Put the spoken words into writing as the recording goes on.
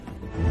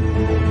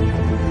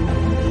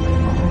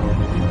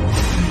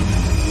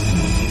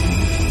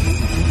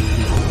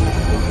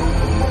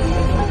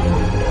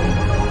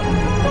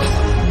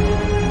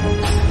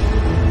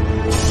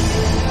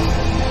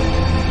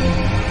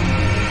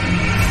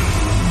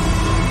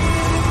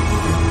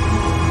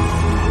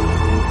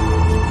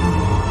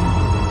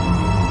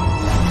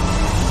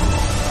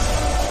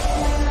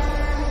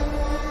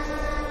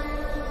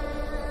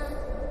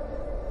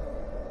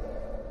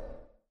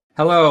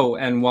Hello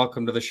and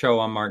welcome to the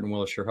show. I'm Martin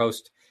Willis, your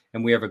host,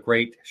 and we have a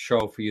great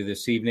show for you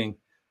this evening.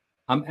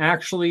 I'm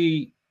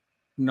actually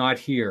not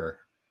here.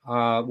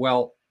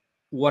 Well,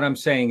 what I'm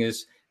saying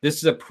is this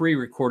is a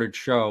pre-recorded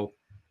show,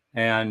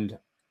 and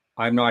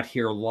I'm not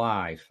here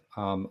live.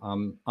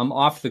 I'm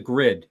off the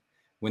grid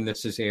when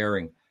this is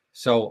airing.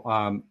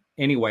 So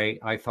anyway,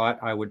 I thought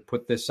I would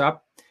put this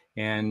up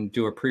and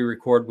do a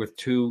pre-record with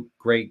two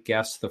great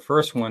guests. The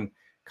first one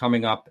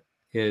coming up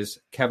is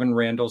Kevin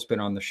Randle's been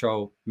on the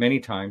show many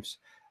times.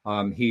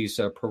 He's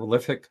a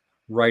prolific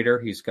writer.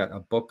 He's got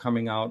a book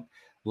coming out,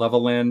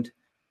 Level End,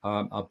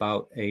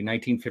 about a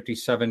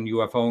 1957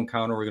 UFO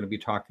encounter. We're going to be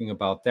talking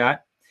about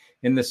that.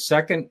 In the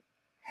second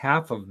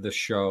half of the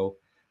show,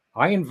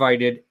 I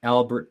invited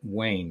Albert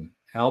Wain.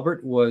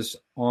 Albert was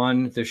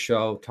on the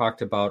show,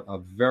 talked about a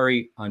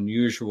very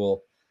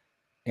unusual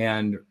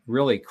and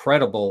really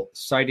credible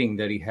sighting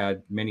that he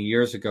had many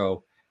years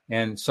ago.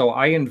 And so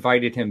I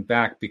invited him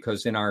back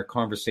because in our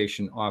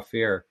conversation off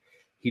air,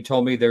 he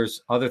told me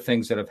there's other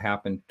things that have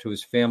happened to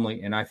his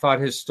family. And I thought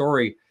his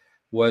story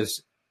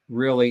was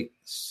really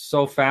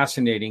so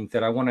fascinating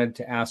that I wanted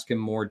to ask him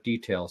more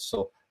details.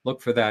 So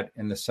look for that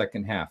in the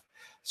second half.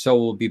 So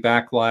we'll be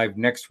back live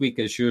next week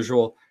as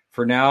usual.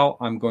 For now,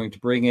 I'm going to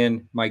bring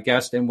in my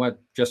guest. And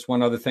just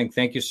one other thing.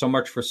 Thank you so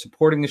much for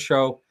supporting the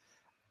show.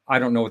 I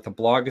don't know what the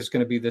blog is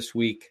going to be this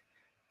week,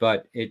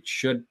 but there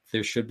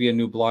should be a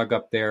new blog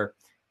up there.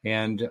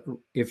 And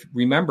if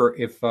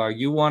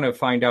you want to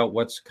find out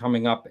what's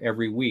coming up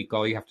every week,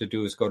 all you have to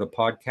do is go to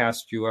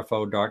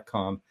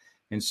podcastufo.com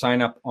and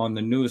sign up on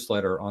the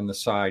newsletter on the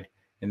side,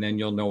 and then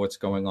you'll know what's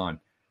going on.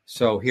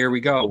 So here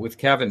we go with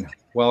Kevin.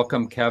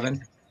 Welcome,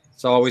 Kevin.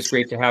 It's always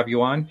great to have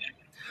you on.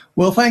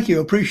 Well, thank you.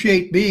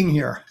 Appreciate being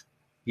here.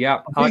 Yeah.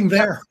 Being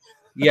there.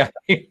 Yeah.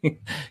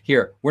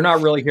 Here. We're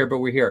not really here, but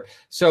we're here.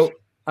 So,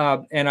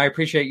 and I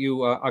appreciate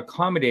you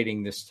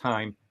accommodating this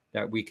time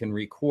that we can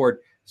record.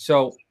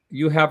 So,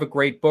 you have a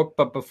great book,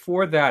 but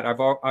before that, I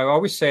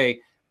always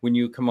say when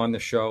you come on the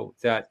show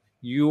that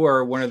you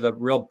are one of the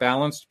real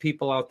balanced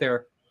people out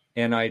there,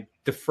 and I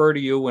defer to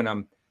you when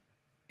I'm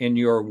in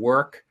your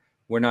work,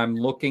 when I'm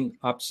looking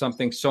up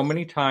something. So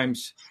many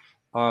times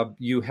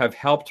you have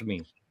helped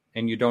me,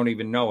 and you don't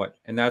even know it,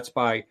 and that's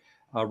by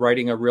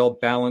writing a real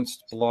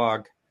balanced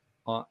blog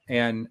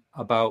and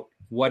about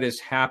what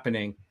is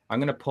happening. I'm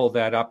going to pull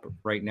that up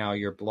right now,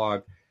 your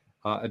blog,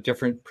 a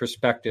different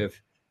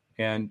perspective,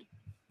 and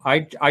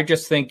I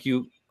just think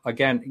you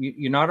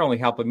not only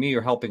helping me,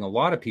 you're helping a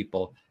lot of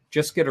people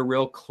just get a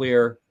real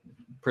clear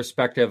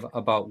perspective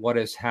about what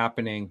is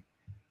happening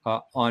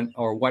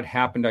or what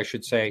happened, I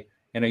should say,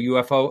 in a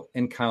UFO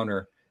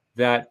encounter.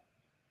 That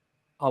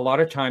a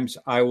lot of times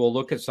I will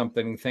look at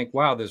something and think,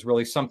 wow, there's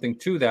really something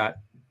to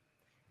that.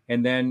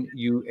 And then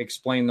you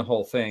explain the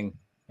whole thing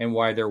and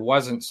why there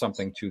wasn't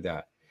something to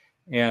that.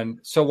 And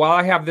so while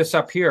I have this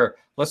up here,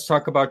 let's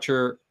talk about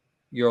your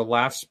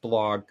last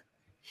blog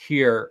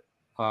here.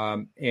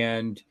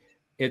 And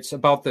it's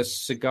about the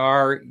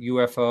cigar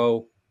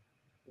UFO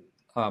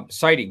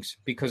sightings,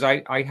 because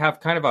I have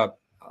kind of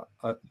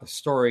a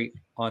story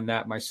on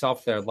that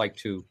myself that I'd like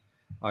to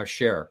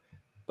share.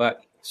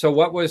 But so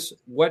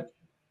what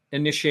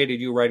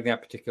initiated you writing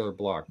that particular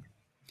blog?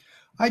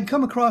 I'd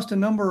come across a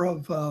number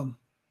of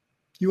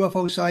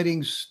UFO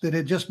sightings that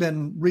had just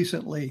been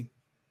recently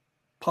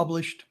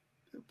published.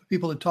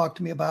 People had talked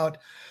to me about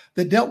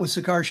that dealt with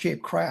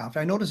cigar-shaped craft.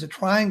 I noticed a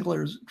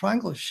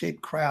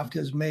triangular-shaped craft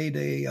has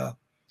made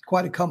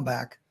quite a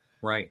comeback,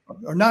 right?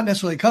 Or not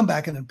necessarily a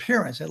comeback in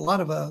appearance. A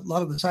lot of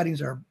the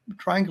sightings are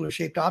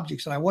triangular-shaped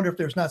objects, and I wonder if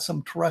there's not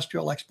some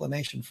terrestrial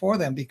explanation for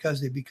them because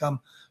they've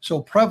become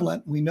so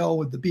prevalent. We know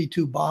with the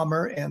B-2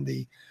 bomber and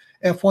the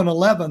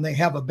F-111, they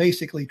have a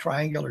basically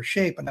triangular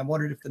shape, and I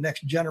wondered if the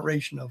next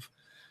generation of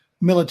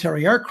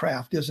military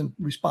aircraft isn't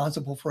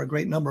responsible for a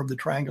great number of the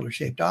triangular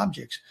shaped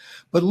objects.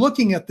 But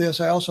looking at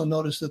this, I also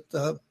noticed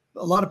that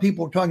a lot of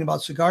people are talking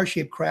about cigar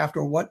shaped craft,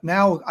 or what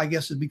now I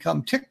guess has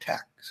become Tic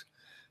Tacs.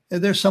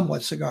 They're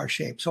somewhat cigar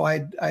shaped. So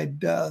I'd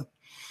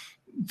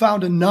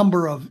found a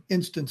number of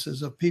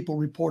instances of people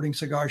reporting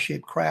cigar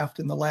shaped craft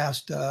in the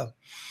last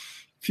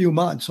few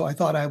months. So I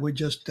thought I would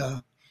just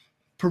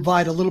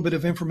provide a little bit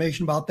of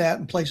information about that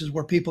and places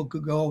where people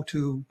could go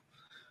to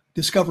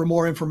discover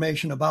more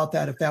information about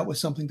that if that was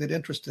something that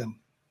interested them.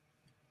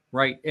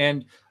 Right.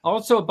 And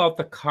also about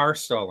the car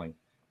stalling,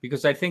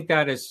 because I think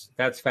that's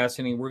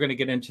fascinating. We're going to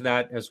get into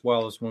that as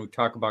well as when we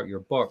talk about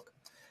your book.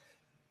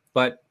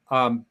 But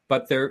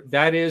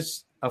that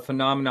is a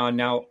phenomenon.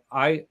 Now,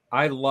 I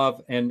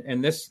love,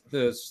 and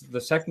the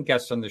second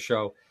guest on the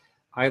show,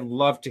 I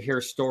love to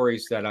hear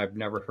stories that I've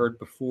never heard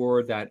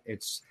before, that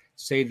it's,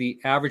 say, the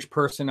average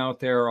person out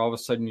there, all of a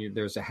sudden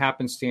there's a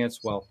happenstance.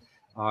 Well,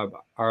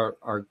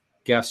 our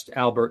guest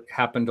Albert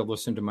happened to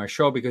listen to my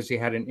show because he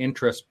had an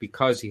interest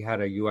because he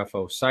had a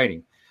UFO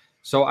sighting.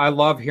 So I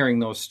love hearing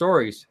those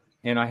stories.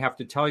 And I have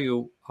to tell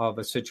you of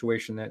a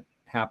situation that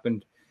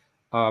happened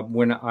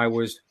when I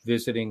was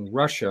visiting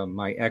Russia.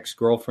 My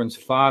ex-girlfriend's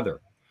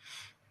father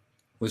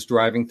was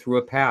driving through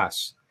a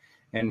pass,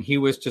 and he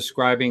was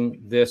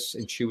describing this,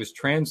 and she was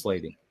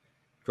translating.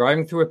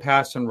 Driving through a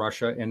pass in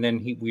Russia, and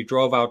then we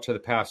drove out to the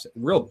pass.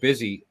 Real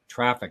busy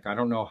traffic. I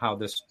don't know how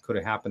this could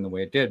have happened the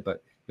way it did,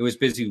 but it was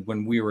busy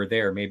when we were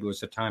there. Maybe it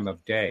was a time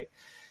of day.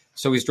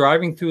 So he's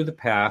driving through the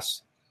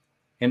pass,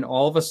 and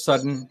all of a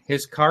sudden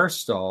his car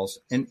stalls,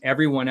 and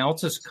everyone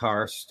else's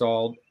car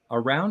stalled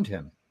around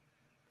him.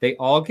 They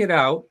all get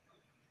out,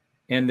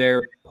 and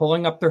they're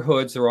pulling up their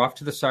hoods. They're off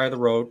to the side of the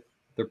road.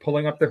 They're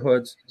pulling up their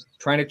hoods,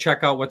 trying to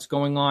check out what's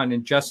going on.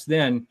 And just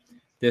then,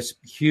 this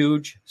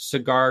huge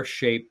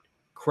cigar-shaped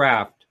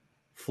craft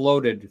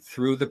floated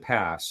through the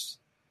pass.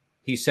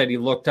 He said he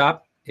looked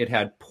up, it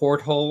had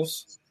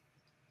portholes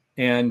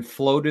and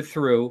floated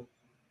through,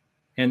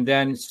 and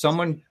then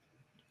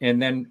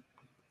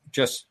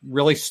just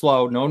really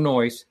slow, no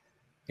noise.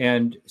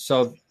 And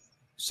so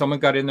someone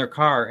got in their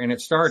car and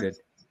it started,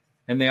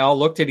 and they all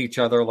looked at each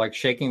other like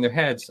shaking their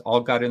heads,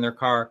 all got in their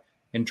car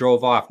and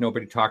drove off.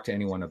 Nobody talked to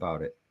anyone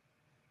about it.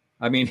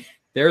 I mean,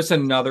 there's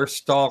another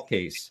stall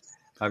case.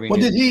 I mean,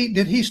 well,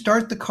 did he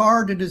start the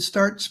car? Did it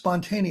start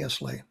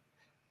spontaneously?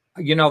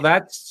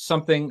 That's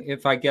something,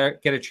 if I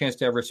get a chance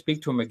to ever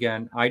speak to him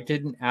again, I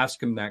didn't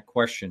ask him that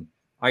question.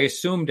 I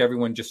assumed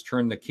everyone just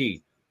turned the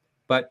key.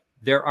 But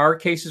there are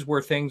cases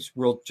where things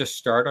will just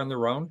start on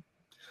their own.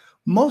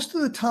 Most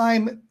of the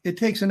time, it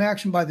takes an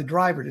action by the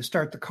driver to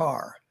start the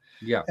car.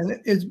 Yeah.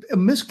 And it's a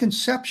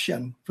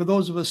misconception for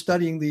those of us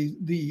studying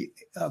the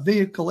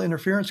vehicle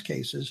interference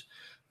cases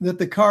that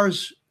the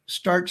cars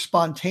start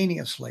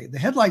spontaneously. The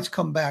headlights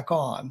come back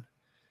on,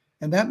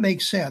 and that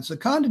makes sense. The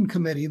Condon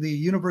Committee, the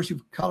University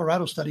of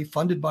Colorado study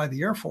funded by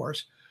the Air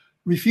Force,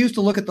 refused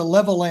to look at the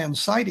level land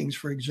sightings,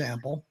 for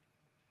example,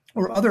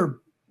 or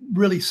other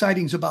really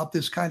sightings about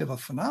this kind of a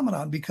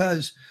phenomenon,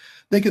 because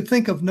they could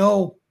think of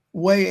no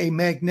way a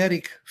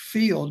magnetic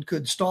field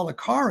could stall a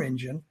car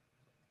engine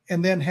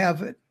and then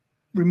have it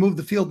remove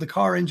the field. The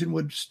car engine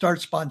would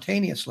start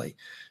spontaneously.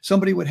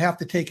 Somebody would have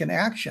to take an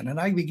action. And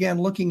I began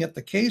looking at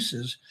the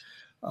cases.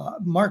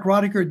 Mark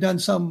Rodiker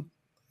had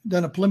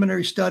done a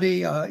preliminary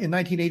study in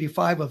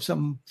 1985 of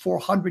some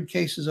 400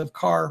 cases of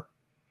car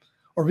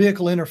or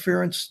vehicle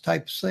interference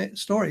type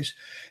stories.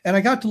 And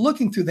I got to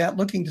looking through that,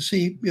 looking to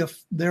see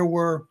if there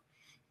were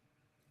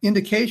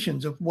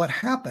indications of what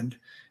happened.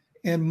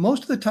 And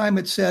most of the time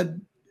it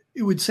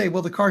would say,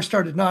 well, the car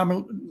started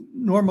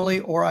normally,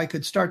 or I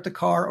could start the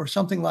car or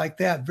something like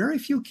that. Very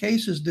few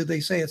cases did they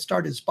say it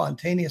started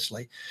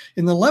spontaneously.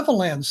 In the level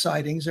land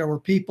sightings, there were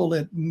people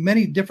at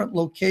many different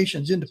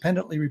locations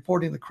independently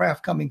reporting the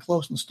craft coming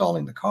close and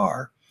stalling the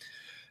car.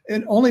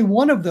 And only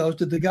one of those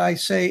did the guy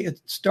say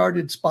it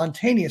started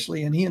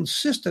spontaneously, and he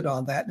insisted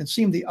on that. And it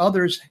seemed the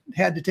others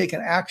had to take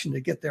an action to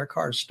get their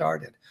cars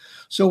started.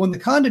 So when the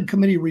Condon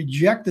Committee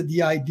rejected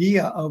the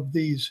idea of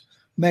these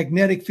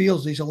magnetic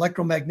fields, these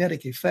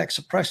electromagnetic effects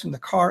suppressing the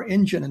car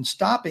engine and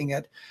stopping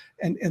it,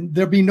 and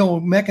there be no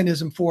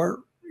mechanism for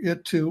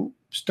it to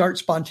start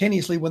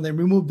spontaneously when they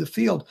remove the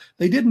field,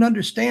 they didn't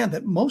understand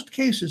that most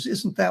cases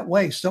isn't that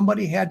way.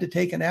 Somebody had to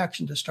take an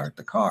action to start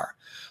the car.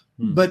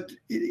 But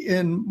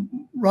in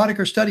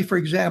Rodiker's study, for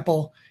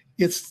example,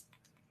 it's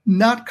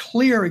not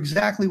clear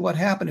exactly what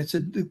happened. It's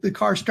the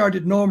car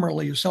started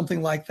normally or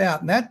something like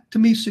that. And that to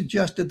me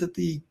suggested that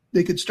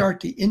they could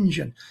start the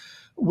engine.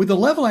 With the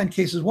level line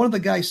cases, one of the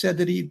guys said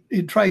that he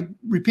tried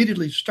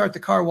repeatedly to start the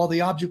car while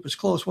the object was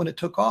close. When it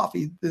took off,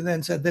 he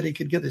then said that he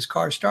could get his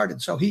car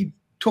started. So he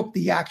took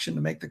the action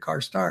to make the car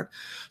start.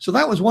 So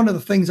that was one of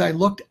the things I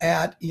looked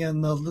at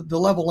in the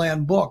level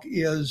land book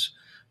is,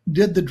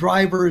 did the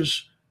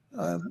drivers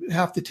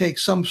have to take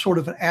some sort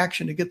of an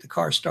action to get the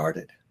car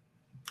started?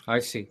 I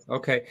see.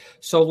 Okay.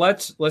 So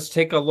let's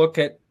take a look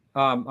at,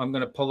 I'm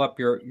going to pull up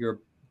your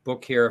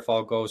book here if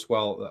all goes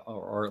well,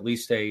 or at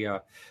least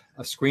a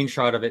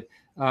screenshot of it.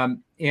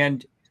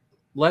 And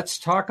let's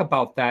talk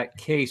about that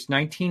case,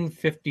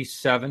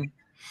 1957.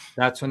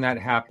 That's when that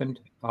happened.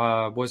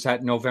 Was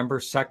that November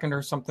 2nd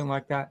or something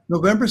like that?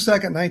 November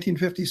 2nd,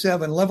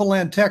 1957, Level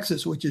Land,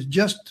 Texas, which is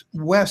just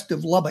west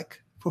of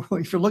Lubbock.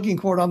 If you're looking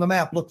for it on the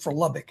map, look for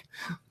Lubbock.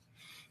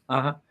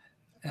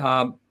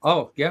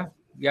 Oh, yeah.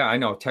 Yeah, I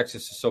know.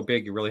 Texas is so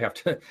big. You really have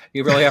to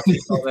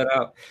spell that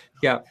out.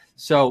 Yeah.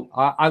 So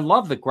I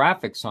love the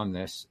graphics on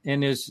this.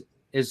 And is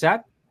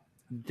that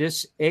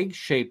this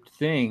egg-shaped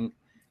thing?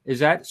 Is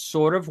that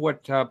sort of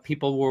what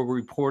people were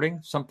reporting?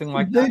 Something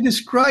like that? They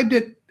described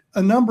it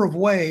a number of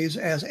ways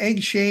as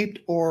egg-shaped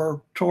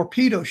or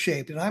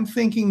torpedo-shaped. And I'm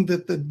thinking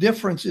that the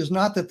difference is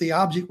not that the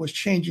object was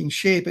changing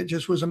shape. It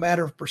just was a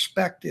matter of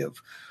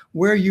perspective,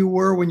 where you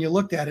were when you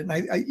looked at it.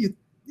 And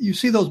you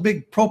see those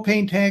big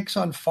propane tanks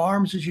on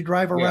farms as you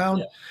drive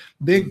around,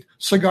 big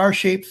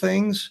cigar-shaped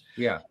things.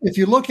 Yeah. If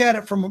you look at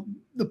it from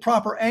the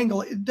proper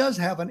angle, it does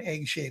have an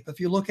egg shape. If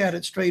you look at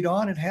it straight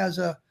on, it has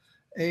a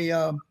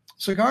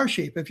cigar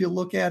shape. If you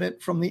look at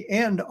it from the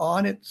end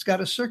on, it's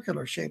got a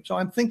circular shape. So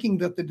I'm thinking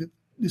that the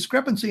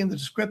discrepancy in the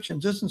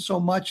descriptions isn't so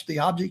much the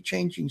object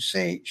changing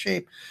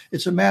shape.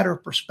 It's a matter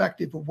of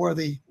perspective of where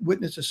the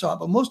witnesses saw it.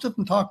 But most of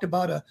them talked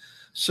about an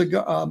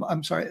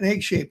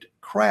egg-shaped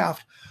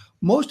craft.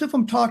 Most of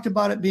them talked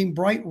about it being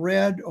bright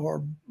red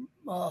or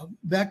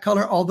that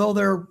color, although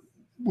there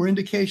were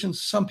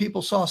indications some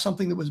people saw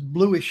something that was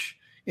bluish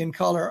in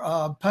color.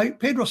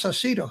 Pedro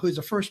Saucedo, who's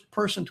the first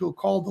person to have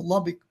called the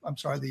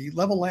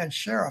Levelland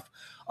sheriff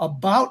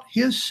about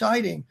his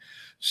sighting,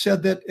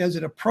 said that as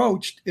it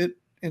approached it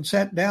and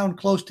sat down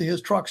close to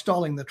his truck,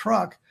 stalling the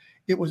truck,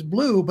 it was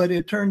blue, but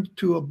it turned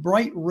to a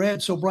bright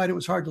red, so bright it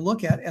was hard to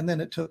look at, and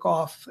then it took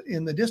off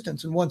in the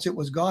distance. And once it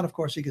was gone, of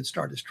course, he could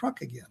start his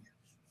truck again.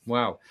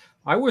 Wow.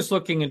 I was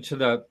looking into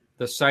the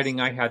sighting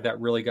I had that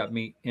really got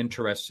me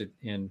interested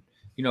in,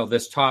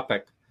 this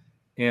topic.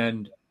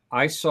 And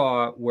I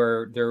saw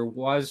where there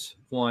was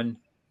one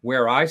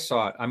where I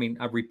saw it. I mean,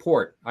 a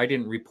report. I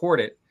didn't report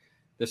it.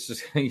 This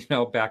is,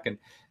 back in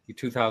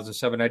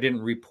 2007. I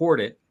didn't report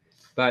it.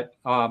 But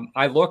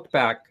I looked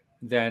back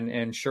then,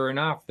 and sure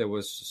enough, there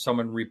was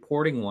someone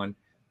reporting one.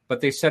 But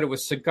they said it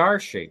was cigar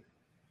shaped.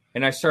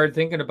 And I started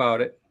thinking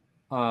about it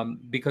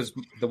because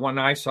the one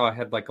I saw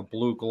had like a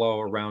blue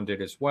glow around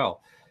it as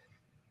well.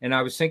 And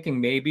I was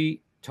thinking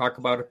maybe talk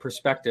about a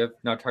perspective,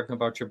 not talking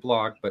about your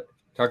blog, but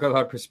talk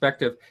about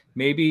perspective,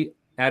 maybe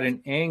at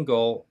an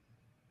angle,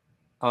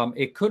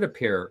 it could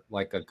appear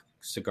like a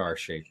cigar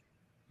shape.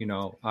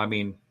 I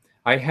mean,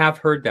 I have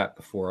heard that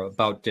before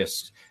about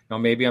discs.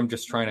 Maybe I'm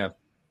just trying to,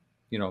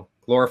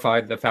 glorify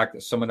the fact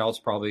that someone else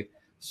probably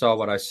saw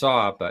what I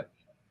saw, but,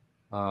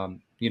 the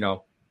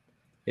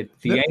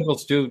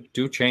angles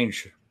do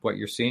change what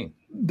you're seeing.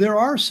 There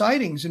are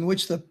sightings in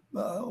which the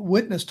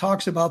witness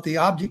talks about the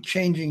object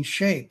changing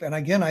shape. And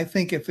again, I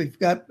think if you've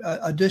got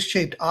a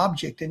disc-shaped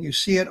object and you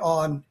see it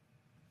on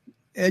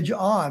edge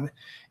on,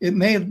 it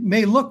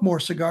may look more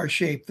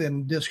cigar-shaped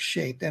than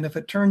disc-shaped. And if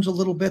it turns a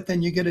little bit,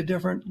 then you get a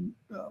different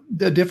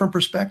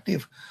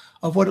perspective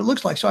of what it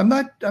looks like. So I'm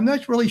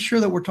not really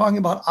sure that we're talking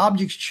about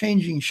objects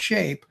changing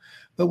shape,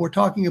 but we're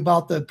talking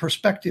about the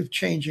perspective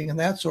changing and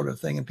that sort of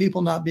thing, and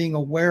people not being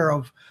aware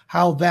of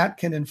how that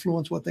can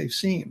influence what they've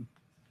seen.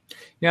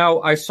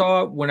 Now, I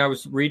saw when I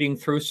was reading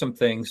through some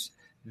things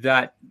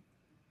that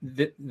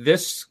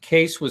this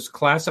case was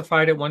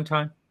classified at one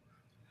time.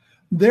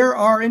 There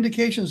are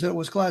indications that it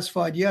was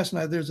classified, yes.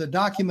 Now, there's a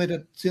document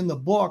that's in the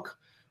book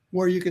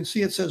where you can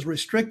see it says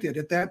restricted.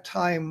 At that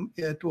time,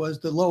 it was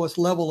the lowest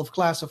level of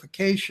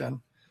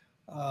classification.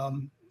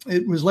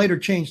 It was later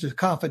changed to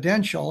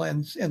confidential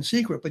and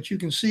secret, but you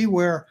can see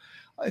where,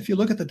 if you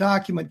look at the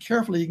document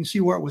carefully, you can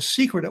see where it was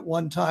secret at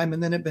one time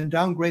and then it had been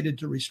downgraded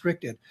to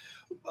restricted.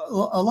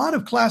 A lot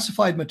of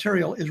classified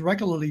material is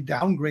regularly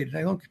downgraded.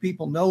 I don't think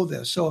people know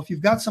this. So if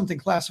you've got something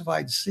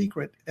classified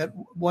secret at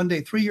one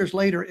day, 3 years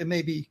later, it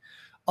may be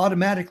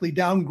automatically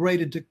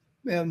downgraded to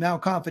now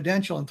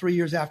confidential. And 3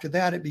 years after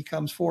that, it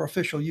becomes for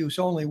official use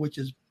only, which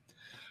is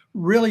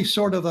really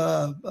sort of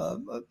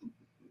a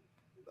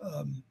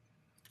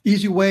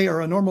easy way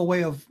or a normal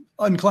way of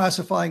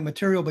unclassifying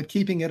material, but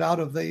keeping it out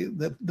of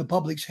the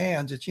public's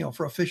hands. It's,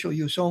 for official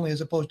use only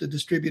as opposed to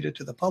distributed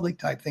to the public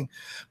type thing.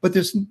 But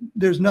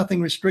there's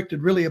nothing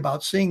restricted really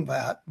about seeing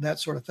that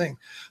sort of thing.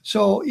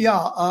 So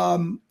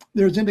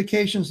there's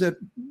indications that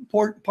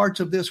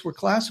parts of this were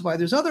classified.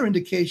 There's other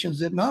indications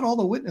that not all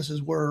the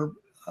witnesses were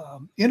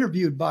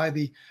interviewed by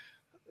the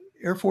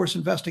Air Force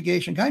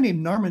investigation. A guy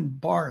named Norman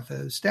Barth,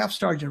 a staff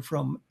sergeant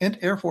from Ent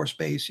Air Force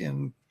Base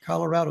in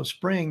Colorado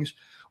Springs,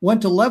 went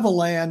to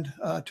Levelland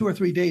 2 or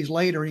 3 days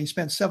later, and he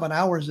spent 7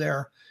 hours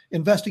there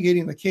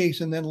investigating the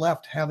case and then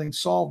left having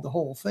solved the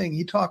whole thing.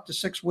 He talked to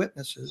 6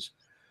 witnesses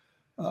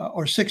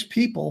or 6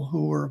 people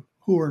who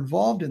were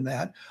involved in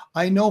that.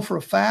 I know for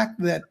a fact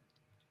that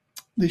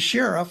the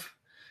sheriff,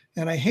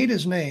 and I hate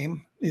his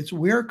name, it's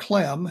Weir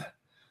Clem.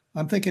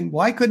 I'm thinking,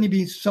 why couldn't he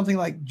be something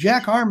like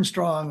Jack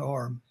Armstrong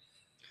or,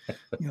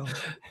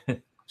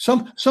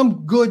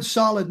 some good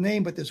solid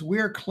name, but this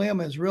Weir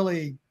Clem is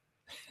really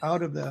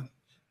out of the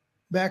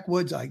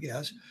backwoods, I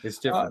guess. It's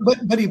different.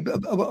 But he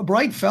a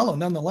bright fellow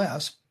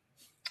nonetheless.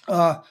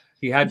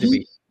 He had to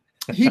be.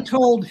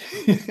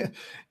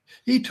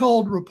 He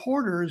told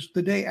reporters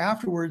the day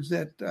afterwards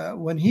that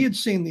when he had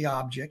seen the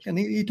object, and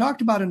he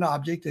talked about an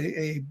object,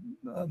 a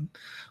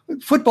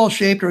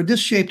football-shaped or a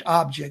disc-shaped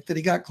object, that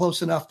he got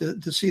close enough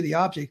to see the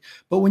object.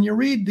 But when you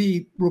read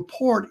the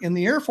report in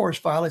the Air Force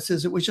file, it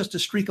says it was just a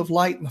streak of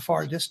light in the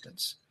far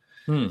distance.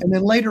 And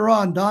then later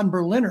on, Don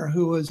Berliner,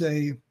 who was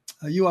a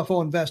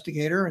UFO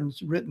investigator and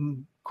has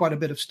written quite a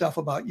bit of stuff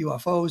about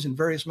UFOs in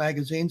various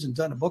magazines and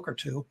done a book or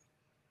two,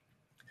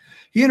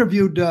 he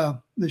interviewed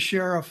the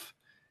sheriff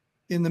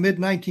in the mid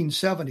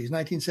 1970s,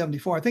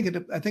 1974. I think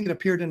it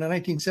appeared in a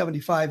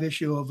 1975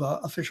 issue of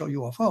Official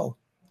UFO.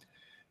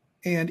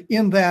 And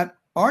in that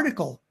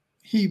article,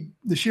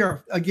 the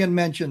sheriff again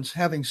mentions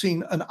having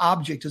seen an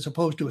object as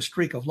opposed to a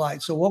streak of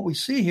light. So what we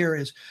see here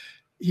is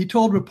he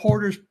told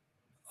reporters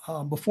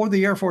before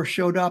the Air Force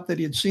showed up that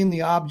he had seen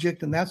the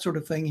object and that sort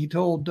of thing. He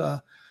told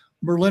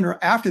Berliner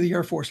after the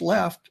Air Force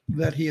left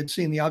that he had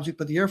seen the object,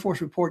 but the Air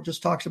Force report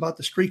just talks about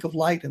the streak of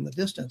light in the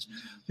distance.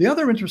 The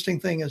other interesting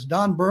thing is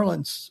Don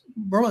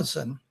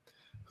Burleson,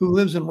 who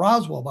lives in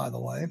Roswell, by the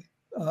way,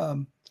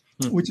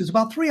 which is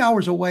about 3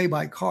 hours away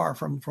by car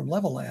from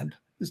Levelland.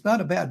 It's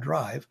not a bad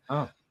drive.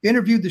 Oh,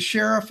 Interviewed the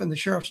sheriff and the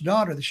sheriff's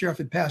daughter. The sheriff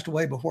had passed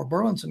away before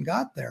Burlinson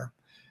got there.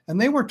 And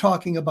they were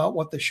talking about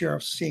what the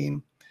sheriff's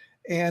seen.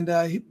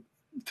 And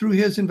through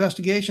his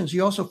investigations, he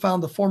also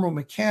found the former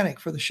mechanic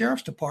for the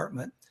sheriff's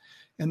department.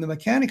 And the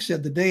mechanic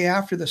said the day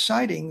after the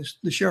sightings,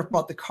 the sheriff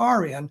brought the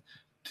car in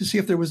to see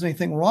if there was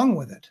anything wrong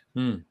with it.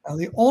 Now,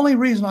 the only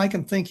reason I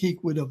can think he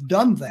would have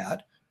done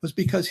that was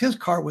because his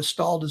car was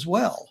stalled as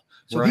well.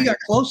 So he got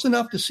close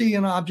enough to see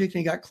an object, and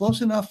he got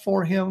close enough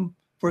for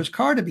his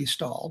car to be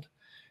stalled.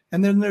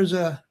 And then there's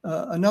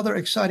another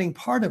exciting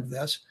part of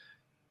this.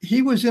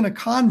 He was in a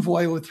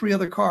convoy with 3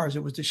 other cars.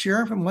 It was the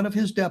sheriff and one of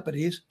his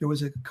deputies. There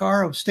was a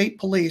car of state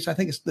police. I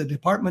think it's the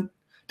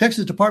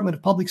Texas Department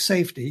of Public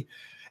Safety.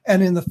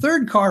 And in the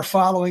third car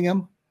following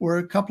him were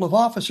a couple of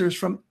officers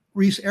from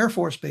Reese Air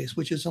Force Base,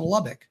 which is in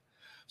Lubbock.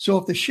 So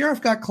if the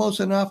sheriff got close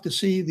enough to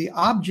see the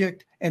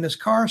object and his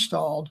car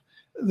stalled,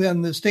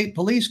 then the state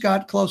police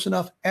got close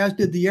enough, as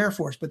did the Air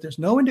Force. But there's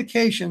no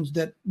indications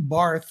that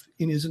Barth,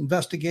 in his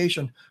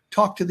investigation,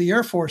 talked to the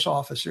Air Force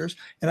officers.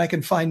 And I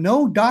can find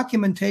no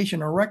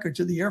documentation or records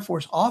of the Air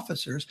Force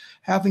officers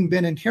having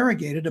been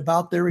interrogated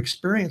about their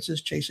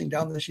experiences chasing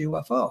down this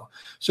UFO.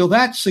 So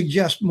that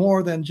suggests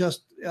more than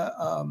just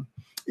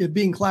it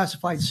being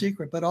classified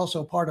secret, but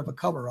also part of a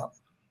cover-up.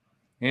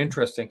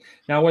 Interesting.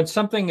 Now, when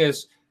something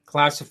is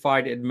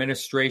classified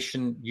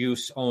administration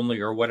use only,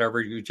 or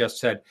whatever you just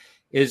said,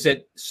 is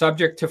it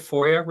subject to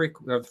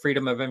FOIA,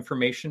 Freedom of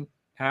Information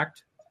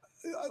Act?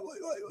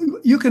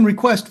 You can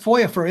request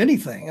FOIA for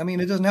anything. I mean,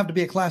 it doesn't have to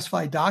be a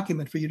classified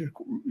document for you to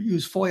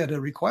use FOIA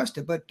to request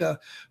it. But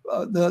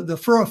the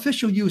for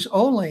official use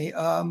only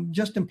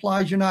just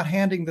implies you're not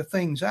handing the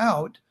things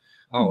out.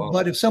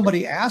 But if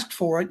somebody asked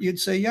for it, you'd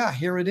say, yeah,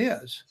 here it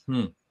is.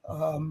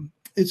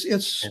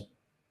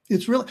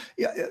 It's really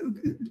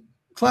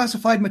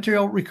classified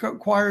material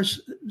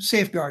requires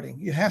safeguarding.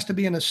 It has to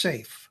be in a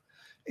safe.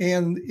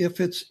 And if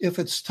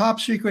it's top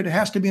secret, it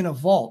has to be in a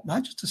vault,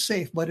 not just a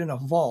safe, but in a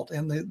vault.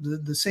 And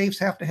the safes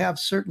have to have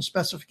certain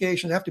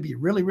specifications. They have to be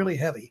really, really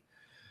heavy,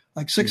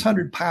 like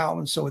 600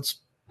 pounds. So it's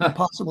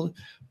impossible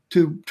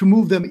to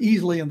move them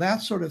easily and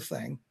that sort of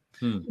thing.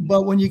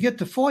 But when you get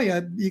to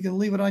FOIA, you can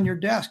leave it on your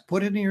desk,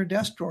 put it in your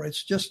desk drawer.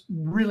 It's just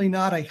really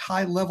not a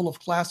high level of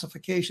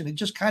classification. It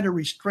just kind of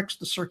restricts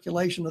the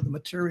circulation of the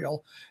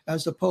material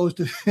as opposed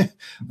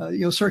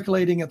to,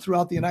 circulating it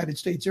throughout the United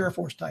States Air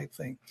Force type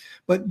thing.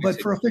 But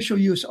for official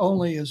use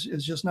only is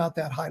just not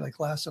that highly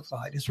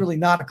classified. It's really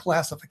not a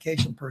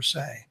classification per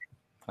se.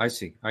 I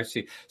see.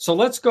 So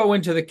let's go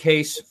into the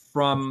case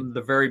from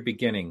the very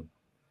beginning.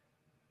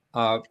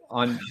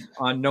 On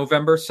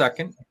November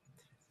 2nd.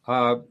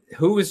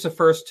 Who was the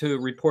first to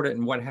report it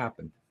and what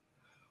happened?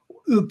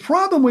 The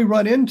problem we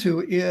run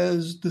into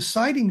is the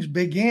sightings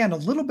began a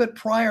little bit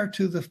prior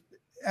to the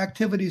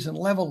activities in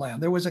Levelland.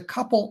 There was a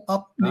couple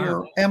up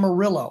near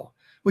Amarillo,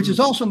 which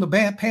is also in the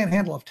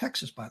panhandle of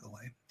Texas, by the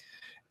way.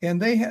 And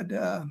they had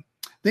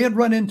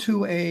run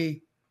into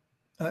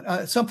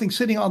something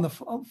sitting on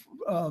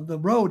the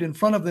road in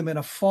front of them in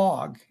a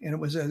fog, and it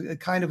was a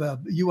kind of a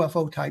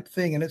UFO type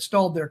thing, and it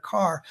stalled their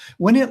car.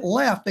 When it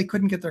left, they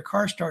couldn't get their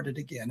car started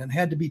again and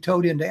had to be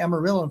towed into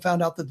Amarillo and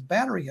found out that the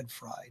battery had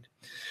fried.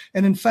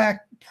 And in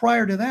fact,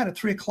 prior to that, at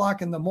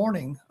 3:00 in the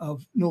morning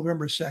of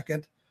November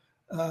 2nd,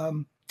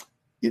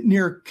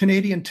 near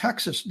Canadian,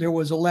 Texas, there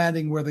was a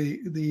landing where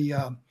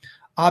the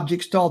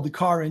object stalled the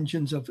car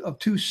engines of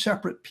 2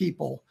 separate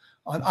people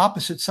on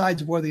opposite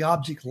sides of where the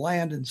object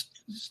landed and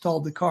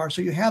stalled the car.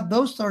 So you have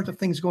those sorts of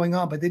things going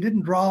on, but they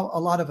didn't draw a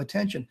lot of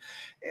attention.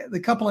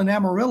 The couple in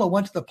Amarillo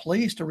went to the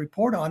police to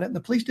report on it, and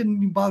the police didn't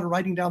even bother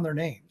writing down their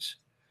names.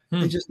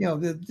 They just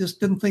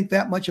didn't think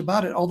that much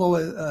about it. Although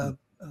a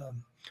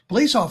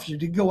police officer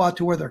did go out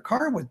to where their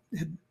car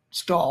had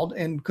stalled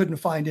and couldn't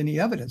find any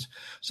evidence.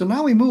 So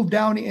now we move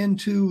down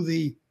into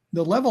the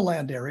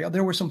Levelland area.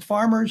 There were some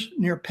farmers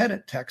near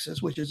Pettit,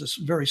 Texas, which is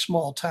a very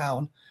small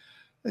town.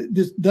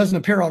 This doesn't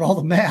appear on all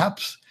the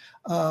maps,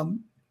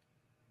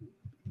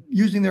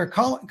 using their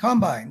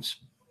combines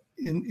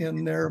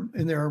in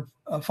their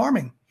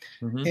farming,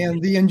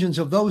 and the engines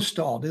of those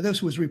stalled.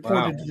 This was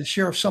reported to the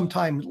sheriff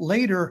sometime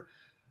later,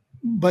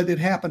 but it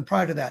happened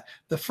prior to that.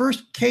 The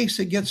first case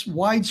that gets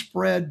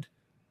widespread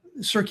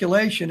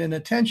circulation and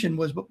attention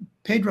was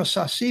Pedro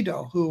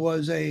Saucedo, who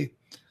was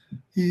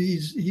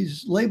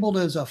he's labeled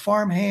as a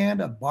farmhand,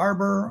 a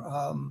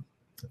barber,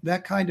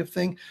 that kind of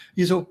thing.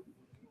 He's a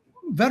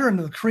veteran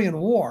of the Korean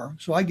War,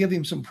 so I give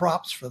him some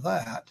props for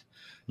that.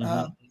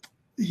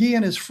 He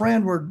and his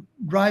friend were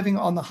driving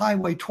on the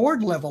highway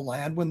toward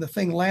Levelland when the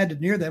thing landed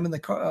near them, and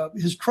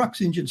his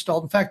truck's engine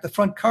stalled. In fact, the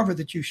front cover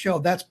that you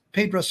showed, that's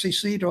Pedro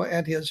Saucedo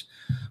and his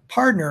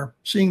partner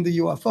seeing the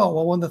UFO.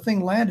 Well, when the thing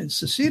landed,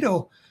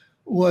 Saucedo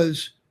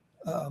was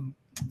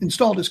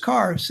installed his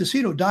car.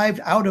 Saucedo dived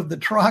out of the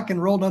truck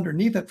and rolled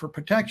underneath it for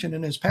protection,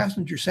 and his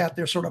passenger sat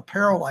there sort of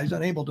paralyzed,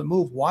 unable to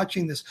move,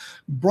 watching this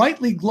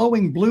brightly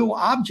glowing blue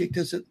object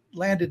as it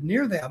landed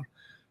near them.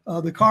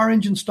 The car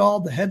engine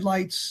stalled, the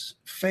headlights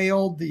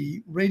failed,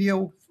 the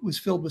radio was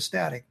filled with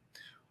static.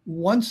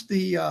 Once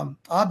the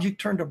object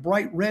turned a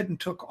bright red and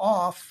took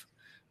off,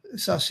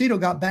 Saucedo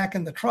got back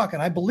in the truck,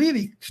 and I believe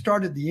he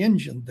started the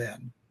engine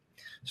then.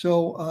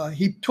 So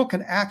he took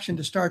an action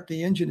to start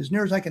the engine, as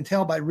near as I can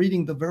tell by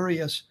reading the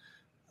various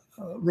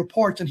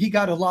reports, and he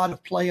got a lot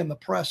of play in the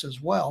press as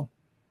well,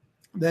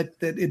 that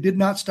it did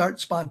not start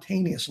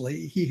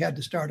spontaneously. He had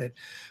to start it.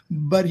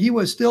 But he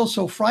was still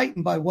so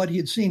frightened by what he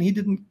had seen, he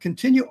didn't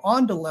continue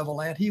on to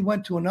Levelland. He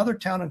went to another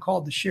town and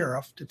called the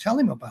sheriff to tell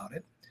him about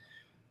it.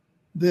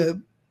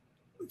 The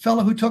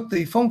fellow who took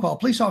the phone call,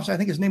 police officer, I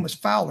think his name was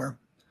Fowler,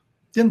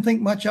 didn't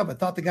think much of it,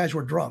 thought the guys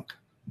were drunk.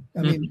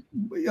 I mean,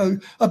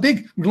 a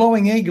big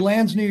glowing egg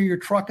lands near your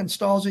truck and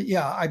stalls it.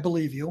 Yeah, I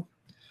believe you.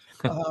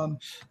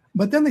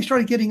 But then they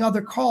started getting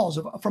other calls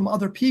from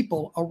other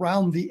people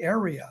around the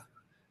area.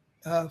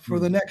 For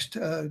the next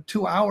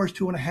 2 hours,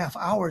 2.5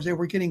 hours, they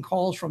were getting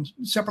calls from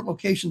separate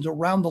locations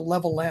around the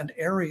Levelland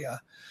area.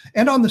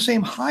 And on the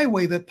same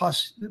highway that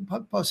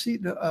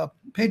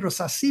Pedro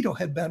Saucedo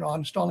had been on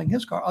installing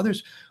his car,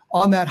 others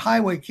on that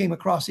highway came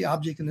across the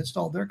object and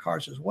installed their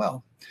cars as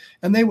well.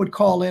 And they would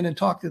call in and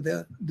talk to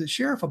the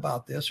sheriff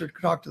about this, or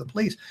talk to the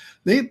police.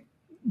 The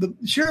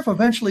sheriff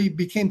eventually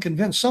became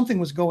convinced something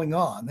was going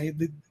on. They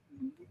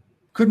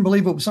couldn't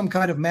believe it was some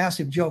kind of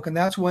massive joke. And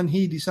that's when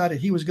he decided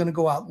he was going to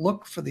go out and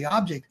look for the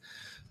object.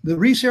 The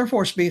Reese Air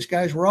Force Base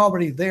guys were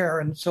already there.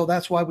 And so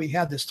that's why we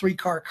had this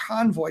 3-car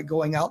convoy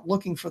going out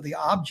looking for the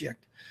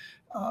object.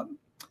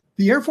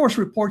 The Air Force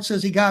report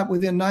says he got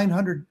within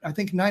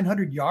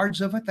 900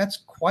 yards of it. That's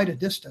quite a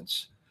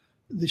distance.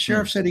 The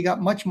sheriff said he got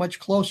much, much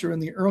closer in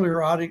the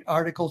earlier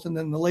articles, and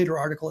then the later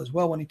article as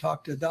well when he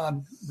talked to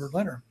Don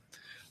Berliner.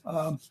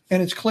 And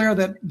it's clear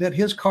that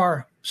his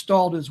car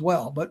stalled as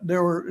well. But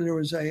there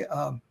was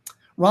a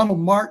Ronald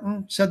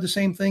Martin said the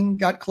same thing,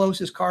 got close,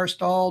 his car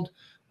stalled.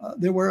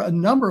 There were a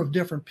number of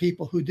different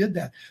people who did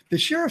that. The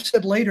sheriff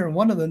said later in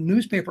one of the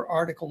newspaper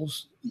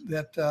articles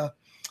that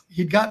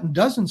he'd gotten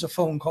dozens of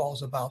phone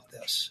calls about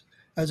this,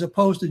 as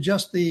opposed to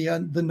just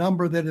the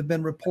number that had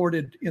been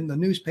reported in the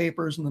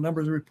newspapers and the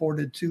numbers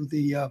reported to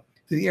the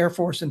Air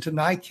Force and to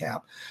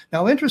NICAP.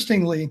 Now,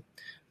 interestingly,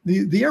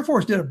 the Air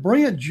Force did a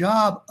brilliant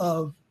job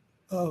of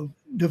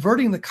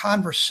diverting the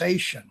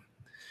conversation.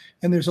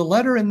 And there's a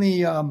letter in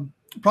the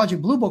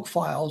Project Blue Book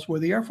files where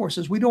the Air Force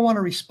says, we don't want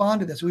to respond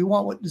to this. We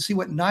want to see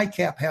what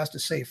NICAP has to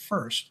say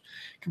first,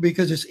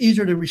 because it's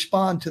easier to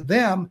respond to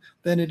them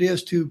than it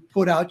is to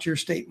put out your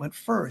statement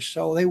first.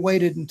 So they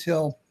waited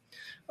until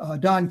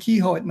Don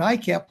Kehoe at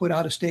NICAP put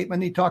out a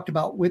statement. He talked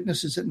about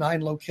witnesses at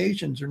 9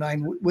 locations, or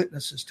 9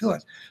 witnesses to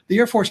it. The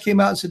Air Force came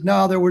out and said,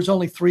 no, there was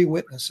only 3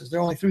 witnesses. There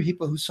are only 3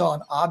 people who saw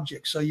an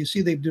object. So you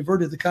see, they've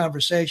diverted the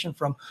conversation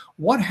from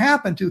what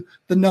happened to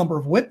the number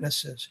of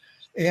witnesses.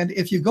 And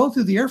if you go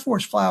through the Air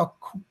Force file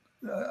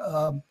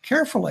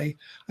carefully,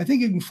 I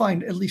think you can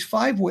find at least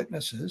 5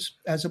 witnesses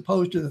as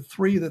opposed to the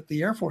 3 that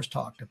the Air Force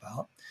talked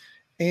about.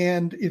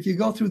 And if you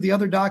go through the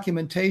other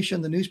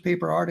documentation, the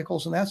newspaper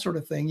articles and that sort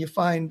of thing, you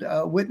find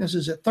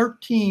witnesses at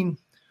 13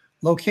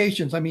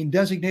 locations. I mean,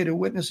 designated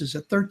witnesses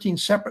at 13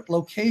 separate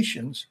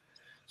locations.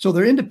 So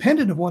they're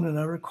independent of one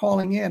another,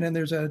 calling in, and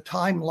there's a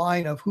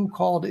timeline of who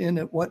called in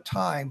at what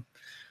time.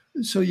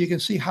 So you can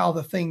see how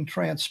the thing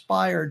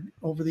transpired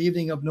over the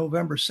evening of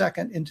November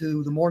 2nd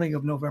into the morning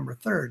of November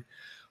 3rd.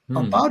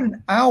 About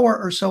an hour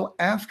or so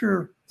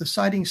after the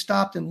sighting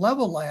stopped in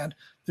Levelland,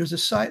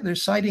 there's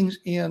sightings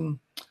in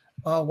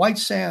White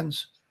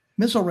Sands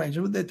Missile Range.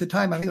 At the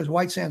time, I think it was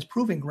White Sands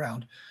Proving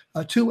Ground.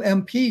 2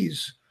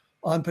 MPs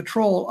on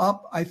patrol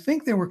up. I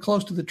think they were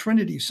close to the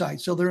Trinity site.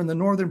 So they're in the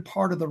northern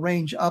part of the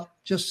range, up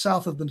just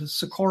south of the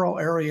Socorro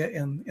area,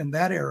 in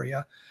that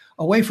area,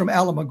 away from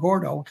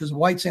Alamogordo, because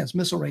White Sands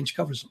Missile Range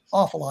covers an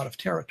awful lot of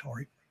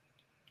territory.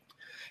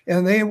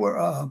 And they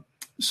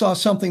saw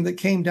something that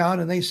came down,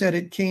 and they said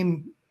it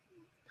came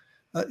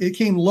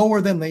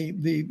lower than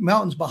the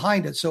mountains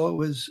behind it. So it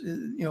was,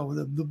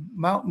 the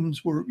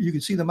mountains you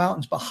could see the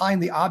mountains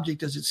behind the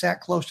object as it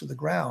sat close to the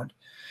ground.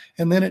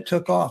 And then it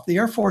took off. The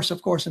Air Force,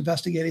 of course,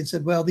 investigated and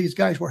said, well, these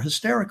guys were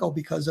hysterical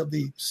because of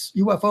the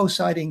UFO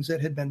sightings that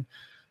had been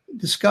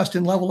discussed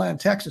in Levelland,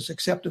 Texas,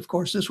 except, of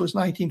course, this was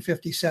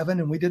 1957,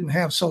 and we didn't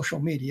have social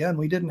media, and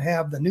we didn't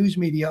have the news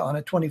media on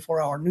a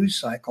 24-hour news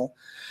cycle.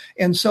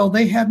 And so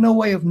they had no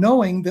way of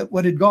knowing that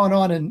what had gone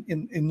on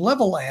in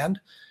Levelland,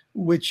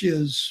 which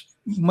is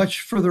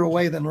much further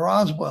away than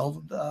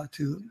Roswell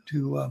to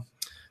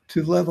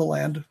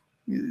Levelland.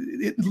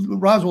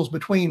 Roswell's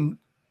between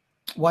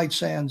White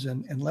Sands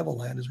and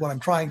Levelland, is what I'm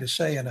trying to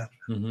say in a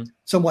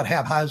somewhat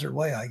haphazard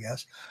way, I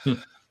guess.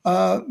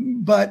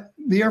 But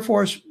the Air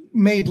Force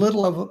made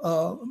little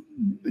of,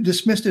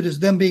 dismissed it as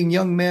them being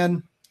young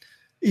men,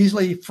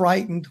 easily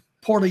frightened,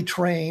 poorly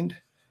trained.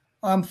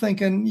 I'm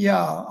thinking,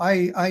 yeah,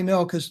 I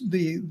know, because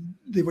they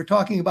were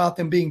talking about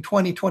them being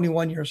 20,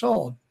 21 years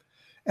old.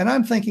 And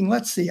I'm thinking,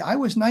 let's see, I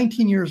was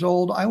 19 years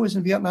old. I was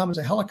in Vietnam as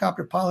a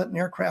helicopter pilot and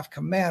aircraft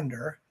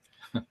commander.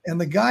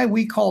 And the guy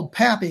we called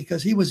Pappy,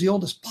 because he was the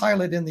oldest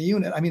pilot in the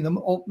unit, I mean, the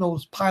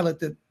oldest pilot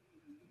that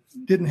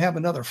didn't have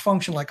another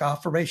function like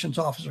operations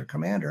officer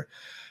commander,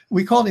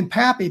 we called him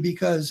Pappy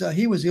because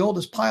he was the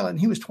oldest pilot and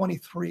he was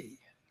 23.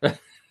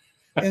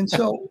 And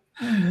so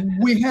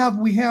we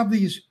have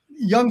these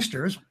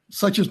youngsters,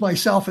 such as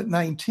myself at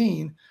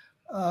 19,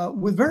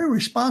 with very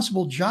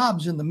responsible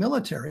jobs in the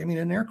military. I mean,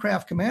 an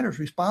aircraft commander is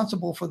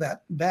responsible for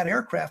that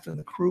aircraft and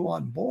the crew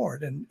on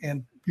board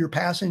and your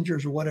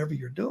passengers or whatever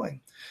you're doing.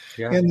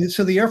 Yeah. And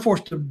so the Air Force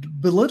to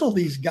belittle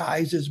these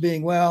guys as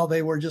being, well,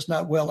 they were just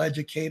not well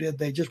educated.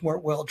 They just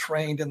weren't well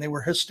trained and they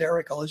were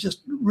hysterical. It's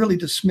just really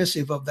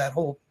dismissive of that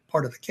whole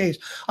part of the case.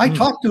 I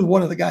talked to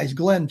one of the guys,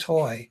 Glenn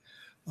Toy,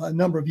 a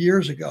number of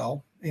years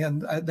ago,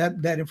 and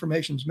that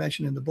information is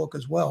mentioned in the book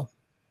as well.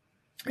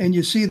 And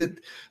you see that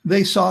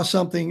they saw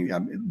something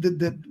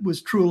that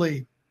was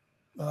truly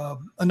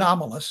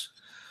anomalous.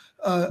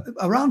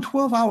 Around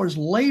 12 hours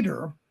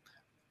later,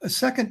 a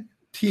second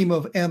team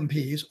of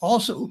MPs,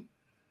 also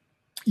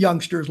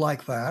youngsters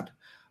like that,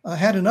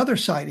 had another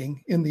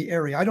sighting in the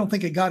area. I don't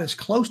think it got as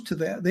close to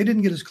that. They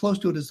didn't get as close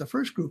to it as the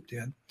first group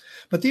did.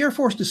 But the Air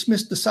Force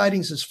dismissed the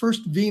sightings as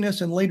first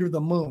Venus and later the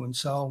moon.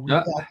 So we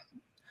got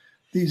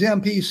these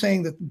MPs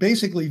saying that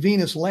basically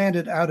Venus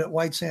landed out at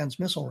White Sands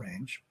Missile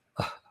Range.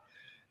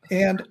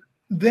 And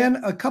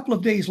then a couple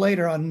of days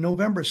later, on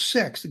November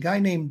 6th, a guy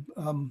named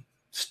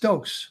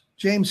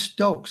James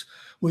Stokes,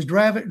 was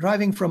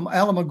driving from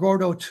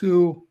Alamogordo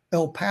to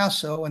El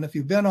Paso. And if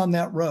you've been on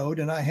that road,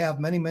 and I have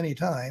many, many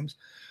times,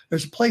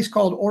 there's a place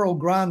called Oro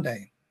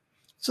Grande.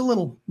 It's a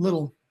little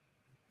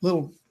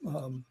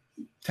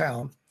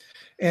town.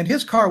 And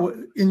his car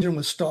engine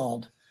was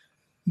stalled.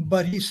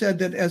 But he said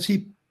that as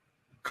he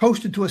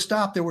coasted to a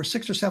stop, there were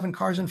 6 or 7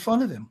 cars in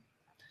front of him.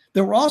 They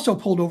were also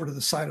pulled over to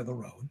the side of the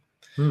road.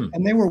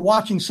 And they were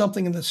watching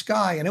something in the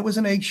sky, and it was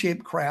an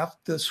egg-shaped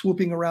craft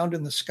swooping around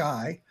in the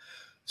sky.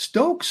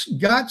 Stokes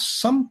got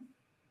some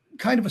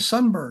kind of a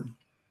sunburn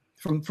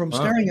from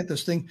staring at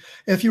this thing.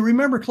 If you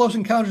remember Close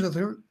Encounters of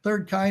the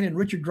Third Kind and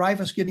Richard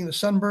Dreyfuss getting the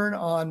sunburn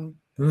on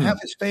half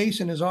his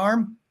face and his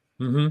arm,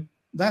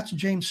 that's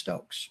James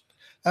Stokes.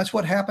 That's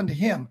what happened to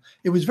him.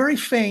 It was very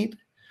faint.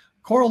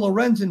 Coral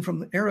Lorenzen from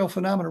the Aerial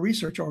Phenomena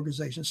Research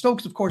Organization.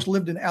 Stokes, of course,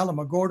 lived in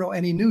Alamogordo,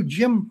 and he knew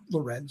Jim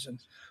Lorenzen.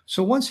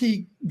 So once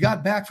he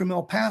got back from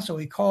El Paso,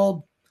 he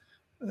called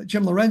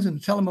Jim Lorenzen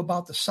to tell him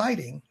about the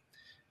sighting.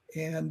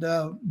 And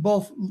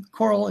both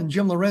Coral and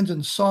Jim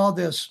Lorenzen saw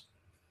this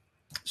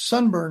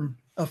sunburn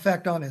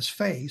effect on his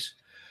face.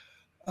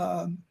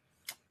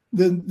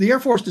 The Air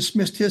Force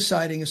dismissed his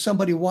sighting as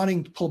somebody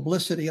wanting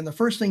publicity. And the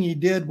first thing he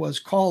did was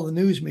call the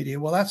news media.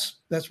 Well,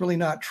 that's really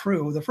not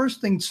true. The first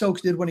thing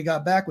Stokes did when he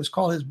got back was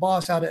call his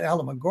boss out at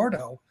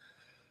Alamogordo,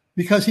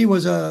 because he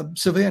was a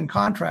civilian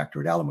contractor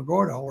at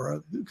Alamogordo, or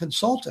a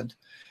consultant,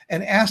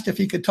 and asked if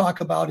he could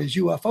talk about his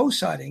UFO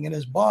sighting. And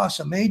his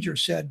boss, a major,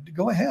 said,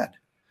 go ahead.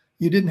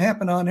 You didn't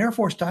happen on Air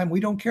Force time.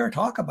 We don't care.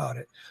 Talk about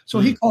it. So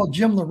he called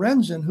Jim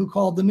Lorenzen, who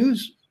called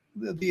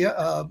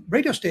the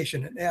radio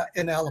station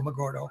in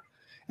Alamogordo.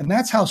 And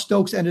that's how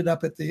Stokes ended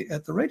up at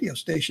the radio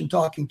station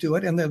talking to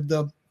it. And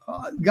the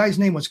guy's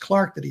name was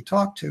Clark that he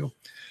talked to.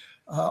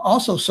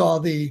 Also saw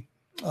the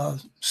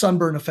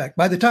sunburn effect.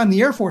 By the time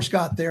the Air Force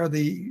got there,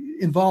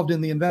 involved in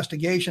the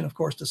investigation, of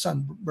course, the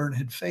sunburn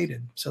had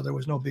faded, so there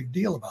was no big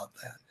deal about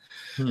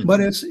that. But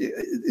it's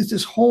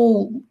this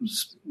whole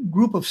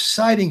group of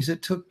sightings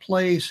that took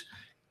place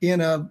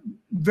in a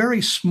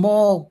very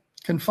small,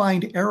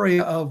 confined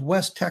area of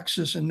West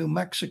Texas and New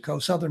Mexico,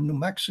 southern New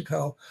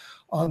Mexico,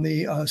 on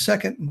the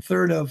 2nd and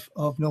 3rd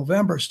of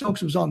November.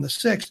 Stokes was on the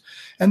 6th.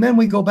 And then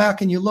we go back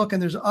and you look,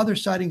 and there's other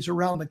sightings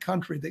around the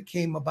country that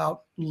came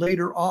about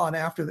later on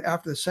after the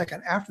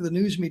 2nd, after the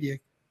news media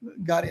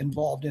got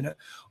involved in it.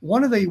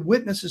 One of the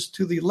witnesses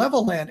to the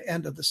Levelland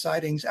end of the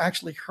sightings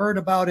actually heard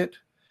about it,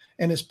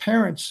 and his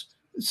parents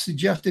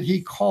suggested he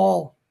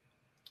call,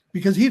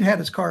 because he'd had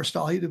his car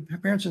stalled. The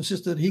parents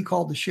insisted that he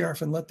called the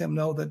sheriff and let them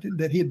know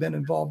that he had been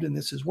involved in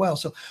this as well.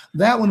 So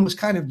that one was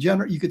kind of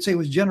you could say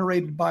was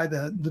generated by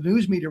the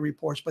news media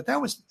reports, but that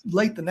was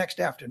late the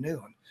next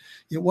afternoon.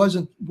 It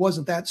wasn't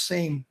that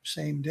same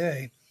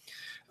day.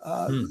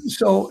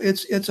 So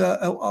it's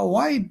a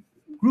wide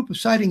group of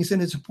sightings,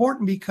 and it's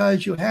important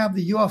because you have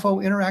the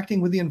UFO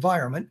interacting with the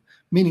environment,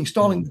 meaning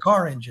stalling the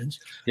car engines.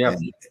 Yeah.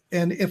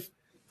 And if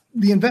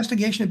the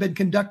investigation had been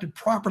conducted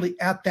properly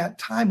at that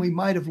time, we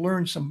might have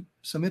learned some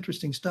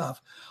interesting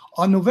stuff.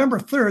 On November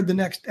 3rd, the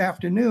next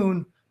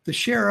afternoon, the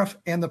sheriff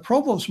and the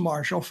provost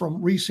marshal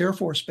from Reese Air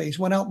Force Base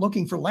went out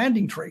looking for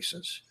landing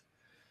traces.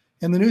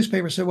 And the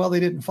newspaper said, well, they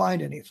didn't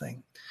find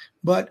anything.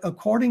 But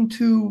according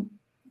to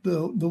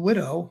the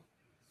widow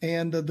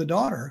and the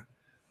daughter,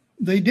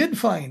 they did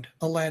find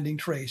a landing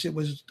trace. It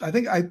was, I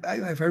think,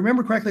 if I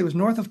remember correctly, it was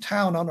north of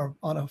town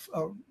on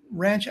a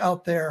ranch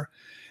out there.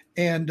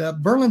 And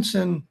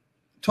Burlinson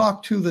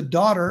talked to the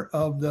daughter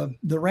of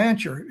the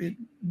rancher.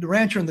 The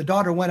rancher and the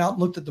daughter went out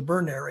and looked at the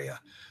burned area.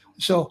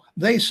 So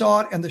they saw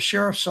it and the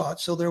sheriff saw it.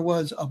 So there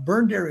was a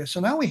burned area. So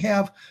now we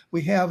have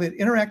it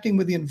interacting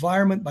with the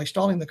environment by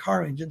stalling the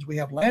car engines. We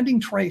have landing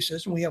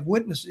traces, and we have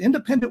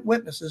independent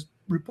witnesses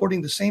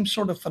reporting the same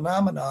sort of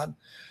phenomenon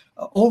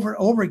over and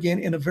over again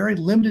in a very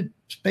limited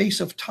space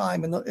of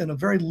time in a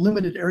very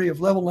limited area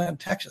of level land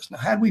Texas. Now,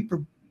 had we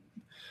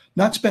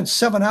not spent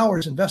 7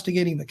 hours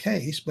investigating the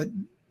case, but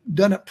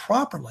done it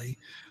properly,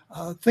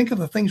 think of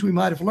the things we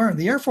might have learned.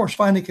 The Air Force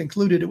finally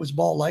concluded it was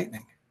ball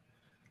lightning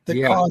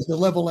that caused the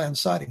level land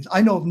sightings.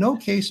 I know of no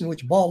case in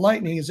which ball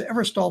lightning has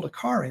ever stalled a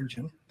car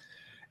engine.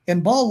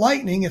 And ball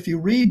lightning, if you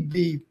read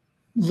the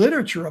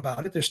literature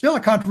about it, there's still a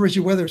controversy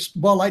whether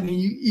ball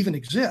lightning even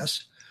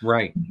exists.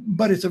 Right.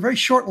 But it's a very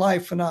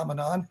short-lived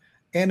phenomenon,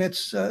 and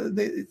it's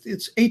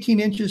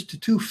 18 inches to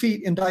 2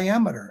 feet in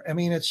diameter. I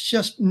mean, it's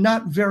just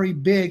not very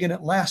big, and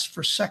it lasts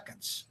for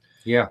seconds.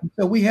 Yeah.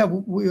 So we have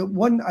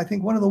one. I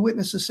think one of the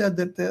witnesses said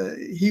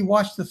that he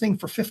watched the thing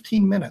for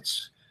 15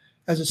 minutes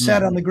as it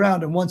sat on the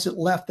ground, and once it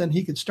left, then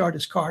he could start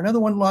his car. Another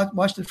one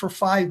watched it for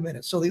 5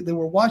 minutes. So they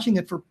were watching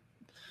it for.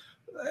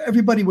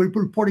 Everybody was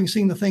reporting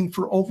seeing the thing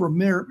for over a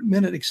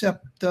minute,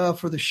 except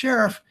for the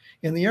sheriff.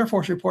 And the Air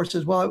Force report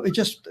says, well, it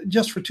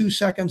just for 2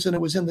 seconds, and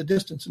it was in the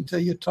distance until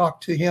you talk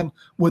to him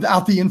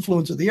without the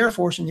influence of the Air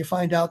Force, and you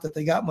find out that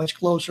they got much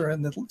closer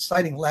and the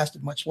sighting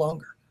lasted much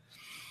longer.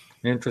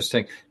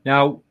 Interesting.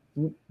 Now,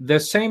 the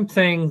same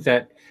thing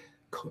that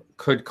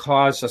could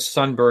cause a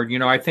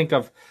sunburn, I think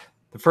of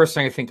the first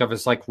thing I think of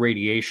is like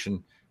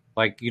radiation,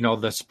 like,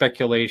 the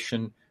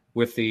speculation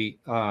with the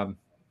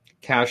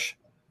Cash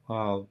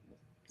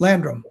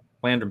Landrum.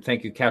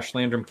 Thank you. Cash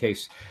Landrum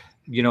case,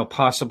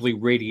 possibly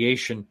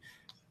radiation.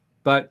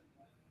 But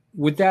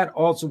would that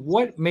also,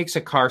 what makes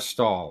a car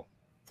stall?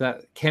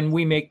 Can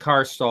we make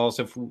car stalls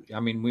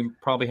we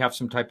probably have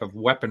some type of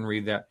weaponry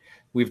that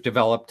we've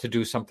developed to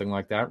do something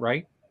like that,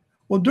 right?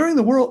 Well, during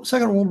the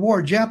Second World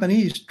War,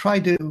 Japanese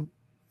tried to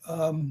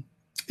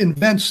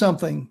invent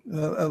something,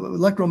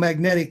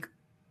 electromagnetic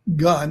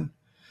gun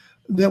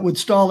that would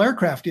stall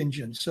aircraft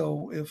engines.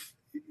 So if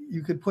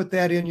you could put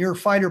that in your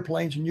fighter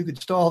planes and you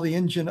could stall the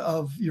engine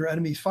of your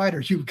enemy's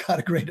fighters, you've got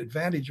a great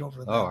advantage over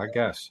them. Oh, I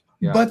guess.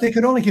 Yeah. But they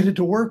could only get it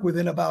to work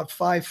within about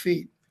 5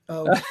 feet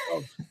so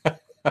it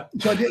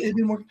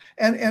didn't work.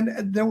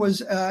 And there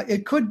was,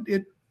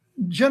 it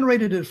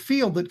generated a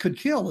field that could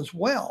kill as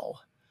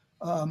well.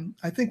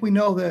 I think we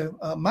know the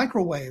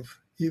microwave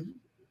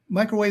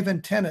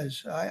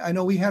antennas. I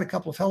know we had a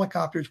couple of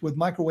helicopters with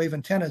microwave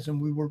antennas,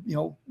 and we were,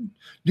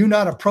 do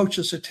not approach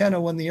this antenna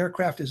when the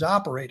aircraft is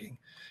operating,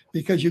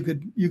 because you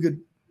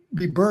could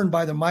be burned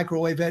by the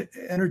microwave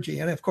energy.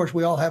 And of course,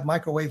 we all have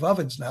microwave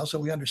ovens now, so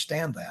we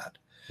understand that.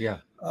 Yeah.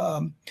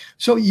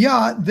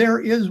 There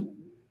is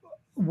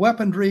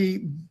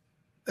weaponry,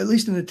 at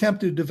least an attempt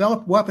to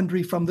develop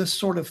weaponry from this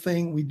sort of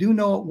thing. We do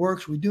know it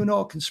works. We do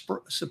know it can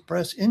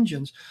suppress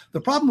engines.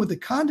 The problem with the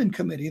Condon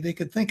Committee, they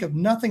could think of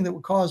nothing that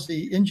would cause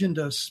the engine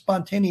to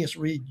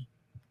spontaneously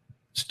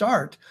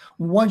restart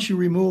once you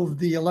remove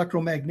the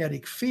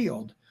electromagnetic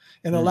field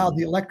and allowed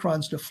the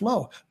electrons to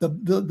flow.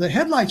 The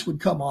headlights would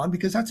come on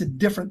because that's a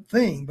different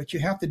thing, but you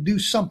have to do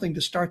something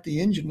to start the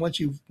engine once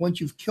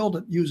you've killed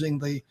it using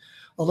the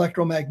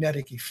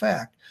electromagnetic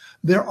effect.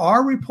 There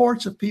are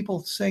reports of people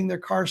saying their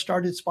car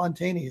started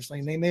spontaneously,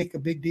 and they make a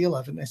big deal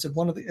of it. And I said,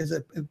 as I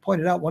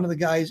pointed out, one of the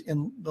guys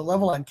in the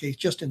Levelland case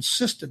just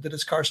insisted that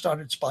his car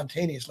started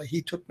spontaneously.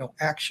 He took no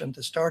action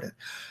to start it.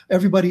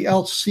 Everybody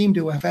else seemed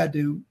to have had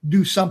to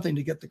do something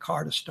to get the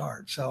car to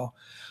start. So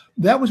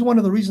that was one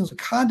of the reasons the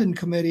Condon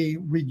Committee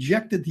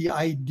rejected the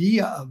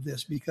idea of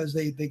this, because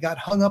they got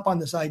hung up on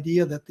this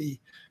idea that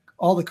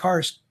all the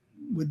cars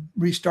would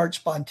restart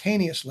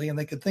spontaneously, and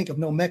they could think of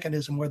no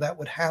mechanism where that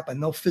would happen,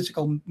 no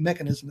physical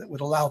mechanism that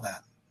would allow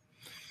that.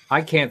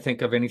 I can't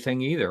think of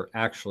anything either,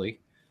 actually,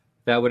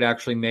 that would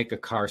actually make a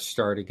car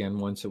start again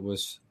once it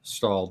was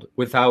stalled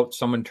without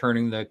someone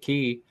turning the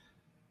key,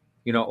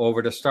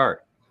 over to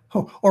start.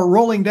 Or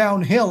rolling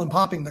downhill and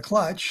popping the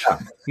clutch.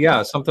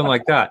 Yeah, something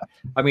like that.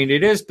 I mean,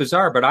 it is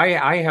bizarre, but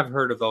I have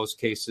heard of those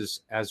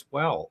cases as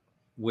well,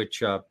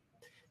 which,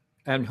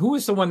 and who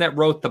was the one that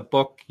wrote the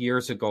book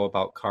years ago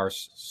about car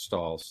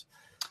stalls?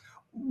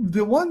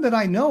 The one that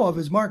I know of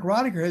is Mark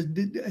Rodiger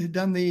had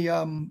done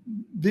the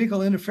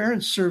vehicle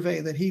interference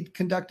survey that he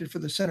conducted for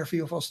the Center for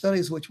UFO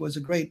Studies, which was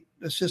a great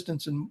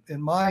assistance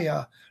in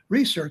my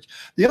research.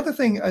 The other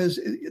thing is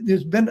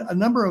there's been a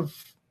number of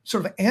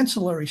sort of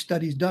ancillary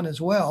studies done as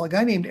well. A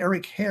guy named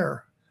Eric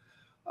Hare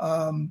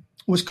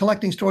was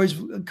collecting stories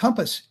of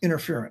compass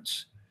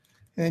interference.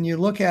 And you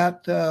look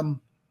at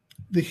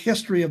the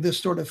history of this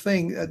sort of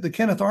thing, the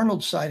Kenneth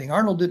Arnold sighting.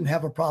 Arnold didn't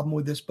have a problem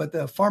with this, but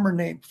a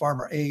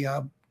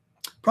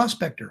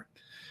prospector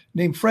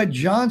named Fred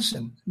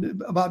Johnson,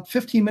 about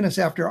 15 minutes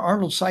after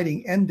Arnold's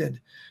sighting ended,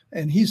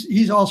 and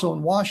he's also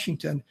in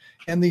Washington,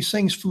 and these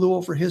things flew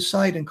over his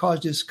site and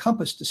caused his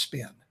compass to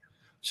spin.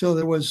 So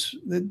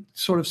that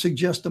sort of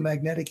suggests the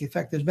magnetic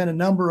effect. There's been a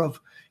number of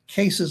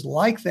cases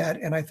like that,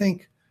 and I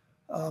think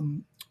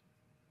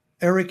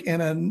Eric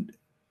and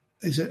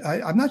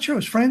I'm not sure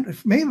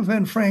it may have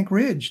been Frank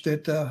Ridge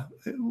that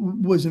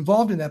was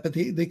involved in that, but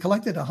they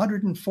collected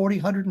 140,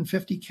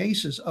 150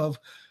 cases of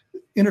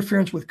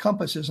interference with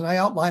compasses. And I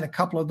outline a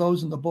couple of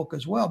those in the book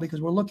as well, because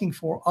we're looking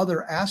for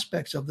other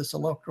aspects of this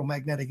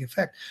electromagnetic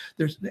effect.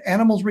 There's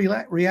animals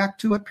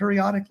react to it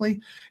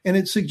periodically, and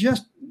it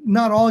suggests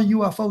not all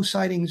UFO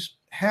sightings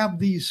have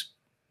these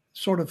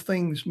sort of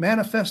things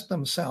manifest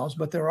themselves,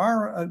 but there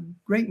are a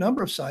great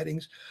number of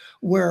sightings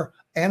where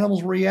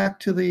animals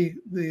react to the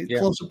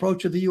close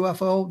approach of the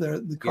UFO.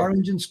 The car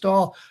engine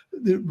stall,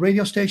 the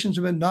radio stations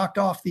have been knocked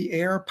off the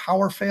air,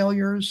 power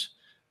failures.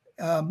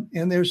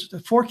 And there's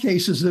 4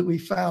 cases that we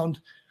found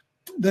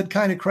that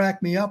kind of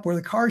cracked me up, where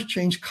the cars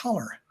changed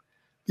color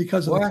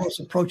because of the close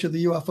approach of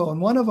the UFO.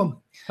 And one of them,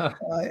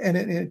 and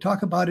it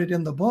talk about it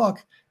in the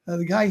book,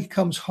 the guy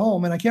comes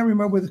home, and I can't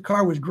remember whether the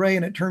car was gray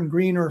and it turned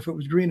green, or if it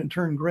was green and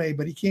turned gray,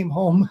 but he came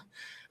home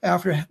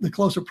after the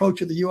close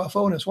approach of the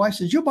UFO, and his wife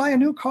says, "Did you buy a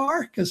new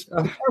car?" Because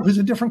the car was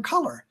a different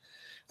color.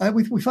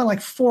 We found like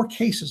 4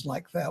 cases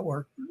like that,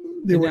 where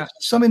there was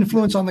some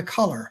influence on the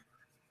color.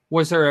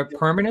 Was there a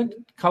permanent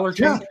color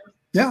change?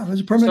 Yeah, it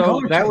was a permanent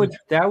color change.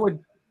 That would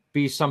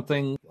be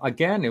something,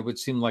 again, it would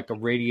seem like a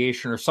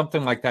radiation or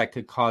something like that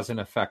could cause an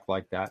effect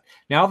like that.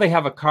 Now they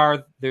have a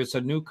car, there's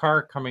a new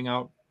car coming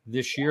out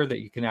this year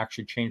that you can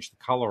actually change the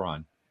color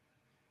on.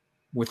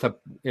 It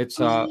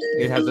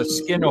has a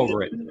skin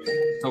over it.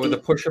 So with a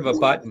push of a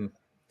button,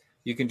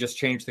 you can just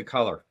change the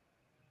color.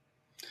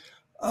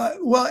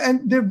 Well,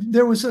 and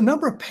there was a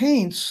number of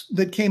paints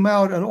that came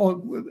out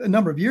a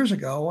number of years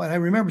ago, and I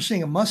remember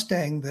seeing a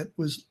Mustang that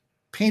was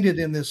painted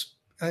in this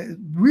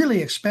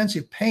really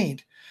expensive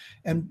paint,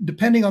 and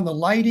depending on the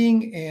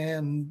lighting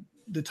and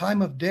the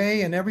time of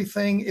day and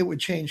everything, it would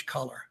change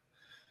color.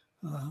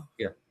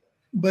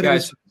 But it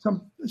was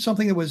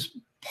something that was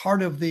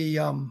part of the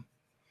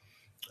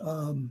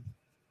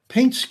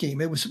paint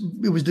scheme. It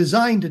was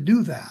designed to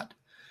do that.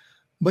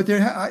 But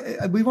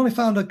we've only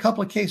found a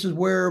couple of cases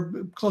where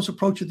close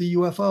approach of the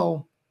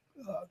UFO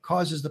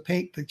causes the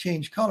paint to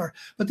change color.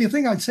 But the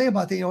thing I'd say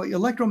about the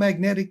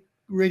electromagnetic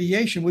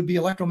radiation would be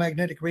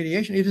electromagnetic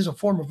radiation. It is a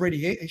form of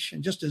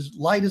radiation, just as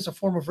light is a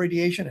form of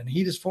radiation and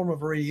heat is a form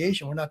of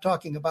radiation. We're not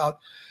talking about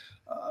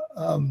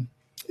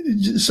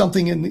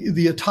something in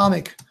the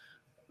atomic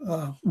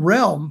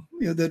realm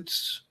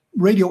that's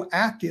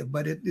radioactive,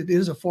 but it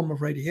is a form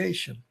of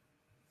radiation.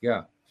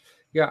 Yeah.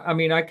 I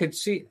mean, I could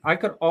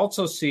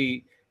also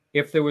see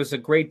if there was a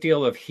great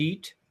deal of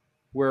heat,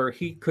 where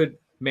he could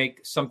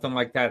make something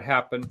like that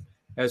happen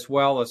as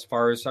well. As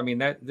far as, I mean,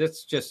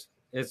 it's just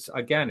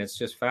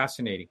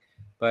fascinating.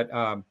 But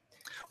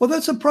well,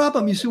 that's a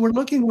problem. You see, we're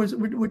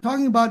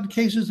talking about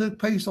cases that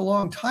placed a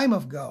long time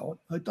ago,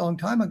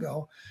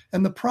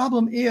 and the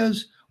problem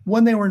is,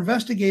 when they were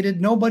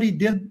investigated, nobody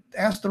did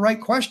ask the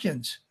right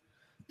questions,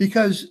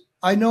 because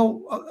I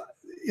know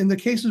in the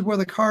cases where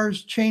the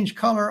cars change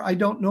color, I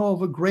don't know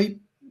of a great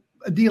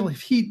deal of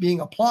heat being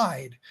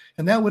applied.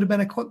 And that would have been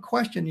a quick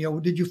question.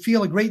 Did you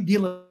feel a great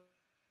deal of...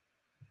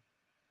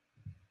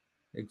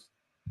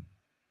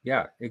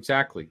 Yeah,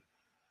 exactly.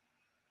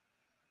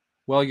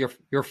 Well,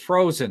 you're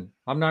frozen.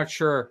 I'm not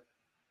sure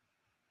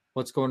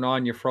what's going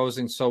on. You're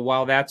frozen. So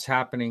while that's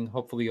happening,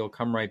 hopefully you'll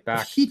come right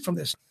back. Heat from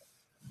this.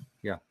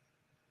 Yeah.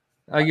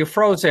 You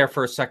froze there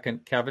for a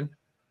second, Kevin.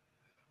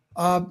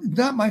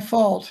 Not my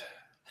fault.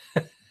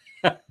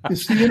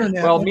 It's the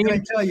internet. Well, what can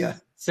I tell you?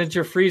 Since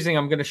you're freezing,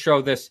 I'm going to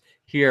show this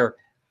here.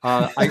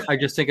 I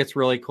just think it's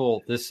really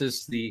cool. This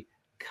is the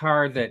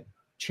car that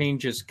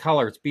changes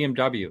color. It's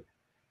BMW.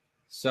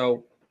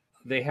 So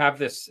they have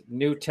this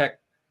new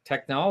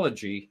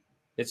technology.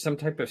 It's some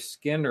type of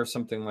skin or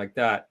something like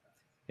that.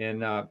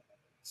 And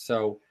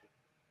so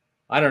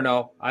I don't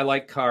know. I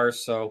like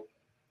cars, so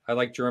I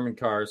like German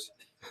cars.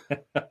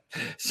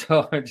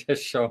 So I'm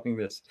just showing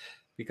this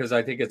because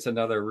I think it's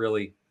another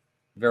really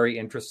very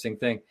interesting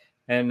thing.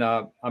 And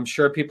I'm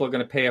sure people are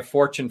going to pay a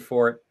fortune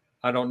for it.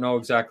 I don't know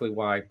exactly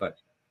why, but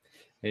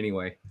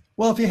anyway.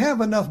 Well, if you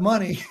have enough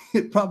money,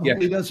 it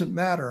probably doesn't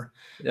matter.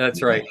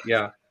 That's right.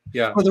 Yeah.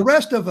 For the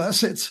rest of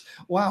us, it's,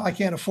 wow, I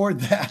can't afford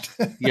that.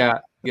 Yeah.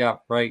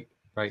 Right.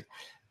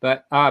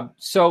 But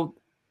so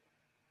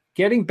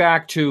getting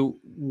back to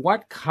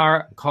what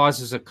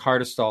causes a car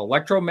to stall,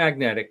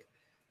 electromagnetic.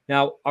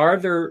 Now, are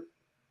there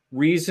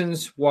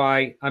reasons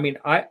why? I mean,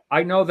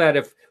 I know that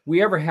if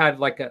we ever had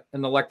like an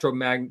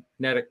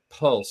electromagnetic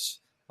pulse,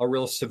 a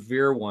real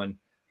severe one,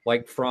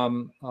 like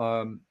from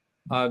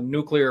a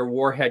nuclear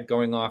warhead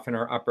going off in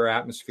our upper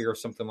atmosphere or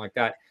something like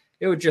that,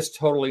 it would just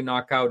totally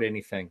knock out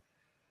anything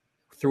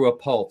through a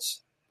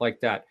pulse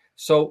like that.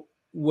 So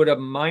would a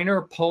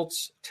minor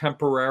pulse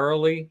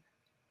temporarily,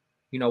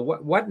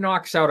 what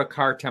knocks out a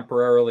car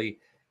temporarily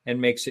and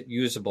makes it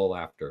usable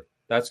after?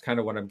 That's kind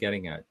of what I'm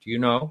getting at. Do you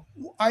know?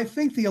 I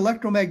think the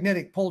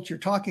electromagnetic pulse you're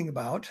talking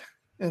about,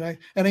 and I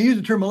use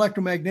the term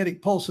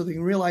electromagnetic pulse so they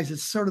can realize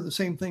it's sort of the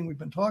same thing we've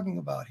been talking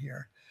about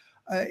here,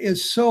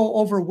 is so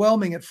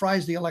overwhelming it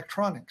fries the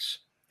electronics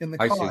in the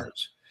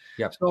cars.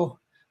 Yep. So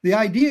the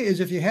idea is,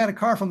 if you had a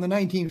car from the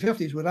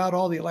 1950s without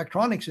all the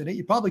electronics in it,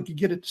 you probably could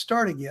get it to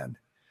start again.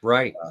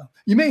 Right.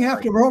 You may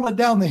have to roll it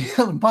down the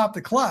hill and pop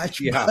the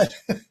clutch. Yeah.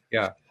 But,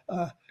 Yeah.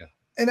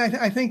 And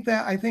I think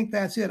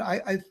that's it.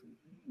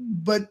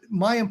 But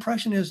my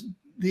impression is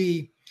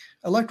the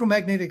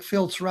electromagnetic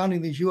field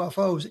surrounding these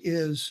UFOs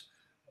is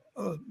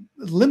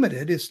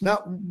limited. It's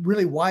not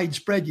really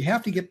widespread. You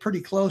have to get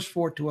pretty close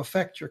for it to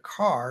affect your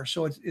car.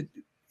 So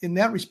in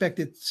that respect,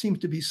 it seems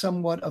to be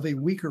somewhat of a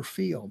weaker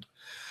field.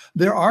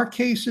 There are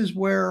cases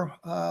where,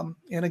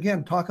 and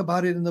again, talk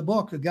about it in the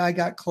book, a guy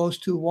got close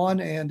to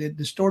one and it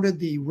distorted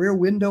the rear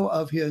window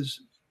of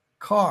his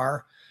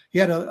car. He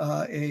had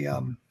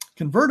a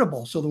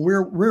convertible, so the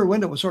rear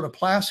window was sort of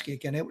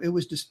plastic and it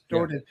was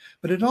distorted,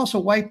 but it also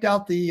wiped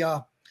out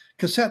the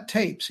cassette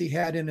tapes he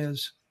had in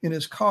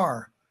his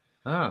car.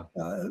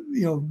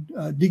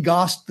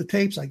 Degaussed the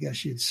tapes, I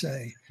guess you'd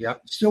say. Yeah.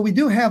 So we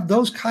do have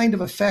those kind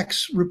of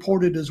effects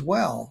reported as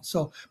well.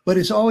 So, but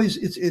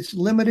it's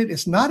limited.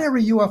 It's not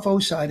every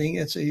UFO sighting.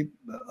 It's a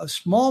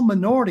small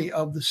minority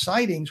of the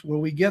sightings where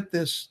we get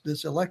this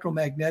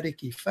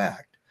electromagnetic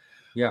effect.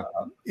 Yeah.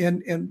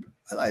 And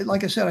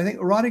like I said, I think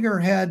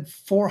Rodiger had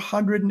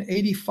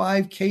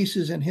 485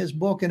 cases in his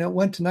book, and it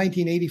went to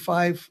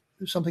 1985,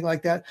 something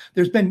like that.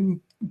 There's been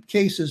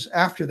cases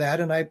after that,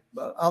 and I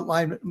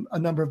outlined a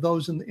number of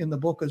those in the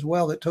book as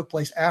well that took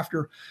place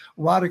after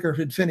Rodiger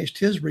had finished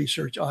his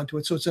research onto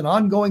it. So it's an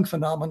ongoing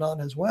phenomenon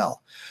as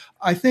well.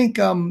 I think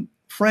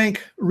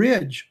Frank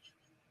Ridge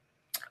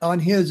on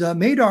his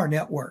Madar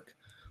network,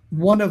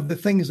 one of the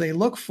things they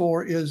look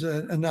for is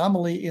an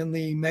anomaly in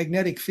the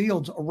magnetic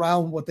fields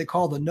around what they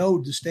call the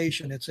node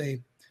station. It's a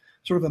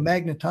sort of a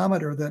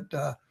magnetometer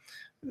that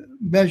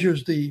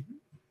measures the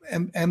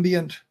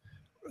ambient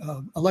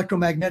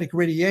electromagnetic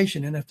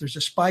radiation, and if there's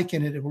a spike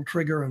in it, it will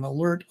trigger an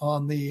alert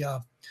on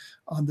the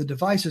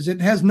devices. It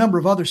has a number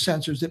of other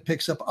sensors that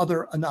picks up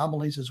other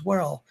anomalies as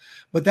well,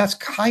 but that's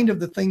kind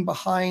of the thing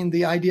behind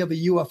the idea of a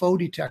UFO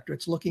detector.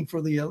 It's looking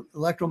for the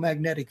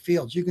electromagnetic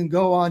fields. You can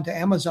go on to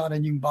Amazon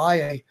and you can buy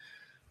a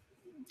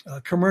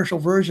commercial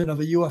version of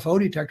a UFO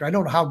detector. I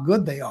don't know how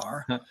good they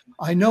are.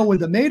 I know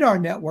with the Madar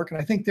network,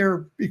 and I think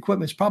their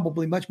equipment is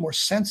probably much more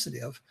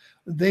sensitive,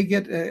 they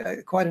get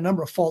quite a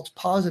number of false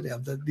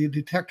positives. The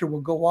detector will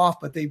go off,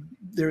 but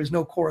there is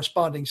no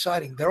corresponding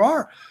sighting. There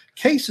are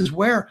cases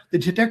where the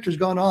detector's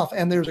gone off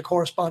and there's a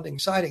corresponding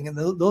sighting, and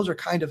those are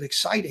kind of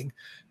exciting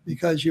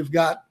because you've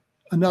got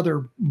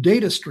another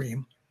data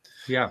stream.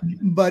 Yeah.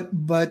 But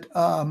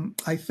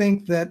I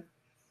think that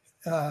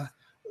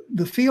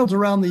the fields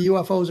around the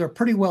UFOs are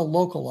pretty well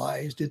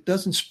localized. It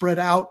doesn't spread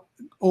out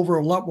over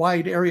a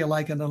wide area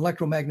like an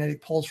electromagnetic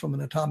pulse from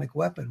an atomic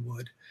weapon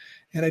would.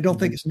 And I don't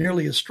think it's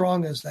nearly as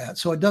strong as that.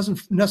 So it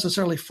doesn't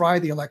necessarily fry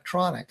the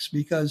electronics,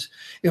 because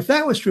if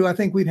that was true, I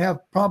think we'd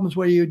have problems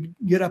where you'd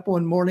get up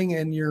one morning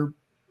and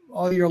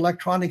all your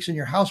electronics in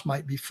your house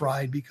might be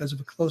fried because of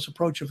a close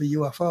approach of a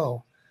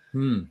UFO.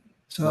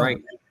 So,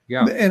 right.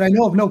 Yeah. And I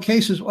know of no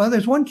cases. Well,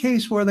 there's one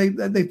case where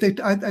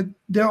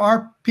there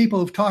are people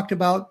who've talked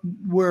about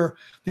where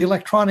the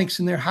electronics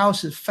in their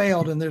house has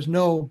failed and there's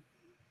no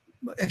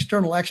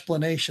external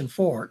explanation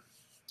for it.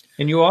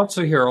 And you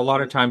also hear a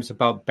lot of times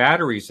about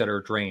batteries that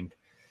are drained,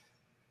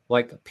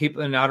 like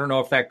people, and I don't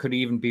know if that could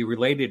even be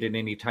related in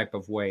any type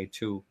of way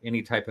to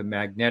any type of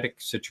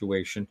magnetic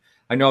situation.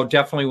 I know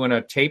definitely when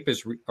a tape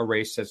is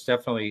erased, that's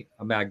definitely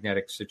a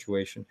magnetic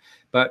situation,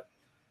 but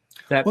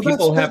that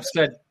people have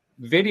said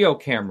video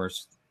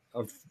cameras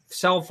of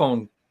cell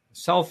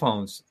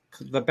phones,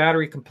 the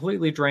battery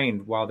completely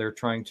drained while they're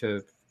trying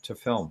to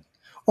film.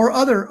 Or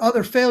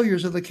other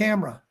failures of the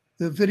camera,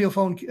 the video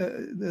phone,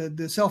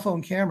 the cell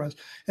phone cameras.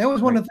 That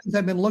was one of the things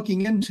I've been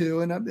looking into,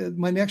 and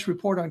my next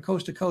report on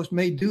Coast to Coast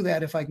may do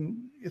that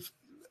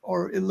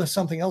or unless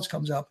something else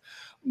comes up.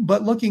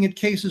 But looking at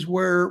cases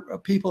where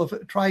people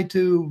have tried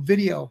to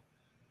video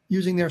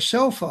using their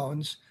cell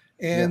phones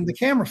and the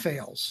camera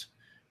fails.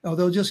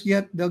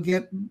 They'll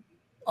get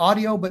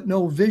audio but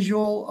no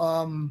visual.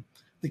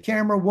 The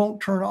camera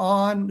won't turn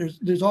on.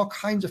 There's all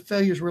kinds of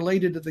failures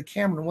related to the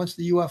camera. Once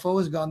the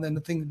UFO is gone, then the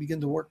things begin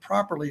to work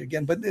properly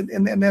again. But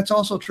and that's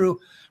also true.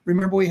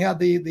 Remember, we had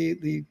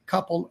the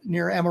couple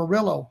near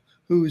Amarillo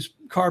whose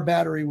car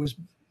battery was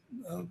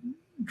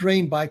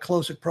drained by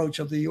close approach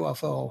of the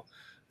UFO.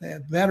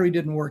 The battery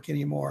didn't work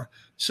anymore.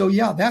 So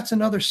yeah, that's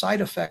another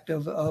side effect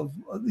of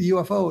the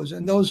UFOs.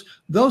 And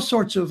those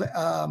sorts of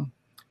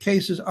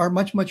cases are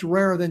much, much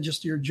rarer than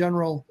just your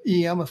general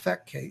EM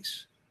effect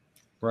case.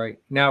 Right.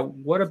 Now,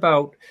 what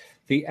about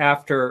the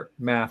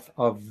aftermath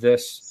of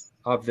this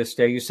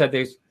day? You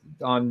said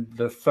on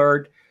the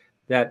 3rd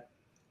that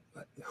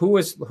who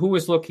was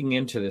looking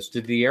into this?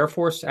 Did the Air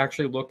Force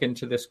actually look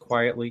into this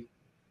quietly?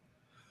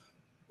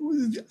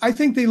 I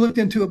think they looked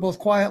into it both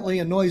quietly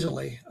and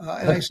noisily.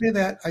 And I say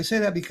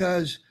that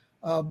because,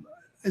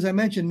 as I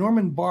mentioned,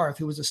 Norman Barth,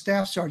 who was a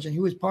staff sergeant,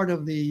 he was part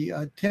of the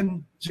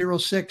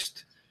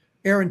 1006th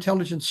Air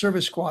Intelligence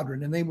Service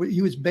Squadron, and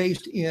he was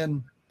based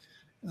in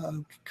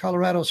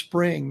Colorado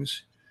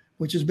Springs,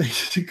 which is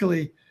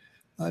basically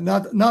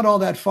not all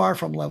that far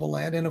from level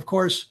land. And of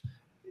course,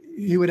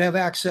 he would have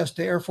access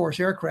to Air Force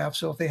aircraft.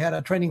 So if they had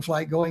a training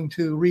flight going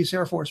to Reese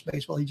Air Force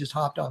Base, well, he just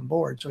hopped on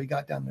board. So he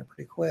got down there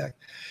pretty quick.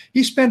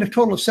 He spent a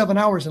total of 7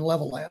 hours in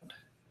level land.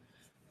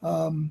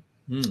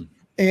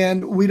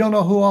 And we don't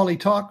know who all he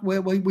talked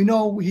with. We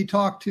know he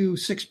talked to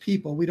 6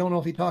 people. We don't know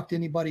if he talked to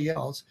anybody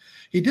else.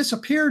 He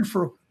disappeared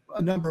for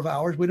a number of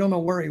hours. We don't know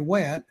where he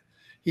went.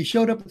 He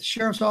showed up at the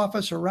sheriff's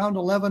office around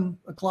 11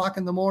 o'clock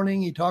in the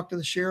morning. He talked to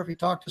the sheriff. He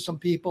talked to some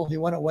people. He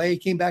went away. He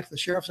came back to the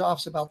sheriff's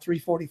office about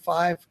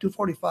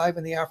 2:45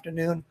 in the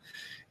afternoon.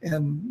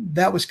 And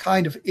that was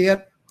kind of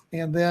it.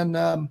 And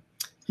then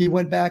he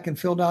went back and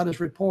filled out his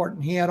report,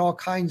 and he had all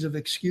kinds of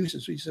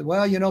excuses. He said,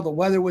 well, the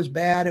weather was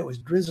bad. It was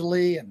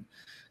drizzly and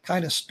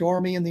kind of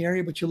stormy in the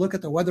area, but you look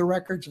at the weather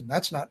records and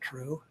that's not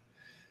true.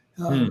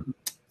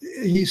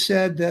 He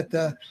said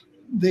that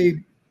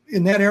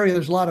in that area,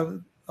 there's a lot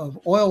of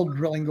oil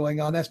drilling going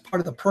on. That's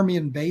part of the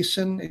Permian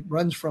Basin. It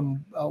runs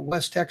from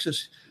West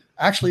Texas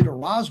actually to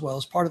Roswell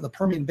as part of the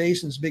Permian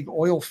Basin's big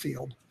oil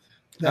field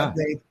that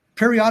they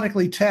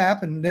periodically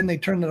tap, and then they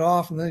turn it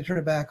off and then they turn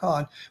it back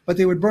on. But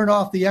they would burn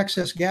off the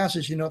excess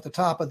gases, at the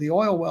top of the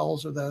oil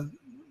wells or the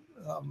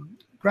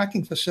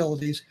cracking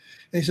facilities.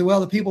 And he said, well,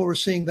 the people were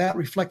seeing that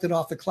reflected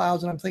off the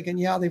clouds. And I'm thinking,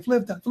 yeah, they've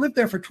lived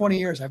there for 20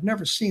 years. I've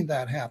never seen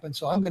that happen.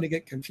 So I'm going to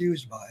get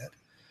confused by it.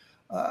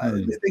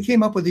 They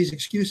came up with these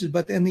excuses,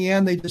 but in the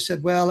end, they just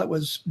said, well, it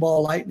was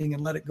ball lightning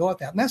and let it go at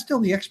that. And that's still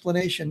the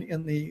explanation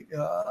in the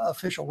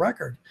official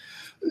record.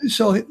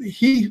 So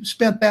he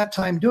spent that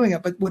time doing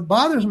it. But what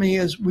bothers me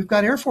is we've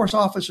got Air Force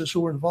officers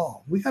who were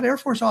involved. We got Air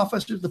Force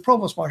officers. The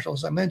provost marshal,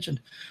 as I mentioned,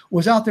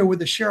 was out there with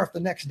the sheriff the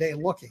next day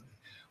looking.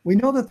 We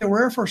know that there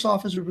were Air Force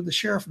officers with the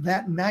sheriff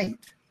that night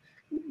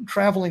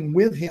traveling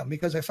with him,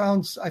 because I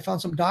found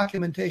some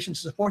documentation to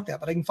support that,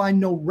 but I can find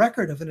no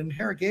record of an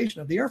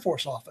interrogation of the Air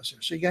Force officer.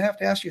 So you have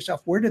to ask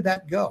yourself, where did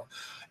that go?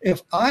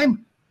 If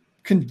I'm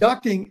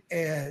conducting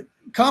a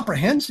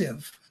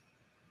comprehensive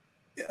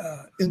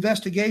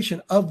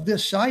investigation of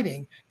this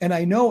sighting, and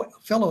I know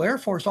fellow Air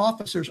Force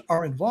officers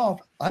are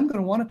involved, I'm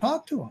going to want to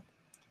talk to them.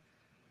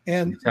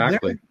 And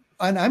exactly.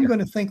 And I'm going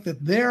to think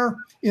that their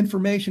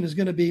information is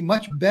going to be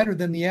much better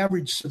than the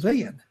average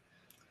civilian.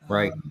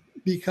 Right.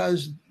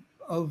 Because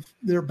of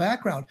their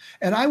background.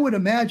 And I would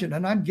imagine,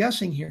 and I'm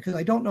guessing here because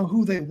I don't know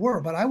who they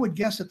were, but I would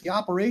guess that the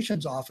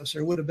operations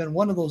officer would have been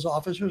one of those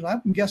officers.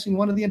 I'm guessing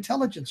one of the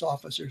intelligence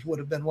officers would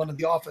have been one of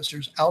the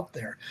officers out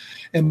there.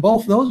 And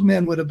both those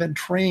men would have been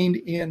trained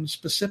in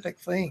specific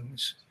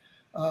things.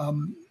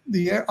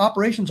 The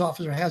operations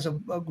officer has a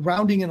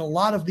grounding in a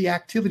lot of the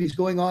activities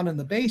going on in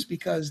the base,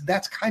 because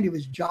that's kind of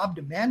his job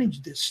to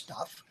manage this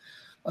stuff,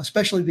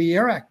 especially the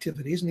air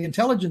activities. And the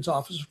intelligence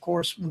officer, of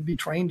course, would be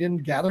trained in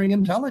gathering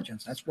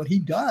intelligence. That's what he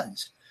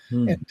does,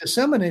 and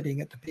disseminating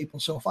it to people.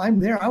 So if I'm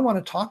there, I want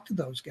to talk to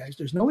those guys.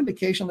 There's no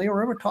indication they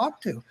were ever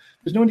talked to.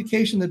 There's no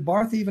indication that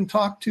Barth even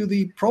talked to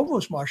the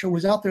provost marshal,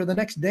 was out there the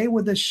next day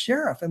with the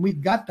sheriff. And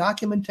we've got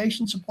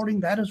documentation supporting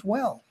that as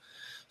well.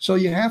 So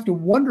you have to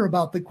wonder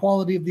about the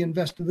quality of the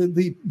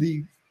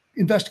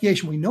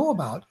investigation we know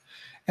about.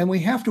 And we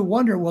have to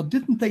wonder, well,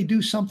 didn't they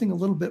do something a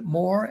little bit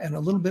more and a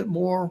little bit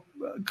more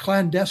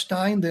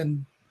clandestine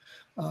than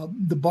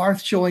the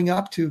Barth showing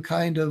up to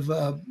kind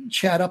of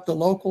chat up the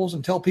locals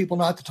and tell people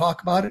not to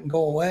talk about it and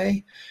go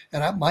away?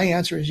 And my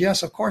answer is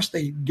yes, of course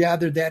they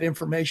gathered that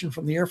information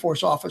from the Air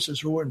Force officers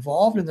who were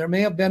involved. And there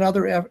may have been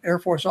other Air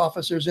Force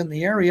officers in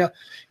the area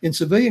in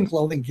civilian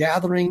clothing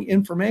gathering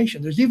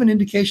information. There's even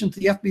indication that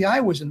the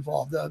FBI was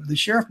involved. The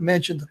sheriff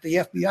mentioned that the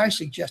FBI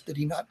suggested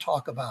he not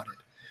talk about it.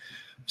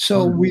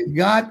 So we've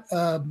got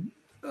a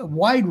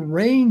wide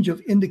range of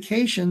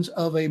indications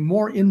of a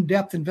more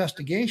in-depth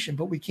investigation,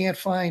 but we can't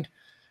find,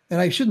 and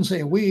I shouldn't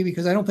say we,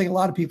 because I don't think a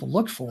lot of people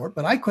looked for it,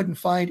 but I couldn't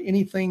find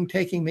anything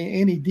taking me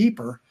any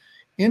deeper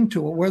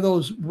into it, where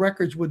those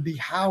records would be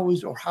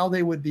housed or how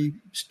they would be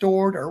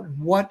stored or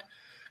what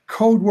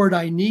code word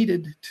I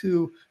needed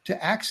to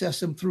access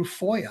them through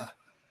FOIA.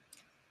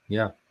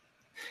 Yeah.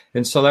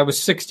 And so that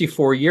was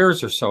 64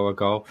 years or so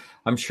ago.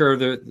 I'm sure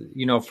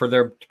that, for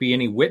there to be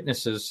any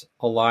witnesses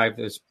alive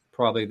is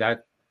probably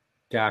that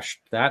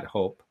dashed that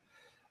hope.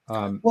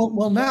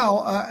 Well,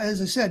 now,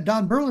 as I said,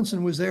 Don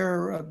Burlinson was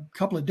there a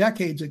couple of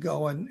decades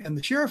ago, and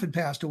the sheriff had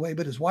passed away,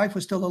 but his wife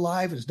was still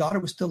alive. His daughter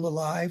was still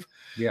alive.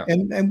 Yeah.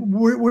 And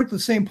we're at the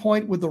same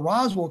point with the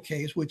Roswell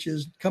case, which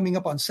is coming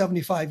up on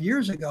 75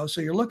 years ago.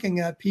 So you're looking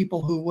at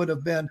people who would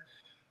have been,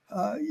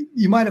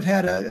 you might have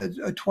had a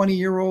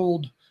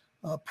 20-year-old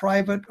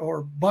private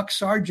or buck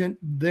sergeant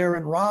there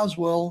in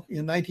Roswell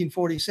in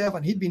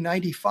 1947. He'd be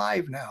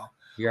 95 now.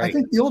 Right. I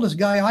think the oldest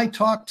guy I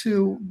talked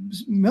to,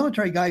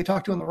 military guy I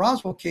talked to in the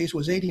Roswell case,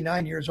 was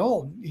 89 years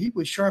old. He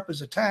was sharp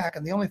as a tack.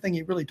 And the only thing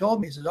he really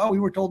told me is, we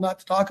were told not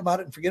to talk about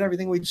it and forget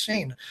everything we'd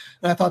seen.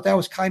 And I thought that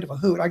was kind of a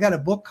hoot. I got a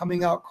book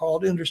coming out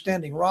called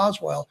Understanding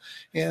Roswell,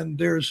 and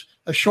there's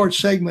a short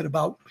segment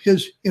about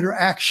his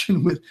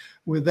interaction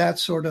with that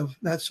sort of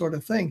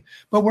thing.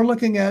 But we're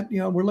looking at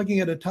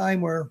a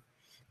time where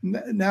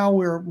now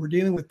we're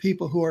dealing with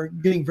people who are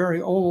getting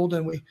very old,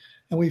 and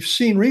we've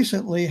seen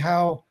recently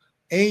how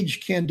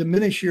age can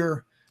diminish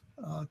your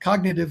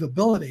cognitive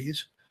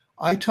abilities.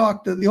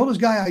 The oldest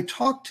guy I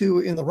talked to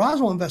in the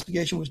Roswell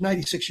investigation was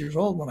 96 years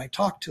old when I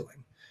talked to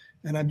him.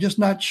 And I'm just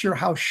not sure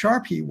how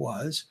sharp he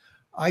was.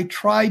 I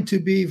tried to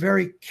be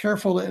very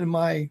careful in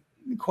my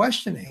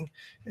questioning,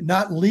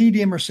 not lead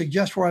him or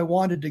suggest where I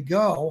wanted to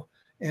go,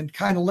 and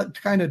kind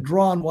of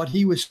draw on what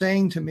he was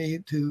saying to me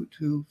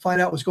to find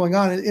out what's going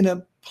on in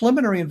a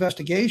preliminary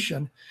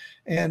investigation.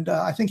 And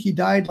I think he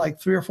died like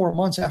 3 or 4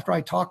 months after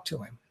I talked to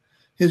him.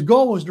 His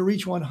goal was to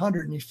reach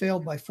 100, and he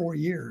failed by 4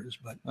 years.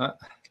 But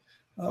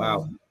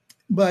wow.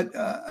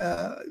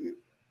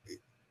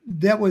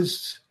 That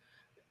was,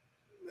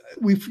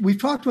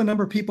 we've talked to a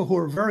number of people who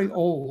are very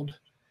old,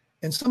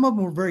 and some of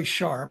them were very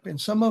sharp, and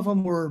some of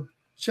them were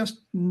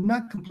just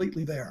not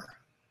completely there.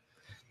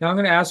 Now I'm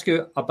going to ask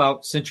you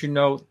about, since you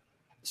know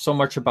so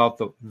much about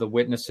the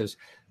witnesses,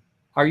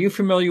 are you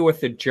familiar with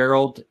the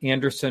Gerald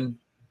Anderson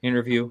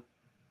interview?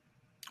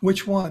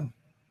 Which one?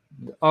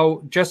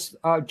 Oh, just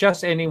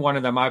any one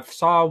of them. I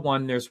saw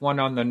one. There's one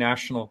on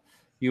the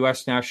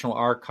U.S. National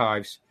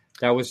Archives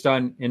that was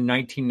done in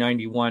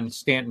 1991.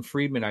 Stanton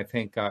Friedman, I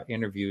think,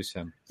 interviews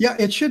him. Yeah,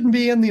 it shouldn't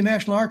be in the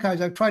National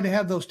Archives. I've tried to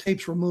have those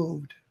tapes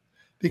removed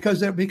because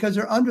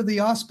they're under the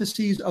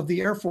auspices of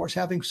the Air Force,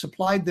 having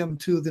supplied them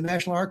to the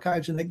National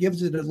Archives, and it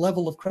gives it a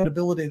level of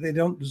credibility they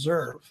don't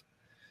deserve.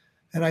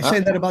 And I say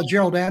that about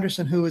Gerald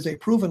Anderson, who is a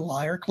proven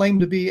liar, claimed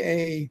to be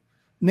a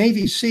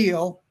Navy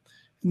SEAL.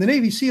 And the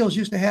Navy SEALs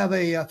used to have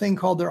a thing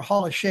called their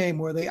Hall of Shame,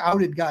 where they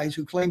outed guys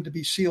who claimed to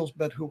be SEALs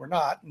but who were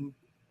not. And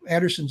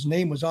Anderson's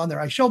name was on there.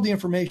 I showed the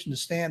information to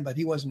Stan, but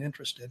he wasn't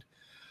interested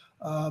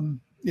in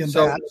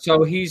that.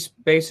 So he's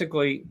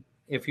basically,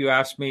 if you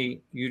ask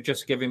me, you're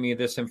just giving me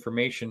this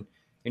information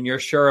and you're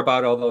sure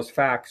about all those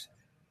facts,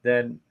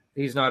 then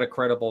he's not a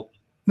credible.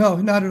 No,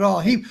 not at all.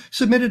 He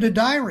submitted a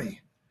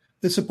diary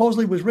that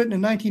supposedly was written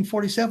in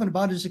 1947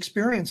 about his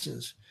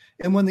experiences.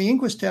 And when the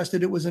ink was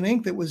tested, it was an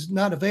ink that was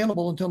not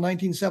available until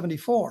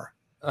 1974.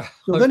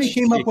 So then he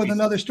came up with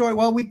another story.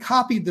 Well, we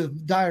copied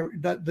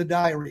the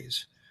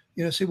diaries.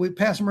 So we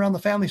passed them around the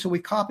family. So we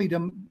copied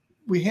them.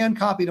 We hand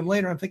copied them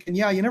later. I'm thinking,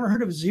 yeah, you never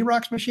heard of a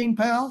Xerox machine,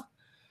 pal?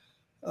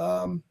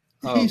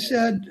 He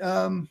said,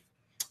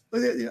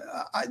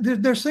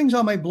 there's things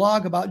on my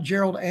blog about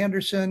Gerald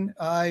Anderson.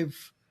 I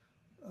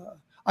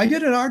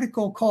did an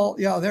article called,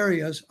 there he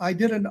is. I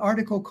did an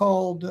article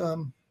called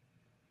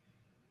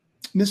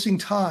Missing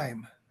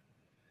Time.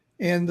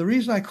 And the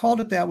reason I called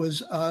it that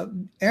was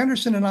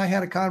Anderson and I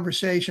had a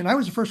conversation. I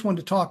was the first one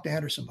to talk to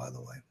Anderson, by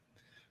the way.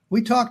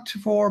 We talked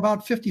for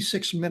about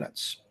 56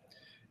 minutes.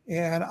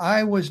 And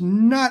I was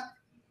not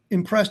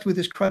impressed with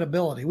his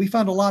credibility. We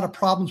found a lot of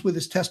problems with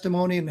his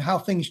testimony and how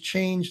things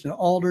changed and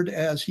altered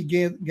as he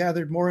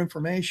gathered more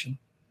information.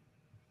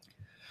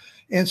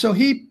 And so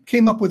he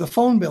came up with his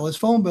phone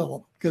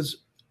bill, because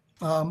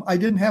I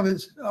didn't have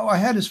I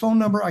had his phone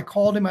number. I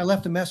called him. I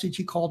left a message.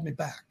 He called me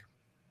back.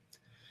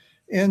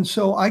 And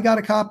so I got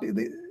a copy.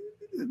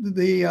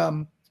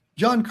 The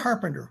John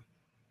Carpenter,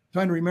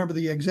 trying to remember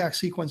the exact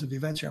sequence of the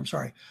events here. I'm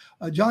sorry.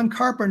 John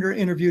Carpenter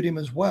interviewed him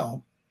as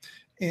well.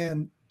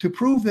 And to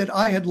prove that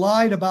I had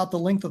lied about the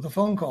length of the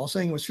phone call,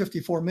 saying it was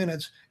 54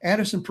 minutes,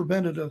 Anderson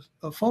presented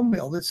a phone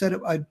bill that said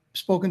I'd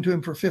spoken to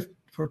him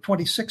for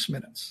 26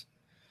 minutes.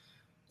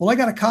 Well, I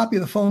got a copy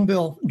of the phone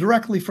bill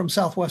directly from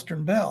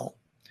Southwestern Bell,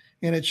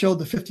 and it showed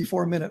the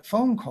 54-minute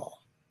phone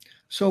call.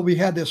 So we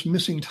had this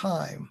missing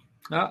time.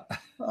 But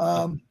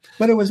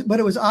it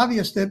was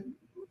obvious that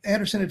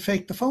Anderson had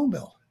faked the phone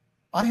bill.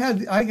 I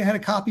had a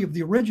copy of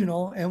the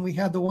original, and we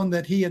had the one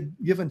that he had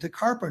given to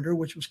Carpenter,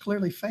 which was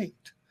clearly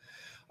faked.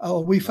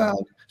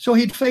 So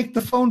he'd faked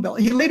the phone bill.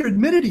 He later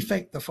admitted he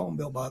faked the phone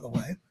bill, by the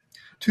way,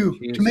 to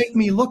make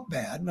me look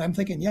bad. And I'm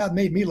thinking, yeah, it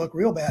made me look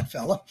real bad,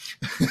 fella.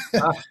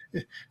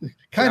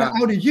 Kind of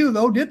outed you,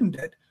 though, didn't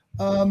it?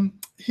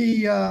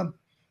 He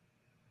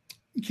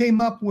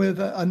came up with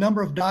a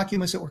number of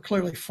documents that were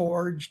clearly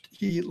forged.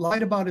 He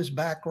lied about his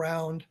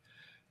background.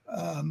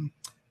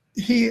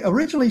 He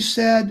originally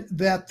said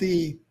that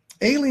the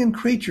alien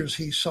creatures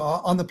he saw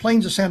on the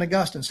plains of San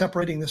Augustine,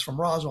 separating this from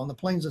Roswell, on the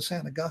plains of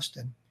San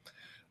Augustine,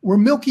 were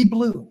milky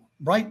blue,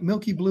 bright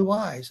milky blue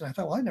eyes. And I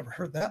thought, well, I never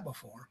heard that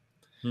before.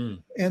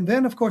 And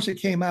then, of course, it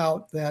came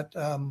out that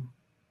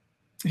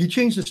he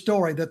changed the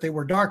story, that they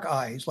were dark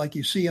eyes, like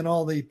you see in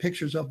all the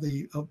pictures of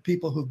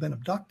people who've been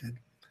abducted.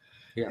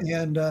 Yeah.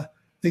 And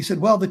they said,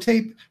 well, the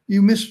tape,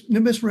 you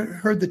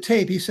misheard the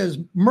tape. He says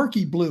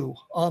murky blue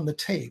on the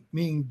tape,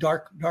 meaning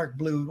dark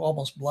blue,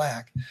 almost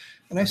black.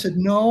 And I said,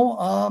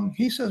 no,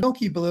 he says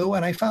milky blue.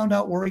 And I found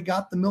out where he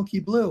got the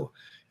milky blue.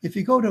 If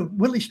you go to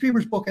Whitley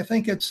Strieber's book, I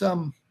think it's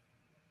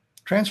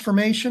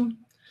Transformation,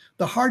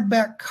 the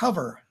hardback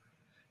cover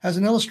has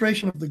an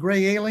illustration of the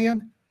gray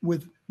alien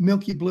with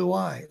milky blue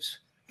eyes.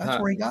 That's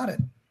where he got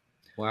it.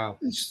 Wow.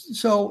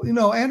 So,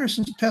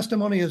 Anderson's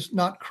testimony is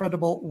not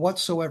credible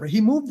whatsoever. He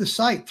moved the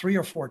site 3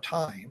 or 4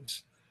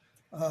 times.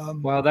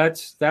 Well,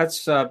 that's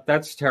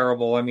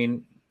terrible. I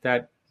mean,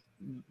 that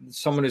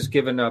someone is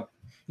given up,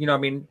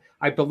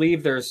 I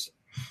believe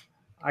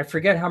I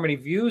forget how many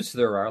views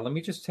there are. Let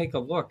me just take a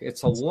look.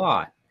 It's a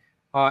lot.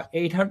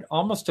 800,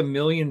 almost 1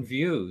 million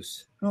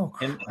views. Oh,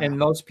 and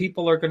those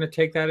people are going to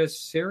take that as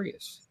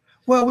serious.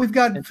 Well, we've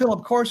got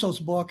Philip Corso's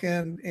book,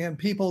 and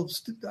people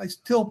I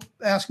still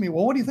ask me,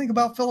 well, what do you think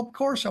about Philip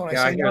Corso? And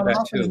Yeah, I I say, hear not that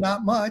often too. and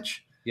not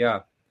much. Yeah.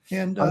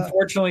 And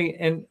Unfortunately,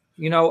 and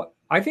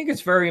I think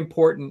it's very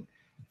important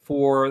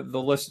for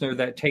the listener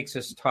that takes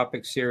this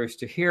topic serious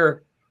to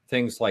hear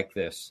things like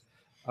this,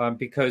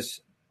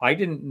 because I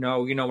didn't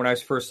know. When I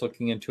was first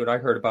looking into it, I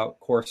heard about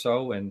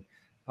Corso, and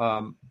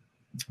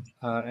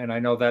I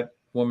know that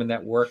woman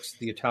that works,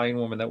 the Italian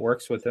woman that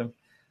works with him.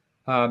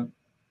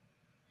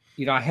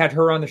 I had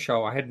her on the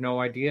show. I had no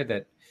idea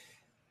that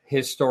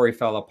his story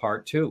fell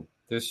apart too.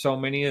 There's so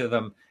many of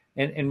them,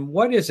 and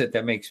what is it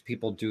that makes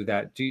people do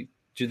that?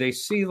 Do they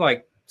see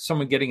like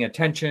someone getting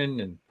attention,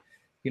 and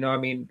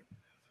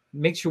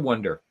makes you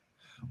wonder.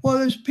 Well,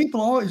 there's people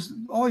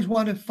always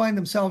want to find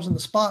themselves in the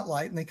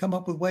spotlight, and they come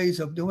up with ways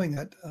of doing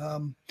it.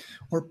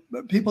 Or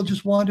people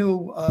just want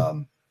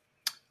to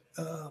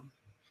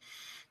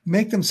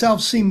make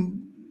themselves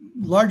seem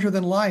larger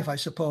than life, I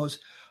suppose.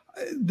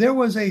 There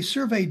was a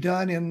survey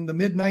done in the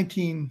mid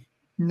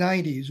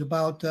 1990s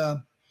about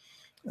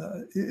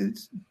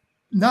it's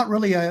not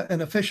really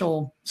an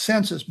official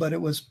census, but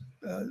it was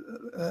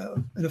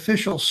an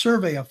official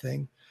survey of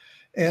things.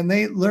 And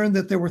they learned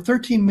that there were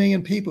 13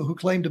 million people who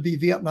claimed to be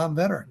Vietnam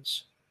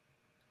veterans.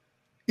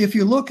 If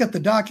you look at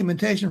the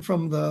documentation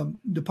from the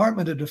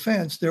Department of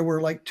Defense, there were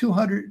like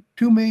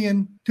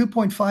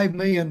 2.5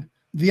 million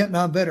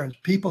Vietnam veterans,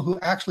 people who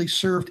actually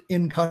served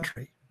in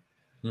country.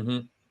 Mm-hmm.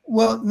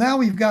 Well, now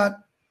we've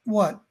got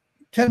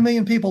 10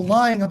 million people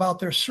lying about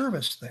their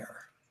service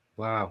there.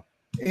 Wow.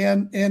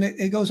 And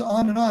it goes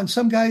on and on.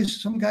 Some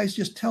guys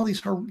just tell these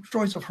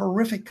stories of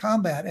horrific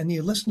combat, and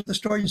you listen to the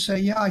story and say,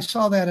 "Yeah, I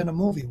saw that in a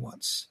movie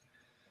once."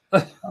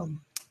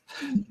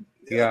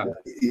 Yeah.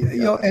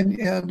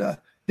 And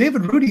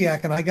David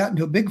Rudiak and I got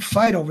into a big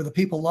fight over the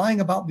people lying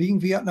about being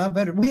Vietnam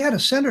veterans. We had a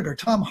senator,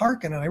 Tom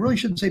Harkin, and I really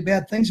shouldn't say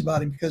bad things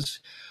about him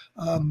because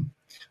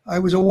I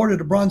was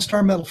awarded a Bronze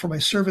Star Medal for my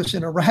service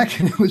in Iraq,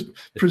 and it was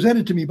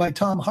presented to me by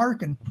Tom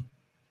Harkin.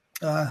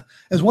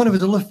 As one of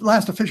his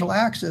last official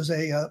acts as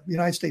a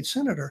United States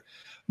senator.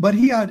 But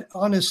he had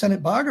on his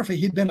Senate biography,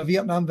 he'd been a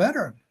Vietnam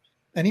veteran,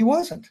 and he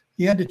wasn't.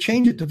 He had to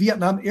change it to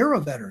Vietnam era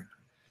veteran.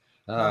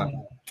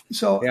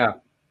 So yeah,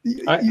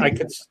 I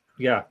could,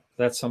 yeah,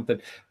 that's something.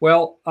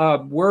 Well,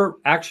 we're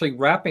actually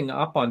wrapping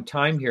up on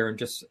time here in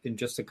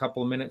just a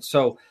couple of minutes.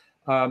 So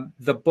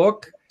the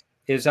book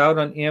is out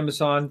on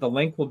Amazon. The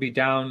link will be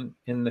down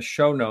in the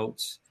show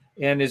notes.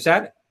 And is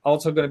that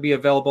also going to be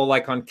available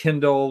like on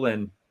Kindle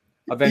and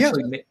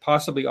eventually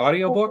possibly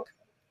audiobook?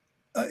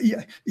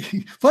 Yeah.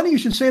 Funny you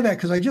should say that,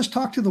 because I just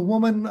talked to the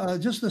woman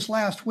just this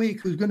last week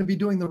who's going to be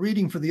doing the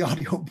reading for the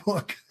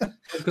audiobook.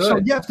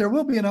 So yes, there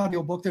will be an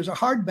audiobook. There's a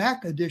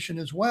hardback edition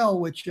as well,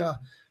 which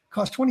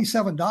costs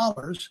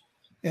 $27.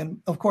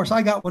 And of course,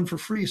 I got one for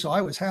free, so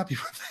I was happy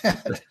with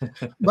that.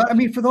 But I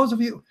mean, for those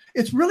of you,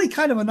 it's really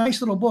kind of a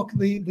nice little book.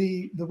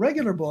 The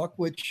regular book,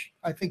 which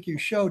I think you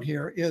showed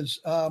here, is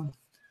a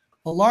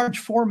large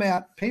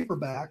format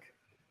paperback.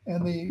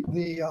 And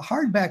the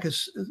hardback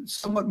is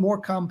somewhat more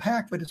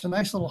compact, but it's a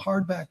nice little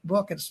hardback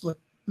book. It's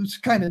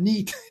kind of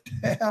neat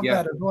to have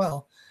that as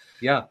well.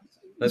 Yeah.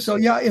 So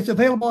it's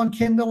available on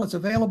Kindle. It's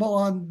available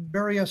on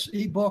various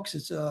ebooks.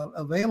 It's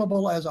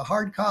available as a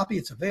hard copy.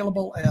 It's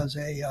available as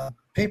a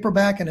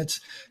paperback, and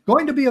it's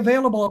going to be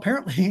available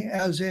apparently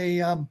as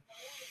a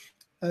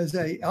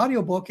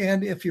audiobook.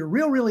 And if you're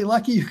really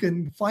lucky, you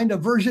can find a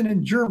version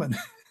in German.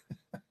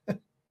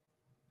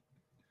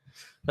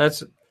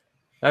 That's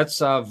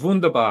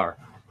wunderbar.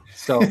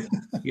 So,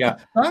 yeah.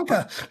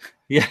 Danke.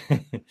 Yeah.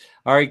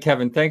 All right,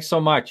 Kevin, thanks so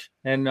much.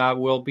 And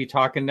we'll be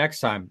talking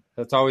next time.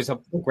 It's always a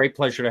great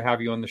pleasure to have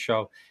you on the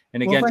show.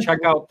 And again, check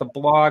out the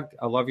blog.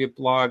 I love your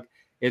blog.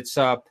 It's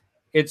Blogspot.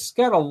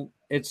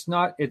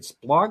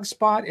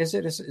 Is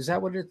it? Is that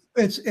what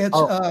it's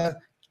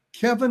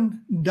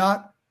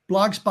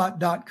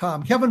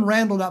Kevin.blogspot.com,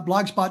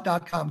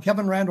 kevinrandle.blogspot.com,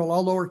 Kevin Randle,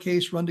 all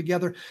lowercase, run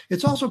together.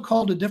 It's also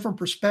called A Different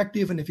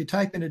Perspective. And if you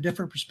type in A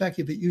Different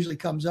Perspective, it usually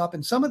comes up.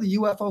 And some of the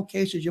UFO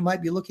cases you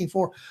might be looking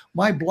for,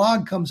 my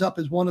blog comes up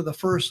as one of the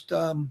first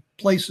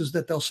places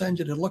that they'll send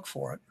you to look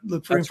for it,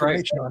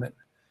 information on it.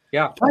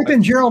 Yeah. Type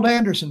in Gerald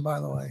Anderson,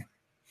 by the way.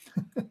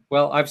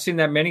 Well, I've seen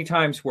that many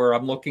times where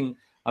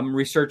I'm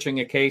researching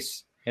a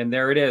case, and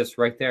there it is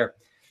right there.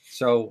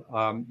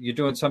 So you're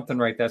doing something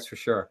right, that's for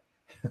sure.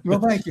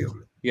 Well, thank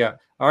you. Yeah.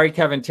 All right,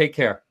 Kevin, take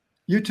care.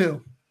 You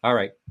too. All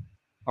right,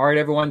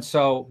 everyone.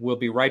 So we'll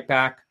be right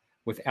back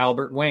with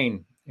Albert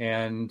Wain,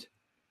 and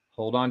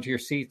hold on to your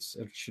seats.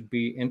 It should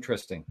be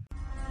interesting.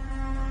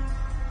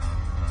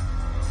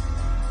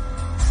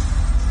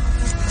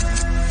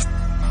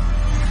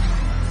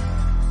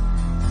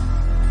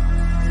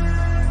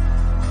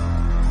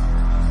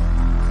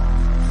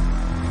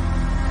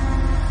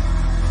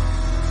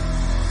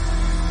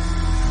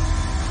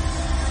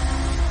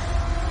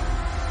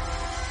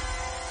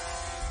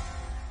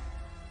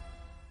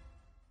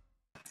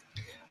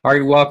 All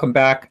right, welcome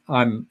back.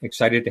 I'm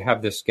excited to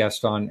have this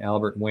guest on,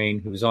 Albert Wain,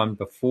 who was on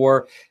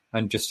before,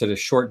 and just did a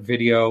short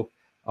video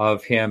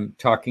of him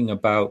talking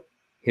about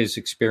his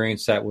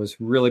experience that was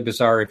really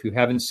bizarre. If you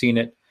haven't seen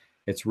it,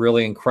 it's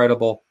really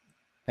incredible.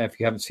 If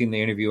you haven't seen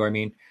the interview, I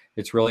mean,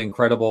 it's really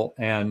incredible.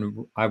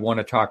 And I want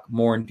to talk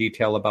more in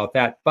detail about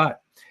that.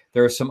 But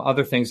there are some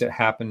other things that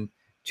happened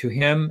to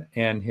him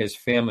and his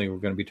family. We're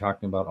going to be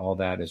talking about all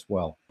that as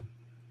well.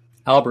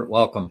 Albert,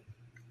 welcome.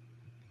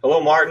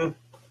 Hello, Martin.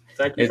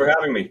 Thank you for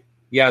having me.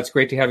 Yeah, it's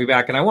great to have you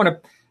back. And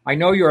I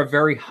know you're a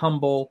very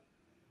humble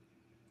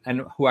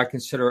and who I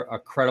consider a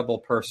credible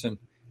person,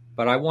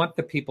 but I want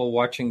the people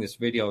watching this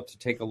video to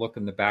take a look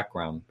in the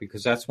background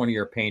because that's one of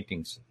your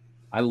paintings.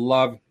 I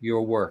love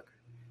your work.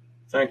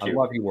 Thank you. I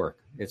love your work.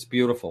 It's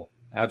beautiful,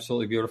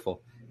 absolutely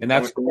beautiful. And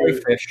that's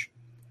crayfish,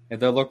 and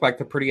they look like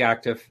they're pretty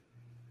active.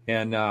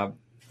 And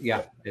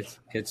yeah, it's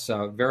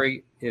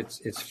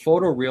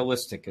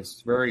photorealistic.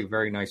 It's very,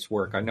 very nice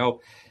work. I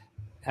know,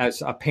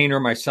 as a painter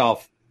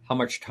myself, how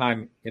much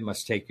time it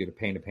must take you to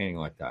paint a painting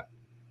like that.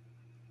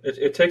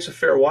 It takes a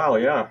fair while,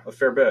 a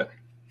fair bit.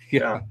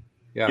 Yeah.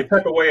 You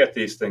peck away at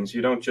these things.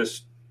 You don't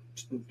just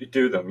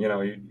do them,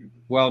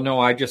 Well, no,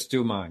 I just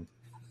do mine.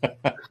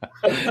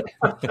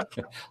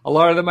 A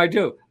lot of them I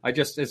do.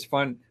 It's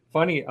funny.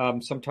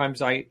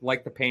 Sometimes I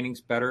like the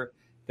paintings better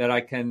that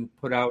I can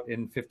put out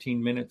in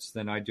 15 minutes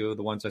than I do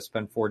the ones I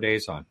spend 4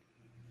 days on.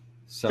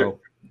 So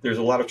there's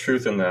a lot of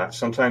truth in that.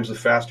 Sometimes the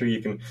faster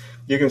you can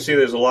see,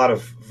 there's a lot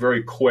of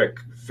very quick,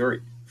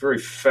 very, very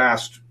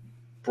fast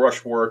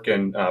brush work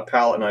and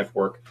palette knife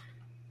work.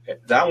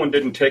 That one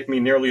didn't take me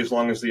nearly as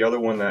long as the other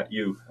one that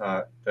you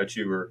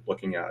were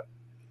looking at.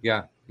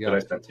 Yeah. That I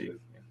sent to you.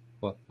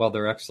 Well,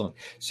 they're excellent.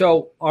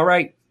 So, all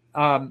right,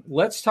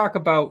 let's talk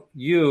about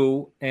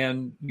you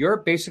and you're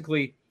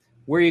basically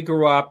where you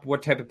grew up,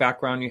 what type of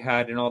background you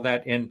had, and all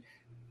that.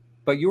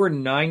 But you were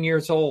 9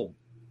 years old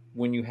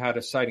when you had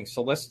a sighting.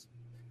 So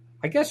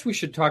I guess we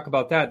should talk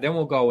about that. Then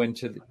we'll go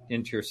into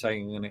your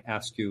sighting. I'm going to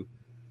ask you,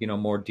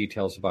 more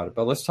details about it.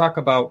 But let's talk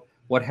about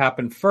what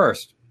happened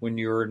first when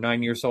you were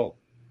 9 years old.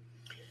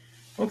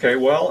 Okay,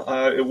 well,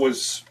 it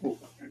was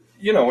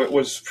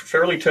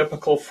fairly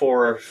typical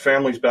for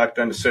families back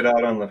then to sit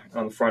out on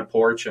the front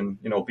porch and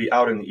be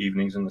out in the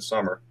evenings in the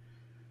summer.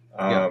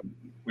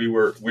 We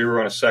were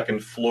on a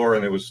second floor,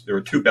 and there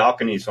were two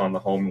balconies on the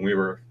home, and we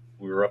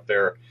were up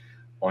there.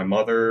 My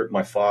mother,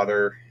 my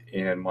father,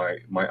 and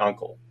my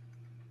uncle,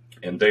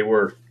 and they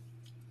were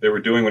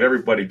doing what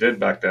everybody did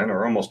back then,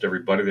 or almost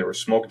everybody. They were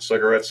smoking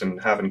cigarettes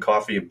and having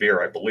coffee and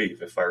beer, I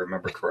believe, if I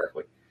remember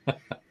correctly.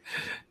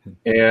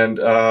 And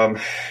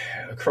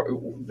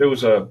there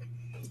was a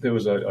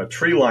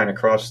tree line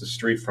across the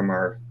street from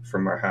our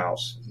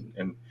house,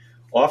 and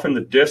off in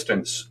the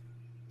distance,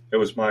 it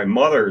was my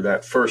mother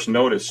that first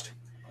noticed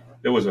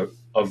there was a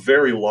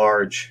very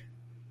large,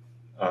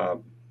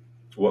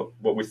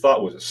 what we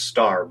thought was a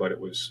star, but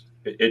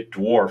it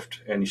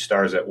dwarfed any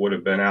stars that would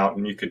have been out,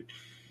 and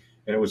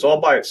it was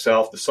all by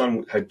itself. The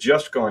sun had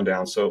just gone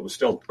down, so it was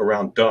still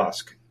around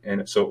dusk,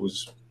 and so it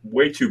was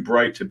way too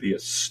bright to be a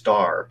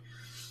star.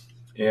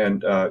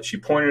 And she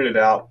pointed it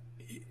out,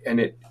 and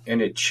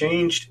it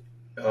changed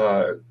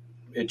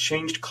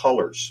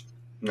colors.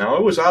 Now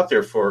it was out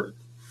there for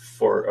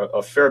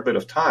a fair bit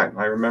of time.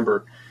 I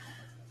remember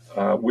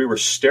we were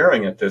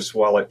staring at this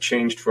while it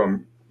changed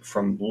from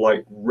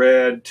light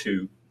red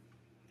to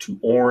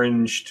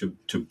orange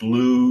to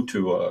blue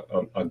to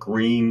a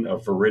green, a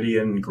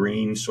viridian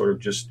green, sort of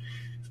just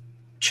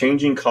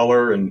changing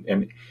color,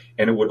 and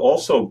it would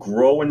also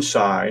grow in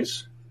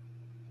size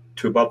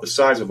to about the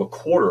size of a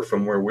quarter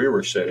from where we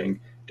were sitting,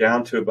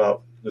 down to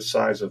about the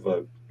size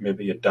of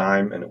maybe a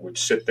dime, and it would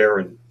sit there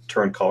and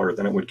turn color.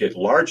 Then it would get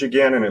large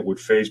again, and it would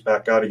phase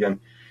back out again.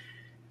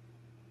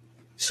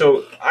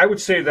 So I would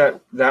say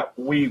that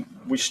we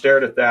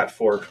stared at that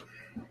for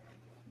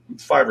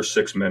 5 or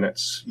 6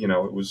 minutes.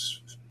 It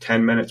was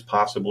 10 minutes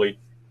possibly,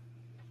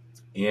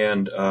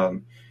 and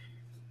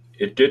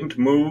it didn't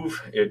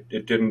move.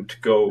 It didn't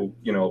go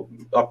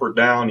up or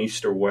down,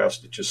 east or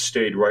west. It just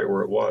stayed right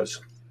where it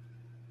was.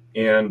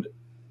 And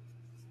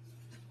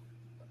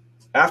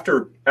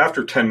after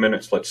 10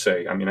 minutes, let's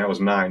say, I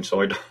was 9,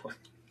 so I don't.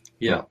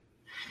 Yeah.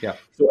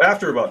 So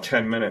after about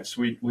 10 minutes,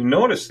 we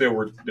noticed there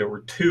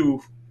were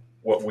two,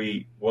 what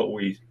we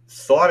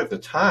thought at the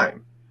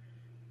time,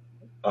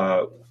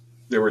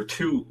 there were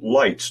two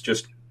lights,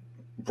 just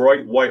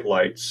bright white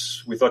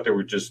lights. We thought they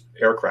were just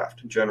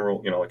aircraft,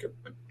 general, like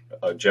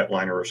a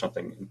jetliner or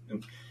something.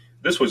 And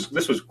this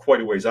was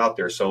quite a ways out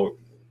there, so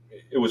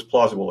it was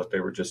plausible that they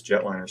were just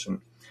jetliners.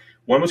 And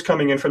one was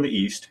coming in from the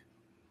east,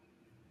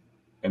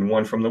 and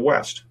one from the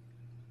west.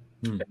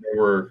 And they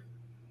were,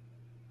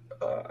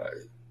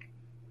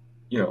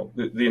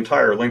 the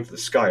entire length of the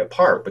sky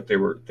apart, but they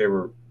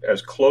were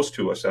as close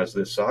to us as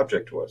this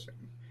object was.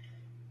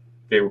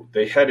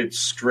 They headed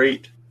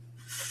straight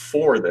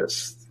for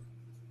this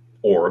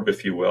orb,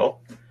 if you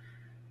will,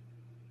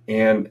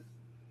 and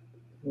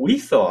we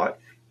thought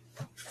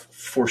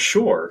for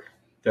sure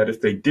that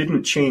if they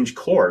didn't change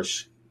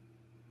course,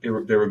 they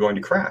were going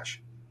to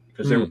crash,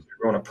 because they were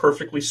on a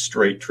perfectly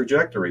straight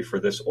trajectory for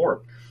this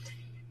orb.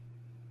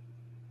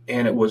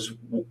 And it was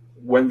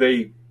when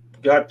they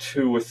got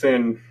to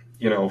within,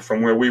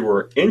 from where we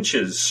were,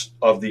 inches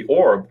of the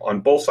orb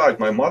on both sides.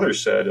 My mother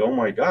said, "Oh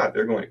my God,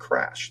 they're going to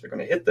crash. They're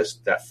going to hit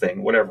that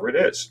thing, whatever it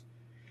is."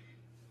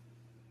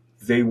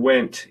 They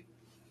went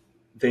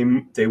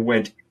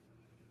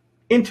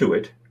into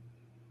it.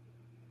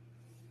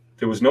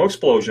 There was no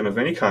explosion of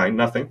any kind,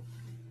 nothing.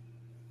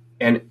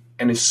 And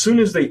as soon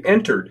as they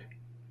entered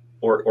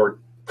or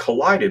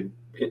collided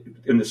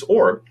in this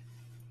orb,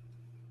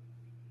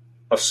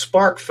 a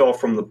spark fell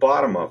from the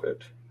bottom of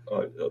it.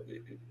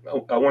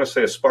 I want to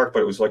say a spark,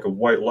 but it was like a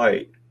white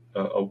light,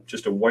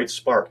 just a white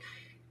spark.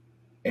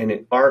 And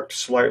it arced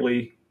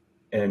slightly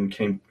and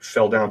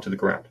fell down to the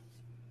ground.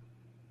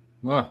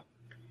 Wow.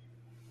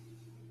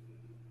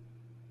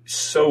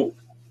 So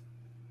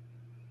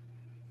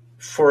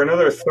for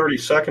another 30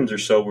 seconds or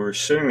so, we were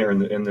sitting there,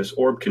 and this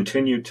orb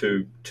continued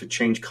to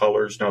change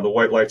colors. Now the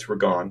white lights were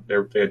gone;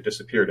 they had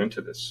disappeared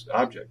into this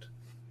object.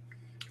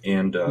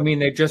 And I mean,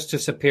 they just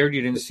disappeared.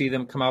 You didn't see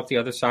them come out the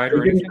other side, they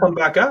or anything? didn't come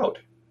back out.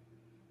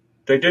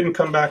 They didn't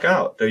come back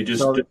out. They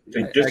just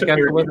they disappeared. I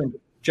guess it wasn't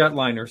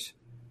jetliners.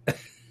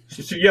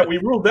 So, yeah, we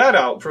ruled that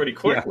out pretty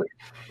quickly.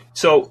 Yeah.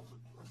 So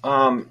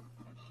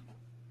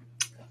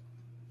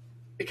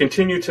it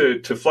continued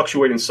to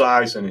fluctuate in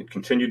size, and it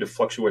continued to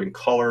fluctuate in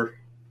color.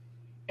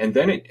 And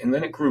then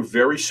it grew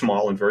very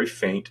small and very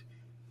faint,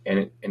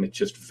 and it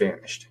just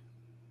vanished.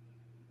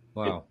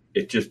 Wow!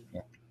 It just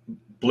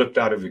blipped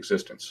out of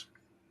existence.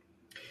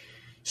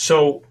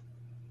 So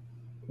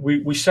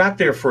we sat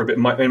there for a bit,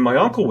 and my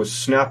uncle was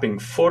snapping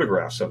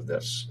photographs of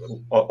this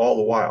all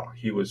the while.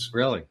 He was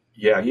really,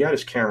 yeah, he had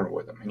his camera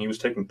with him, and he was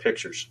taking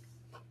pictures.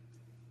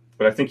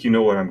 But I think you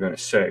know what I'm going to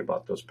say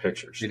about those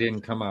pictures. They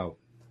didn't come out.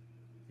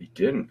 He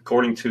didn't.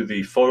 According to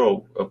the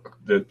photo of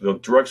the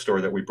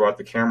drugstore that we brought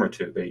the camera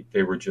to,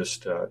 they were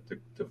just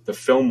the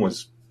film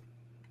was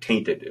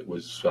tainted. It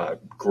was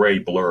gray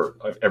blur.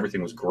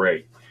 Everything was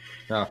gray.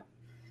 Yeah.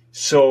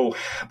 So,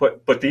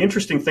 but the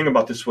interesting thing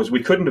about this was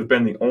we couldn't have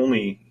been the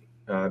only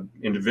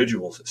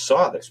individuals that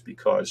saw this,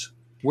 because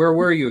where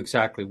were you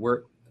exactly?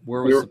 Where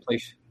was the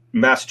place?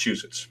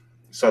 Massachusetts,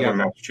 southern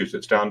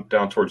Massachusetts,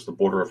 down towards the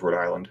border of Rhode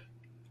Island.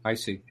 I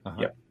see.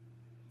 Uh-huh. Yeah.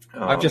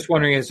 I'm just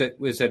wondering, is it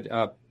is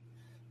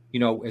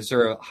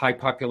there a high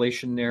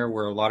population there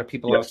where a lot of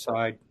people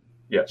outside?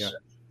 Yes.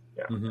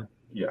 Yeah. Mm-hmm.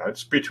 Yeah.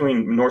 It's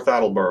between North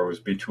Attleboro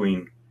is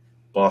between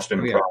Boston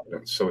and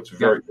Providence, so it's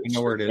very you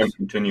know where it is.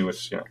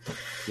 Continuous. Yeah.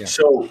 Yeah.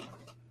 So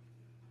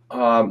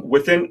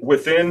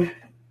within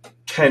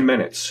 10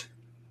 minutes,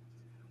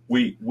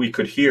 we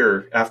could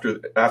hear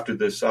after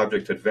this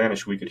object had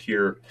vanished, we could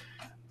hear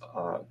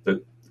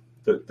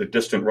the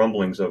distant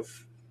rumblings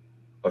of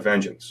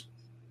engines,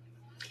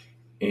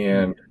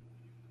 and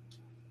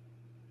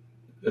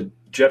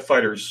jet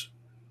fighters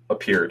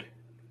appeared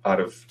out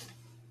of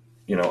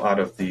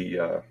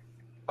the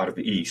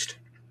east.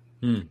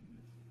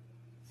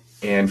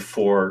 And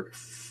for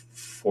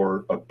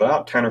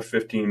about 10 or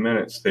 15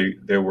 minutes,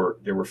 there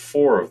were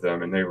four of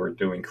them, and they were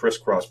doing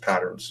crisscross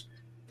patterns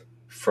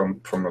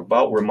from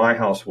about where my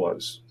house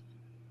was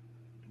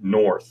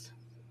north,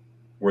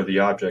 where the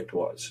object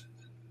was,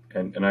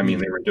 and I mean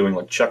they were doing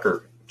like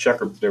checker.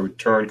 They would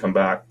turn, come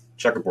back,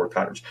 checkerboard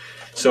patterns.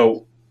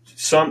 So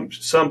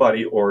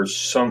somebody or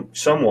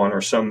someone or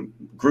some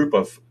group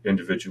of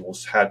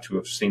individuals had to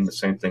have seen the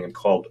same thing and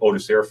called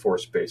Otis Air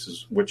Force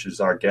Bases, which is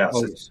our guess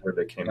is where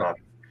they came out.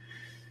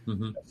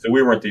 Mm-hmm. So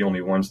we weren't the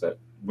only ones that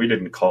we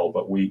didn't call,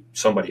 but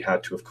somebody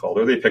had to have called,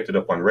 or they picked it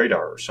up on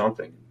radar or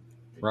something.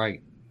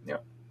 Right. Yeah.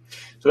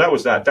 So that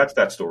was that. That's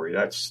that story.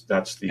 That's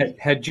the.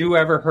 Had you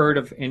ever heard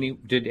of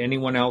did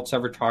anyone else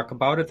ever talk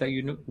about it that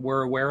you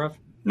were aware of?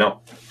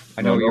 No.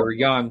 I know you were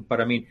young,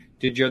 but I mean,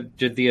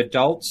 did the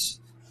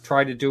adults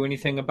try to do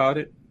anything about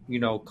it?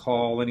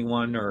 Call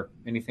anyone or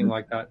anything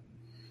like that?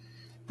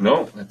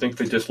 No, I think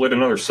they just lit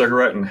another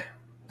cigarette and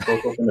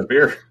broke open the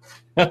beer.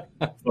 But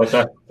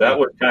that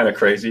was kind of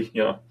crazy,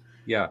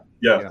 Yeah.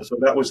 So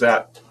that was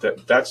that.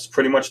 That's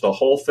pretty much the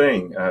whole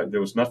thing.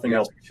 There was nothing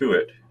else to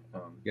it.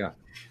 Yeah.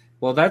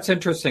 Well, that's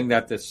interesting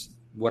that this,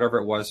 whatever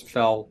it was,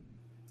 fell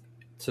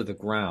to the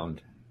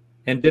ground.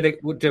 And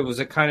was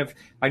it kind of,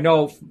 I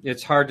know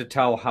it's hard to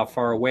tell how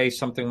far away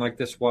something like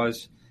this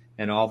was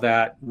and all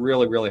that,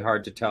 really, really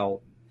hard to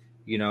tell,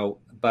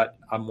 but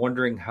I'm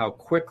wondering how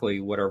quickly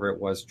whatever it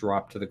was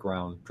dropped to the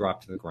ground.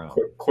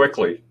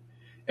 Quickly.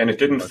 And it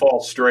didn't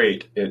fall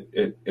straight.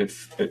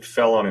 It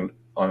fell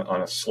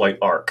on a slight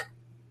arc.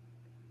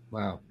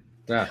 Wow.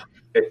 Yeah.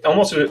 It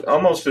almost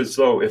as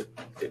though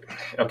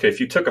if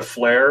you took a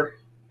flare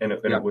and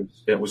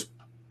it was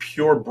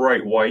pure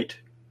bright white,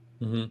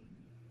 mm-hmm.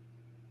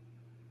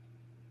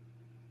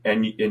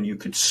 and you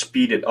could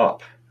speed it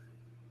up.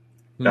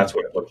 That's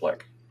what it looked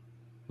like.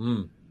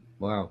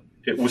 Wow.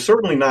 It was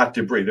certainly not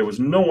debris. There was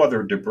no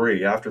other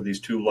debris after these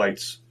two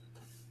lights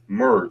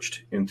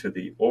merged into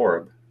the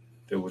orb.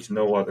 There was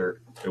no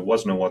other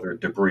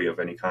debris of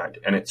any kind,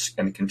 and it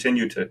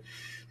continued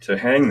to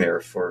hang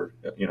there for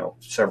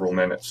several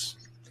minutes.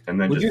 And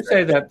then would you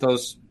say that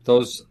those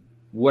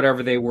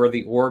whatever they were,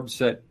 the orbs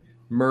that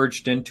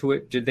merged into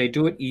it, did they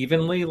do it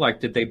evenly?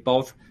 Like, did they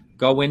both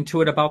go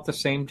into it about the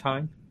same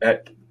time?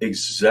 At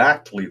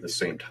exactly the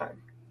same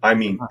time. I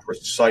mean,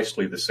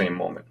 precisely the same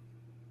moment.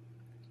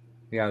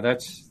 Yeah,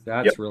 that's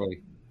Yep.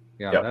 really,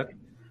 yeah, Yep.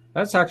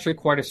 that's actually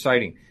quite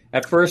exciting.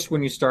 At first,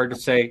 when you started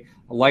to say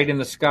a light in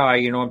the sky,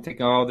 I'm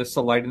thinking, oh, this is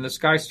a light in the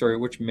sky story,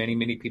 which many,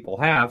 many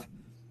people have.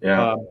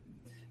 Yeah.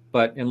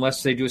 But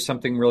unless they do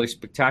something really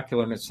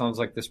spectacular, and it sounds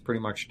like this pretty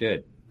much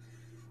did.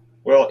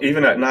 Well,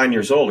 even at 9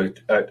 years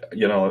old,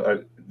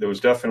 there was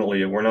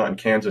definitely, we're not in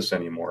Kansas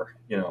anymore.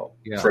 Yeah.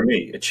 For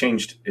me, it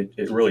changed.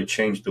 It really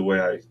changed the way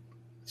I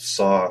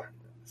saw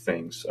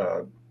things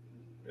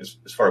as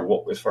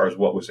far as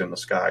what was in the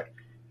sky.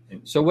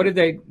 So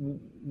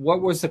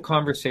what was the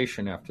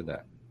conversation after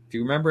that? Do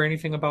you remember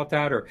anything about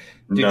that? Or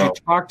did No. you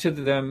talk to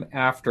them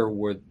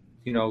afterward,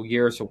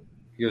 years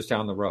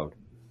down the road,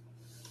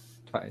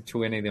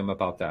 to any of them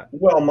about that?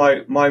 Well,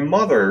 my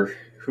mother,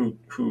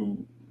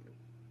 who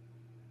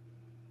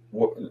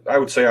I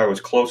would say I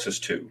was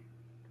closest to,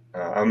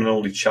 I'm an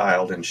only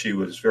child, and she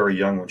was very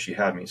young when she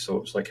had me, so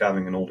it was like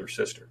having an older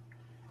sister.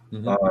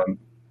 Mm-hmm.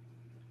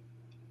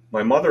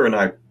 My mother and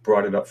I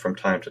brought it up from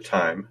time to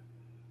time.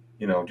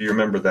 Do you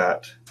remember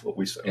that? What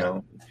we,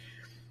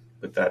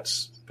 but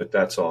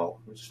that's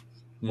all.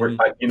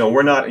 Mm-hmm.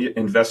 We're not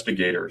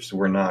investigators.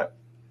 We're not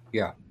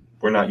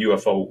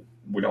UFO.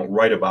 We don't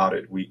write about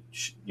it.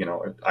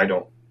 I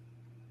don't.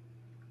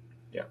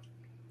 Yeah.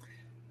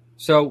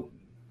 So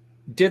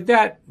did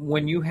that,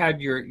 when you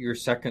had your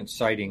second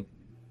sighting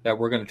that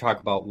we're going to talk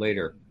about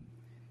later,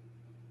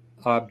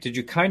 did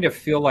you kind of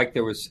feel like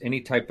there was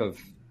any type of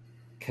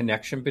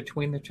connection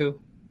between the two?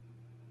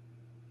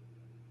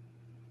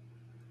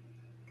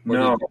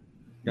 No.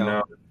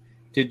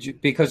 Did you?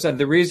 Because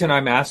the reason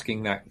I'm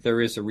asking that,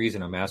 there is a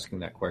reason I'm asking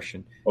that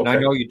question, Okay. and I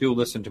know you do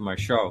listen to my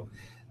show,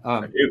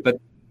 but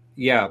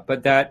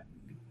that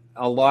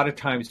a lot of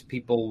times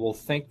people will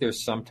think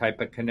there's some type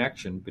of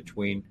connection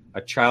between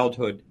a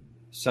childhood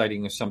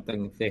sighting or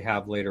something they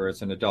have later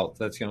as an adult.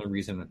 That's the only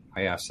reason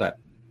I asked that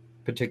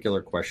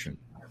particular question.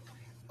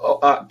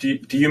 Oh, do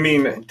you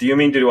mean?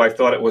 Do I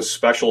thought it was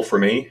special for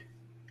me?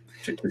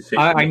 To see?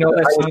 I know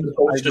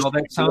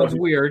that sounds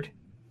weird,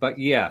 but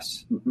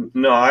yes.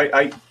 No,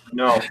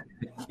 no.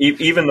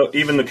 Even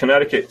the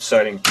Connecticut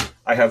sighting,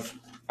 I have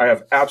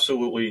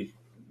absolutely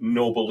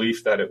no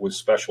belief that it was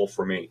special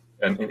for me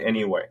in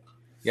any way.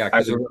 Yeah, I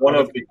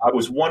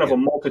was one of a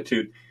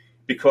multitude,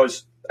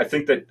 because I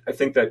think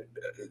that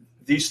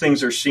these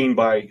things are seen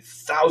by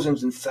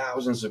thousands and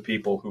thousands of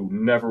people who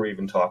never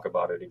even talk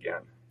about it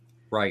again.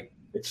 Right.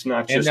 It's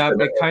not just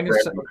it kind of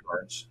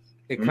occurrence.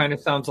 kind of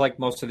sounds like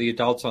most of the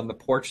adults on the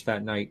porch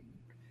that night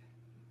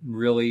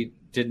really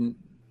didn't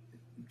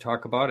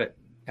talk about it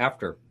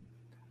after.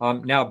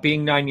 Now,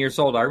 being 9 years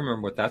old, I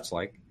remember what that's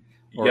like.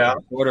 Or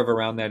sort of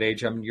around that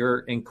age. I mean, you're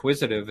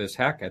inquisitive as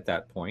heck at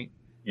that point.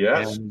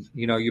 Yes. And,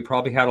 you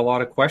probably had a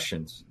lot of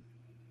questions.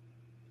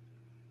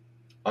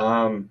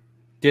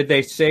 Did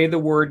they say the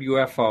word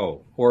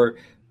UFO? Or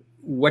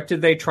what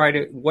did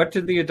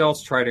the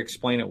adults try to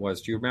explain it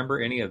was? Do you remember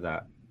any of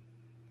that?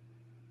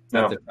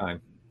 No. At the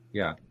time?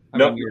 Yeah.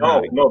 No.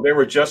 They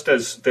were just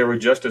as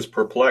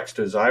perplexed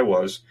as I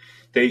was.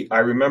 I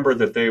remember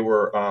that they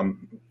were,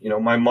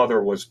 my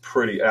mother was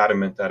pretty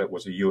adamant that it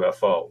was a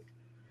UFO.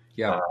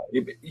 Yeah.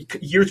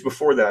 Years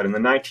before that, in the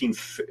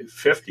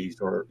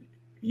 1950s,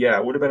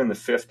 it would have been in the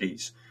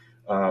 50s.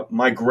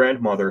 My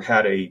grandmother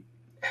had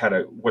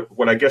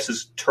what I guess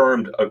is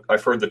termed,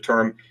 I've heard the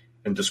term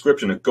and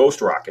description, a ghost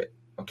rocket.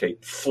 Okay,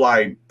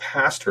 fly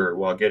past her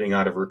while getting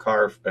out of her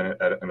car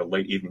at a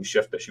late evening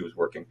shift that she was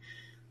working.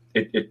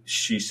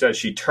 She said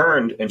she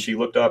turned and she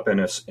looked up,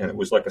 and it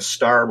was like a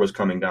star was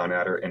coming down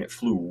at her, and it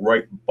flew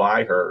right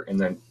by her and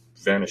then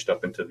vanished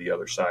up into the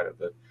other side of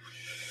the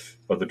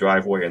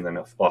driveway and then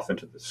off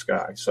into the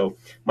sky. So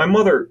my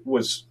mother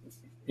was,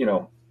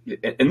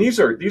 and these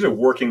are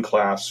working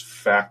class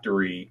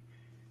factory,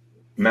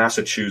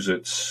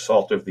 Massachusetts,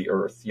 salt of the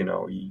earth.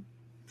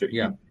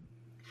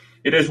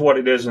 It is what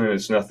it is, and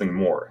it's nothing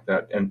more.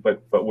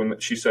 But when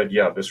she said,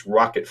 this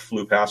rocket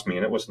flew past me,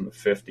 and it was in the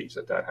 50s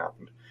that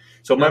happened.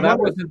 So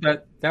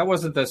that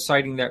wasn't the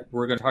sighting that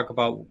we're going to talk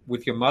about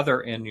with your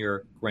mother and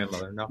your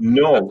grandmother.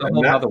 No,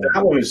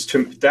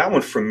 that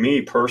one for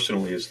me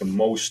personally is the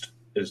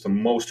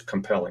most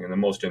compelling and the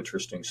most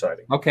interesting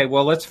sighting. Okay,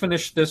 well, let's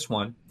finish this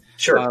one.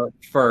 Sure.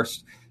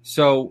 First.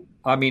 So,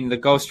 the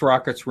ghost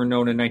rockets were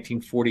known in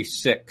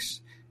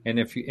 1946, and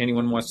if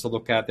anyone wants to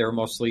look at, they were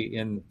mostly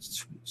in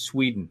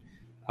Sweden.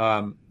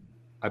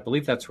 I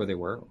believe that's where they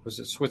were. Or was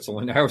it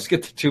Switzerland? I always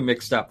get the two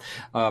mixed up.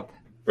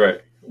 Right.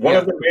 One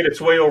of them made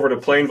its way over to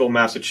Plainville,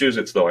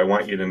 Massachusetts, though. I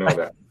want you to know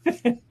that.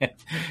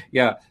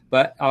 Yeah,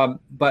 but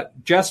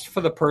just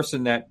for the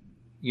person that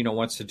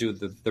wants to do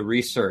the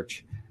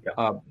research,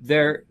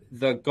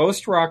 the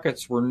ghost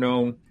rockets were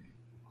known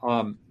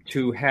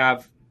to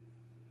have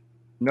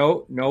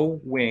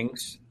no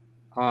wings.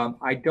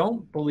 I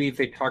don't believe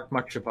they talked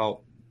much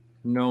about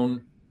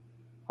known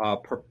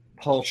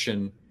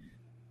propulsion,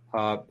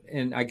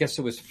 and I guess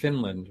it was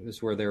Finland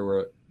is where they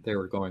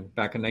were going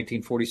back in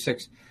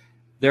 1946.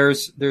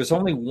 There's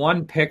only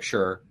one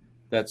picture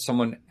that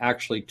someone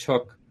actually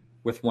took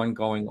with one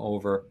going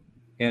over,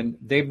 and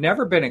they've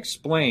never been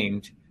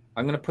explained.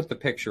 I'm going to put the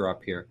picture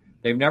up here.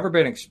 They've never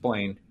been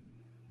explained,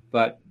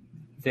 but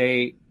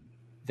they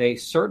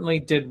certainly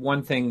did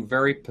one thing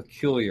very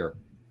peculiar,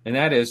 and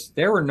that is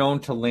they were known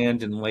to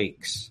land in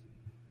lakes.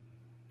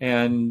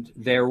 And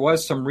there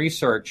was some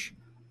research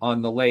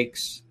on the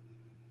lakes.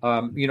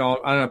 On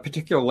a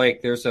particular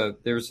lake, there's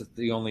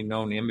the only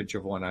known image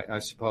of one, I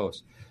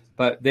suppose.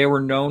 But they were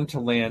known to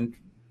land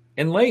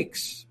in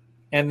lakes,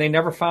 and they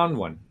never found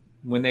one.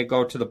 When they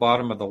go to the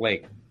bottom of the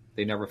lake,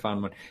 they never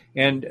found one.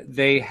 And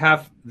they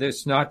have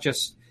this, not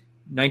just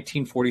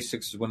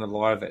 1946 is when a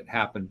lot of it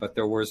happened, but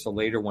there was a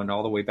later one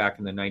all the way back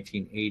in the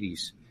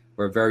 1980s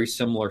where a very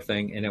similar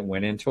thing, and it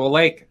went into a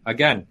lake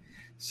again.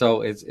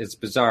 So it's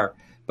bizarre.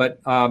 But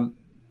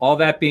all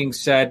that being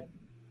said,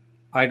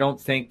 I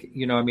don't think,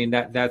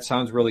 that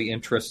sounds really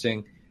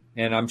interesting.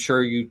 And I'm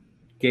sure you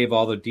gave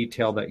all the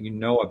detail that you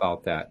know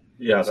about that.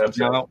 Yeah, that's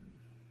now,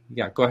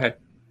 yeah, go ahead.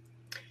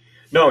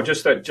 No,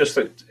 just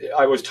that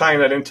I was tying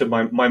that into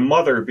my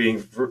mother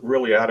being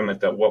really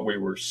adamant that what we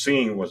were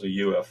seeing was a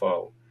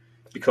UFO,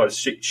 because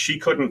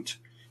she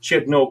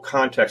had no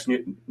context,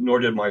 nor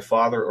did my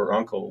father or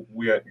uncle.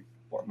 We had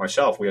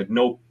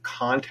no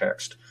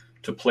context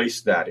to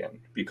place that in,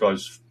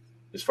 because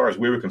as far as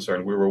we were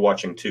concerned, we were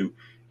watching two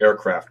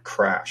aircraft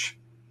crash.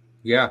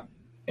 Yeah.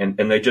 And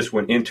they just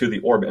went into the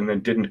orbit and then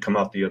didn't come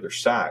out the other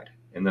side.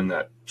 And then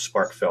that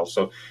spark fell.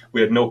 So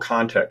we had no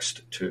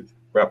context to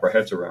wrap our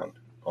heads around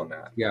on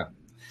that. Yeah.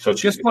 So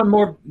just one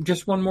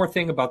more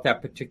thing about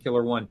that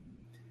particular one.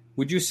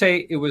 Would you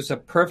say it was a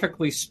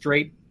perfectly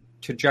straight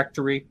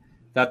trajectory,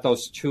 that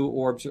those two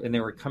orbs, and they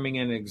were coming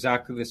in at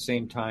exactly the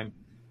same time?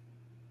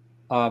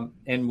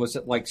 And was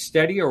it like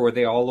steady, or were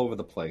they all over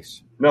the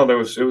place? No,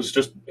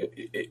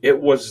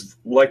 it was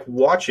like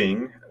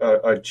watching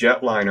a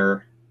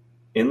jetliner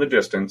in the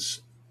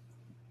distance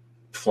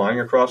flying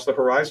across the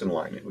horizon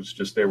line. It was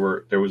just there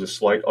was a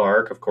slight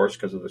arc, of course,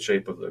 because of the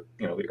shape of the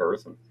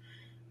Earth, and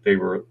they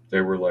were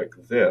like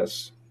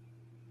this.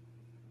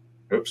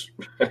 Oops.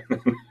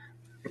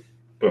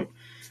 Boom.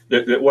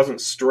 It wasn't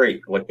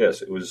straight like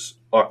this. It was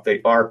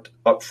they arced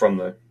up from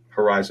the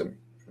horizon,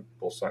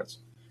 both sides.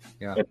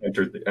 Yeah. And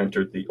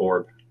entered the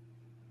orb.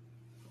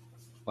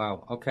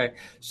 Wow. Okay.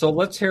 So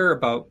let's hear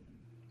about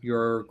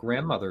your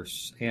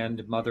grandmothers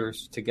and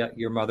mothers, to get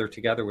your mother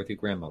together with your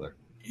grandmother.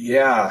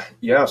 Yeah.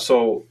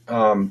 So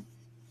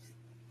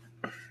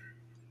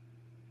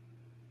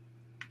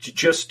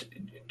just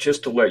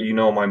to let you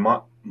know, my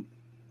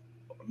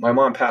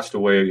mom passed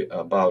away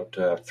about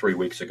 3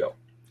 weeks ago.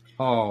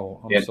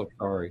 Oh, I'm so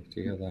sorry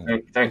to hear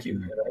that. Thank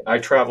you. I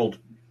traveled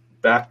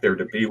back there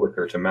to be with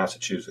her to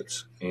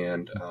Massachusetts,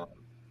 and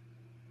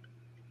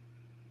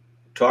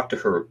talked to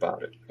her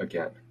about it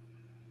again.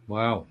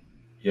 Wow.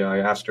 Yeah, I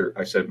asked her.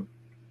 I said,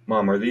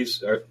 "Mom, are these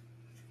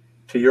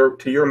to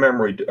your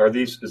memory?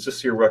 Is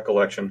this your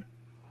recollection?"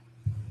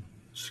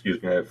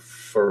 Excuse me, I have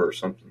fur or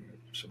something,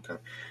 some kind.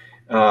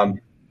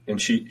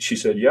 And she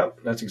said,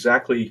 "Yep, that's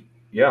exactly.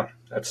 Yeah,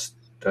 that's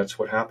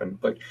what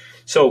happened." But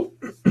so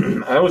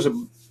I was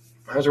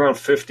around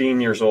 15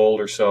 years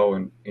old or so,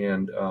 and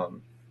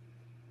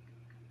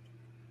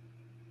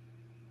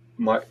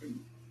let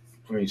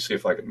me see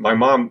if I can. My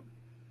mom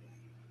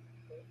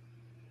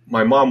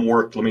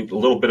worked. A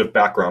little bit of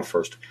background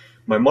first.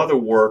 My mother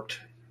worked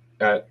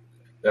at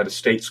a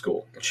state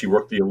school. She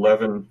worked the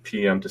 11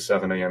 p.m. to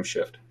 7 a.m.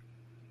 shift.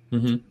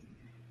 Mm-hmm.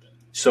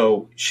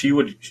 So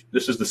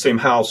this is the same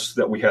house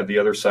that we had the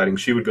other sighting.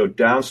 She would go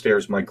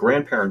downstairs. My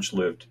grandparents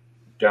lived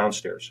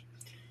downstairs.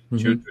 Mm-hmm.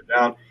 She would go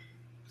down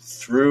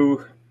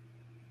through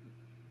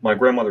my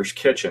grandmother's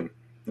kitchen.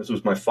 This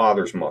was my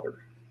father's mother.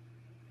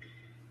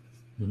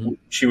 Mm-hmm.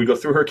 She would go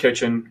through her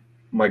kitchen.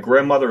 My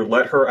grandmother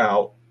let her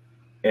out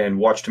and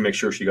watched to make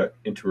sure she got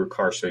into her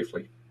car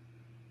safely.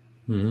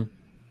 Mm-hmm.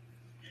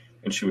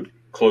 And she would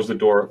close the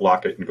door,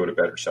 lock it, and go to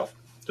bed herself.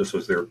 This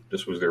was their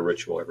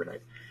ritual every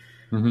night.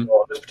 Mm-hmm.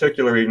 So this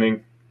particular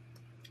evening,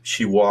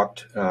 she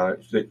walked.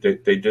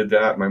 They did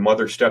that. My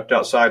mother stepped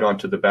outside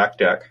onto the back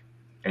deck,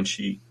 and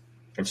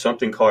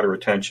something caught her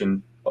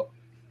attention.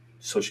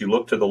 So she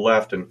looked to the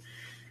left, and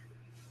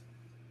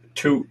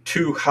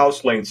two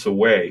house lengths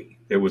away,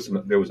 there was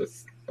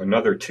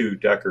another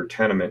 2-decker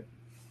tenement,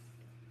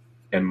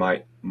 and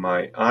my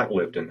aunt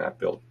lived in that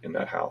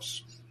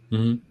house,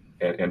 mm-hmm.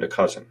 and a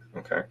cousin.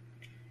 Okay,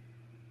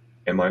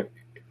 and my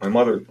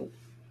mother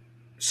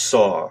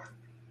saw,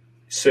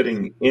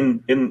 sitting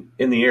in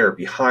the air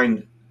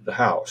behind the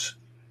house,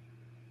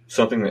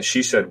 something that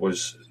she said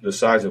was the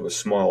size of a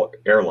small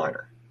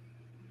airliner,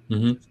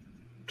 mm-hmm.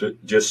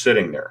 Just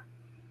sitting there.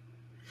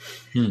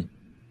 Hmm.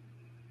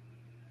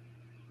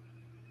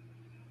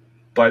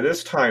 By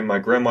this time, my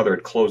grandmother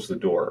had closed the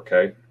door.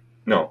 Okay,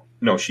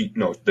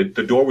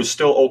 the door was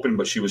still open,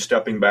 but she was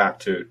stepping back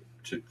to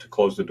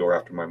close the door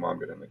after my mom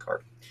got in the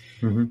car.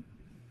 Mm-hmm.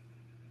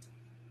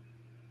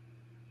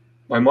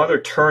 My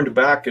mother turned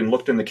back and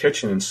looked in the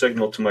kitchen and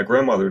signaled to my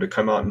grandmother to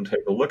come out and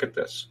take a look at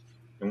this.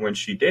 And when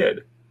she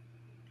did,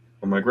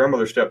 when my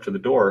grandmother stepped to the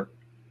door,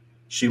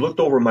 she looked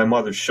over my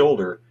mother's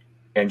shoulder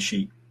and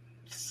she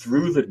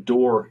threw the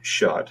door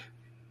shut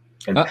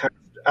and passed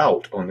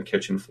out on the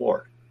kitchen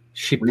floor.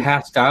 She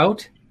passed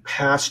out?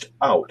 Passed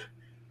out,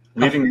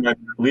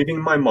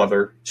 leaving my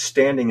mother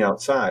standing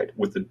outside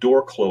with the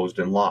door closed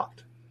and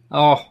locked.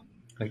 Oh,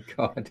 my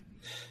God.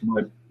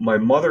 My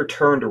mother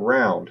turned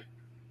around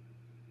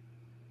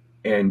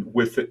and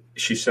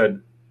she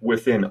said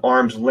within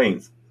arm's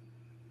length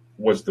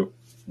was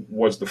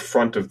the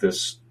front of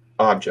this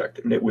object,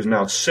 and it was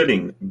now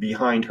sitting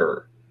behind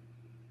her.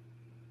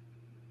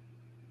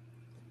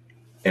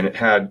 And it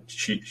had,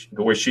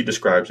 the way she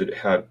describes it, it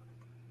had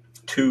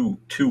two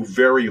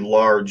very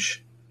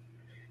large,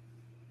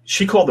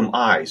 she called them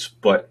eyes,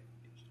 but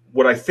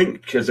what I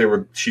think, because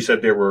she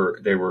said they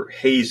were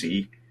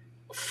hazy,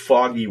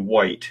 foggy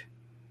white.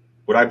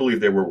 What I believe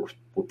they were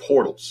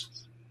portals.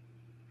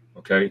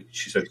 Okay,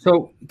 she said.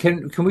 So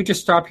can we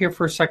just stop here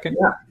for a second?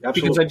 Yeah,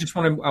 absolutely.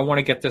 Because I want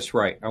to get this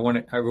right. I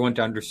want everyone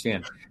to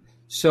understand.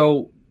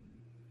 So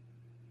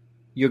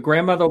your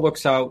grandmother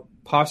looks out.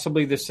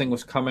 Possibly this thing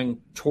was coming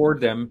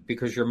toward them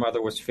because your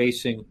mother was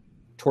facing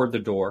toward the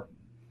door.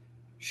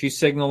 She's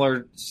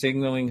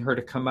signaling her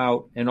to come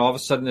out, and all of a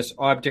sudden this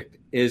object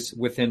is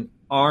within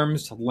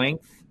arm's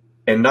length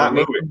and not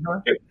moving,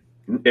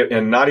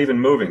 and not even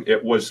moving.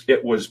 It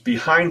was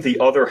behind the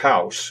other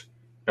house.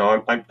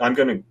 Now I'm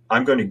going to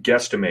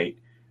guesstimate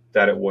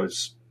that it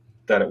was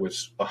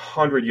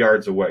 100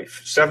 yards away,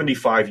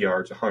 75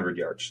 yards, 100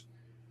 yards.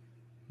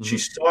 Mm-hmm. She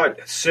saw it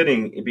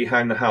sitting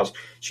behind the house.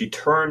 She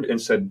turned and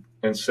said,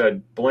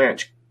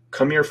 "Blanche,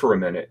 come here for a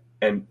minute."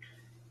 And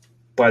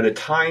by the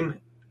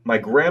time my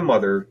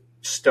grandmother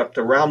stepped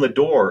around the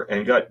door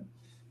and got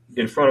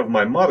in front of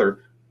my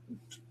mother,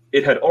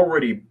 it had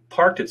already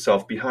parked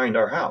itself behind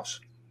our house.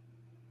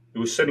 It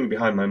was sitting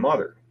behind my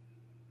mother,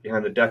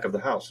 behind the deck of the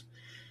house.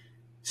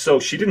 So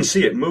she didn't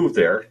see it move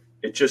there.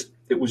 It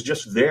was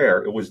just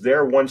there. It was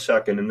there 1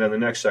 second, and then the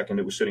next second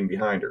it was sitting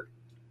behind her.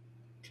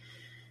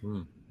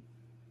 Hmm.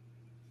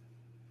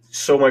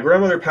 So my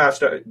grandmother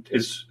passed out.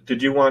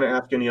 Did you want to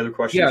ask any other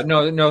questions? Yeah,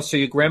 no. So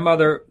your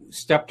grandmother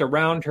stepped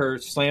around her,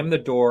 slammed the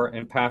door,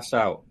 and passed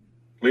out,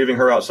 leaving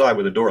her outside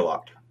with the door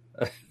locked.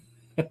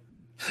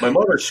 My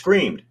mother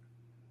screamed.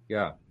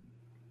 Yeah,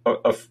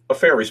 a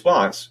fair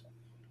response.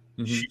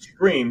 Mm-hmm. She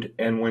screamed,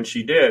 and when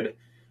she did,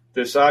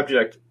 this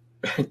object,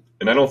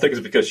 and I don't think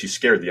it's because she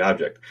scared the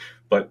object,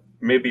 but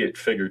maybe it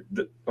figured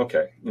that,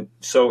 okay,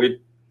 so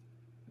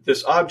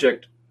this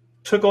object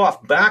took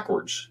off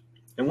backwards,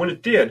 and when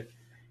it did,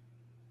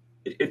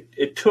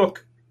 it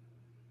took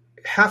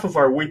half of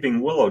our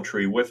weeping willow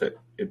tree with it.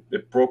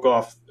 It broke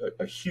off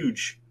a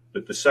huge,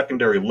 the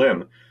secondary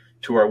limb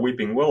to our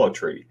weeping willow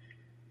tree.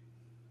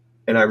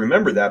 And I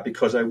remember that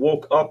because I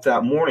woke up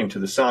that morning to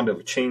the sound of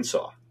a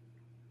chainsaw.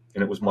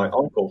 And it was my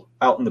uncle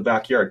out in the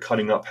backyard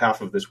cutting up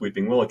half of this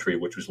weeping willow tree,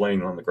 which was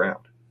laying on the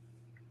ground.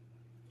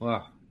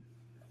 Wow.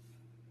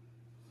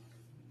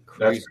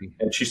 Crazy.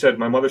 And she said,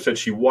 my mother said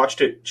she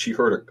watched it. She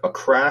heard a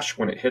crash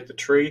when it hit the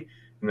tree.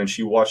 And then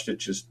she watched it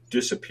just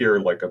disappear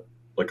like a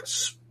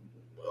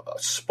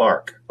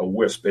spark, a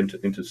wisp into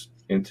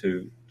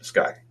the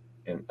sky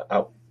and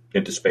out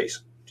into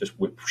space, just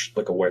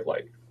like a white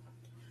light.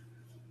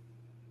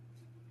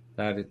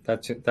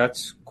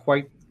 That's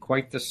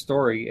quite the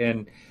story.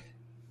 And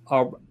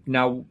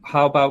now,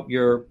 how about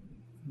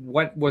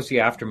what was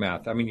the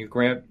aftermath? I mean, your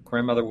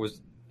grandmother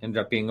ended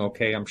up being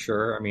okay, I'm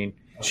sure. I mean,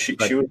 she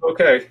was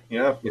okay.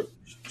 Yeah,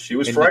 she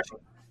was frightened.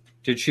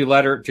 Did she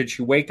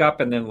wake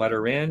up and then let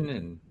her in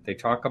and they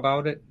talk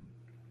about it?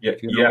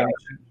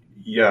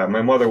 Yeah.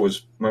 My mother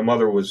was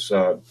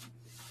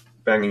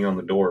banging on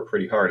the door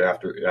pretty hard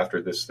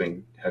after this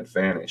thing had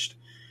vanished.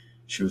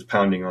 She was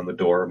pounding on the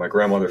door. My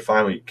grandmother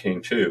finally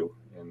came to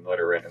and let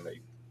her in, and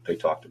they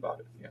talked about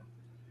it. Yeah.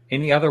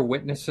 Any other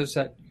witnesses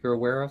that you're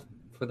aware of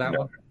for that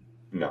one?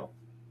 No.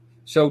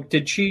 So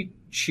did she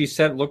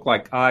said it looked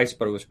like eyes,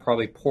 but it was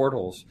probably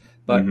portholes,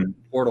 pardon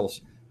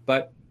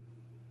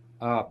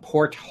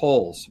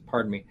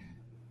me.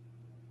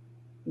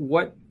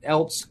 What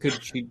else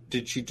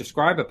did she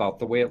describe about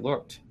the way it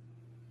looked?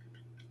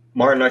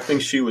 Martin, I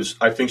think she was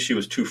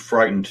too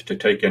frightened to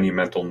take any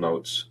mental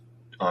notes,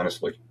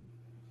 honestly.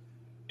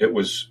 It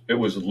was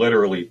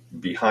literally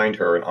behind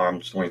her, an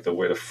arm's length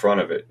away, the front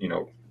of it,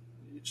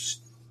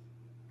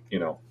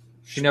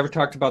 She never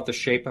talked about the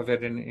shape of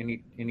it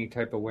in any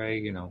type of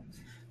way,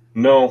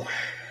 No.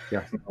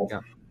 Yeah.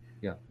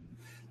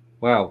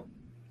 Wow.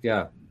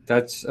 Yeah.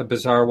 That's a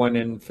bizarre one.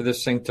 And for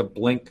this thing to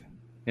blink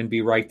and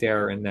be right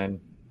there, and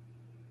then,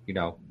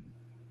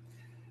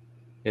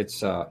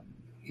 it's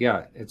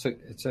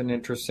an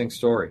interesting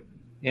story.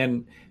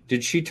 And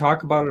did she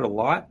talk about it a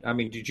lot? I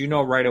mean, did you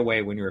know right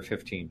away when you were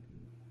 15?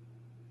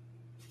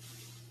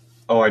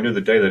 Oh, I knew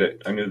the day.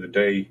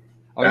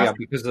 Oh, after. Yeah,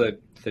 because of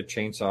the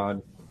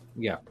chainsaw.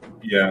 Yeah.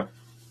 Yeah.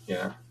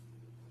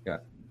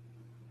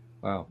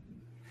 Wow.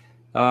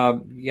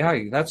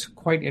 That's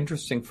quite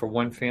interesting for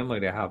one family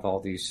to have all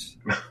these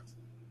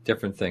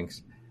different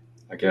things.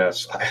 I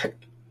guess.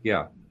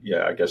 Yeah.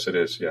 Yeah, I guess it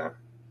is. Yeah.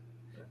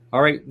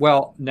 All right.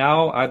 Well,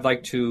 now I'd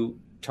like to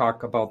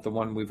talk about the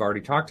one we've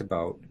already talked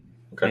about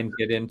Okay. and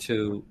get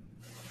into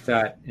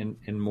that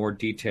in more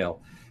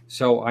detail.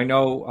 So I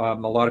know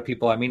a lot of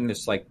people, I mean,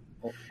 there's like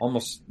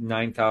almost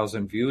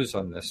 9,000 views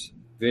on this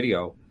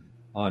video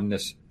on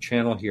this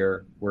channel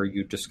here where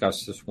you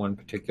discuss this one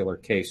particular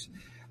case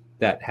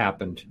that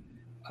happened.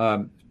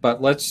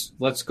 But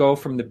let's go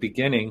from the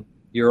beginning.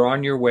 You're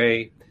on your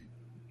way.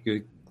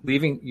 You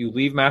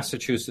leave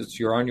Massachusetts.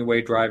 You're on your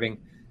way driving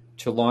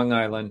to Long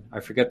Island. I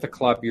forget the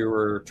club you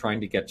were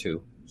trying to get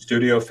to.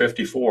 Studio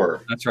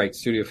 54. That's right,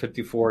 Studio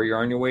 54. You're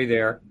on your way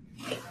there.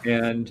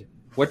 And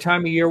what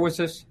time of year was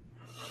this?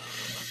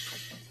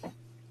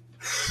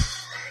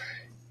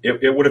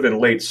 It would have been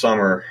late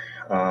summer,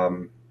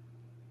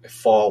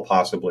 fall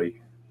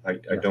possibly. I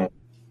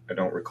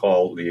don't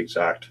recall the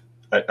exact.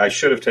 I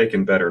should have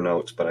taken better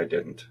notes, but I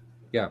didn't.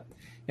 Yeah.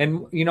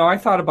 And, I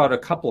thought about a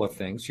couple of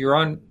things. You're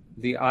on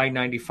the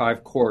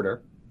I-95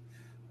 corridor.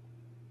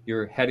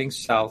 You're heading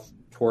south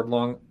toward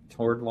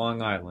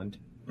Long Island.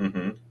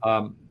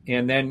 Mm-hmm.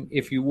 And then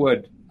if you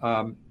would,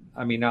 I'll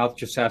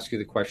just ask you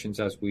the questions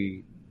as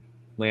we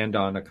land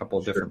on a couple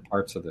of different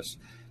parts of this.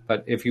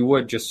 But if you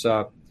would, just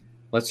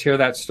let's hear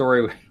that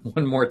story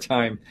one more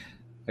time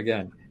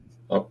again.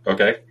 Oh,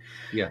 okay.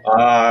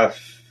 Yeah.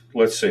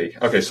 Let's see.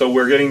 Okay, so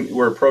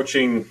we're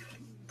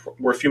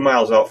a few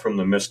miles out from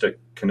the Mystic,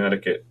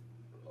 Connecticut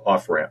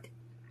off-ramp.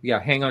 Yeah,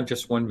 hang on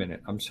just 1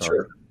 minute. I'm sorry.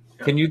 Sure.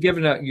 Yeah. Can you give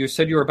you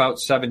said you were about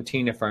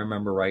 17, if I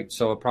remember right.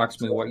 So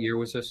approximately what year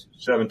was this?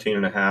 17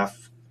 and a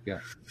half. Yeah.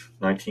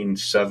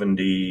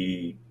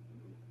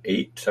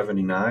 1978,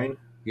 79.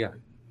 Yeah.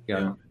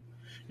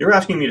 You're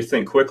asking me to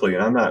think quickly,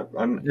 and I'm not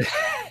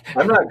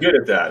good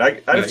at that.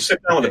 I have to sit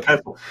down with a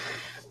pencil.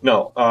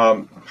 No,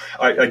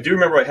 I do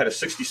remember I had a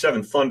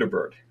 67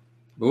 Thunderbird.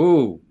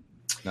 Ooh,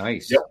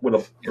 nice. Yep,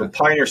 with a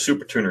Pioneer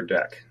Super Tuner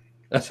deck.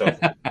 So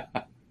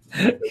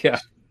yeah,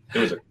 it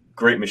was a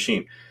great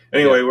machine.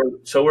 Anyway,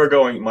 we're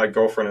going. My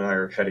girlfriend and I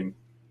are heading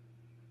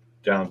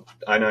down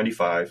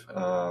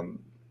I-95,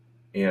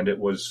 and it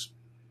was.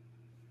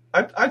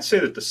 I'd say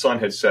that the sun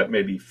had set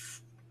maybe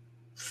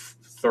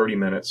 30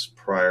 minutes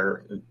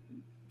prior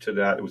to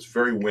that. It was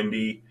very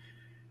windy.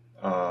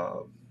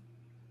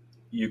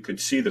 You could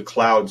see the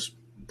clouds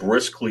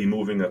briskly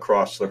moving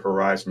across the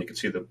horizon. You could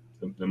see the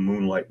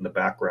moonlight in the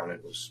background.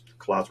 The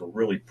clouds were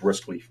really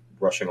briskly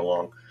rushing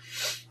along.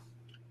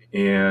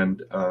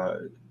 And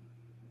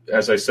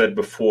as I said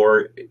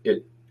before,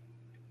 it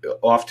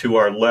off to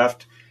our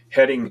left,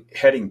 heading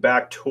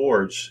back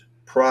towards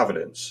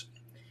Providence.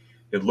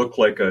 It looked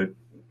like any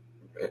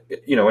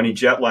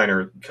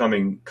jetliner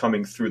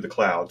coming through the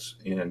clouds.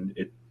 And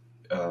it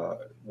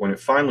when it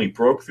finally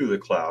broke through the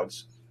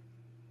clouds,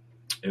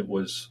 it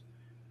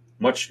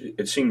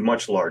seemed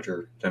much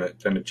larger than a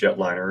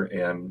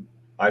jetliner, and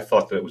I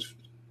thought that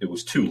it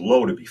was too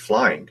low to be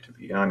flying, to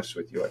be honest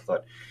with you. I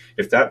thought,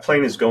 if that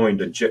plane is going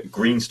to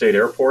Green State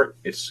Airport,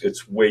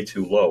 it's way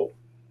too low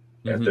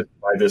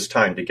by this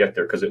time to get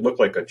there, because it looked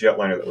like a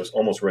jetliner that was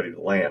almost ready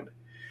to land.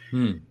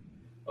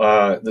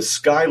 The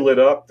sky lit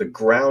up, the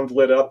ground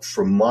lit up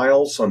for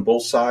miles on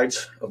both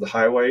sides of the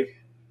highway.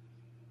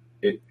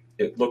 It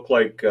looked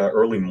like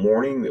early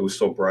morning. It was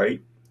so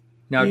bright.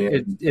 Now,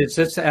 is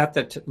this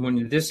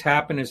when this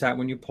happened? Is that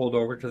when you pulled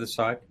over to the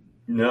side?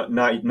 No,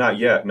 not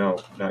yet. No,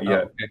 not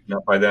yet. Oh, okay.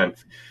 Not by then.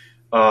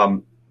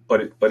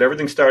 But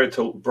everything started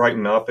to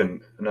brighten up,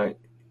 and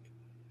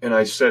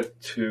I said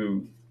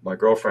to my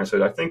girlfriend, I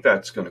said, I think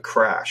that's going to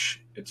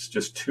crash. It's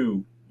just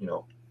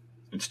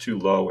it's too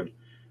low. And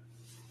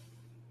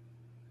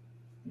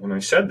when I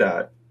said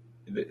that,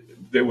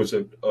 there was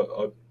a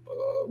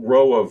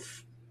row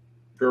of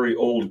very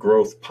old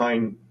growth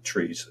pine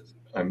trees.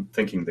 I'm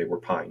thinking they were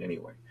pine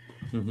anyway.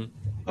 Mm-hmm.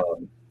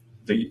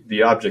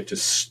 The object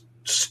just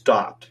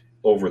stopped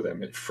over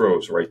them. It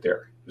froze right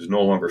there. It was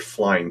no longer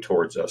flying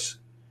towards us.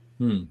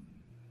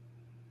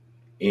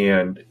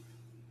 And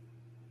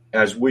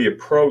as we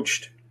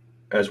approached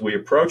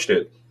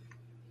it,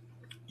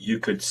 you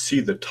could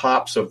see the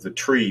tops of the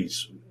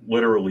trees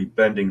literally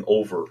bending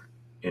over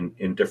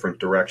in different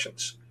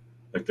directions.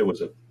 Like there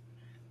was an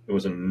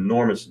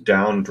enormous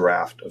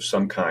downdraft of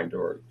some kind,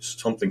 or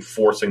something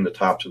forcing the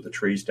tops of the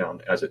trees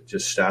down as it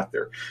just sat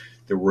there.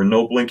 There were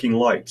no blinking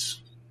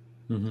lights.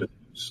 Mm-hmm.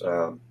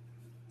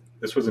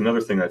 This was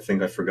another thing I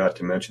think I forgot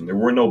to mention. There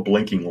were no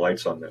blinking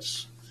lights on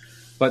this.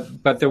 But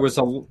it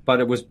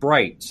was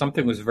bright.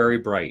 Something was very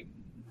bright.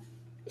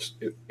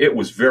 It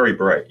was very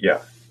bright.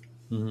 Yeah.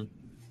 Mm-hmm.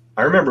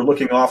 I remember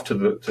looking off to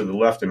the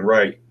left and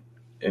right,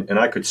 and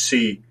I could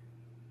see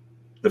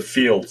the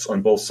fields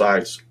on both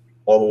sides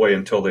all the way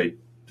until they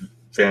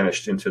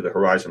vanished into the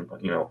horizon,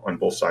 on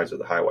both sides of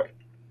the highway.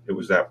 It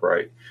was that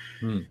bright.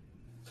 I'm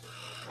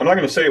not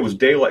going to say it was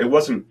daylight. It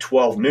wasn't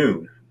 12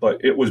 noon,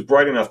 but it was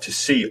bright enough to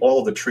see all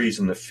of the trees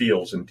in the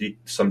fields and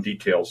some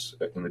details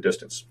in the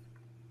distance.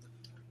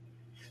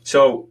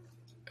 So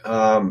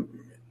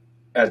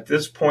at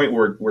this point,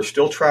 we're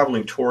still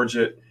traveling towards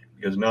it,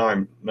 because now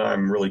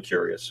I'm really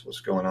curious what's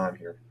going on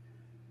here.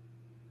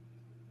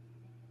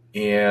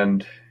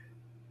 And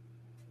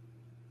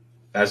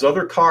as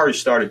other cars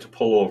started to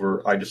pull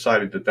over, I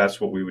decided that that's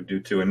what we would do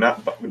too. And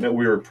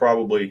we were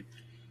probably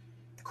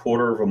a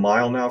quarter of a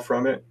mile now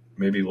from it,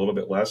 maybe a little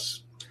bit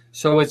less.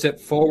 So is it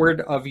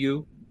forward of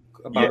you?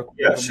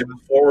 Yes, it was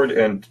forward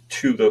and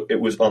it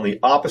was on the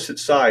opposite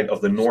side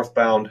of the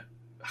northbound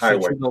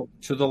highway. So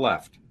to the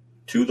left.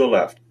 To the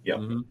left, yeah.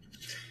 Mm-hmm.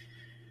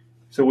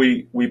 So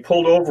we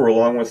pulled over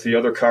along with the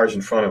other cars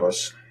in front of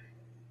us,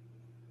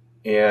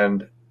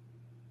 and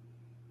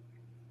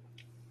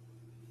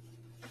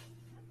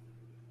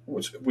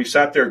we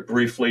sat there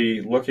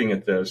briefly looking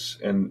at this.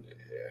 And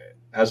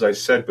as I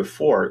said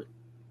before,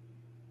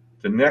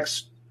 the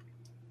next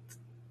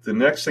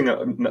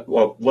thing.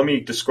 Well, let me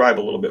describe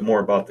a little bit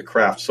more about the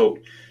craft. So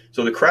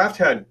the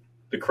craft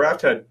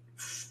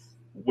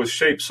was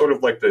shaped sort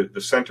of like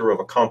the center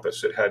of a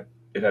compass. It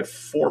had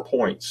 4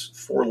 points,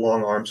 4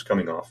 long arms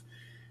coming off.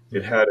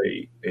 It had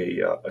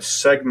a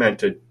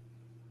segmented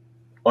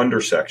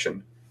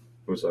undersection.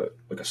 It was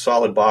like a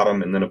solid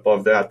bottom, and then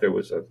above that there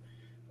was a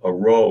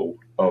row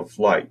of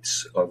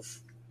lights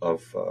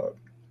of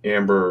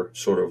amber,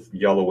 sort of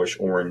yellowish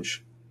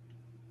orange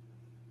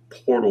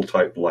portal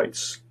type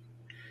lights.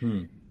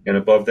 And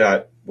above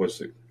that was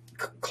a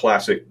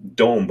classic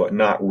dome, but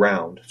not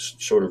round,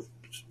 sort of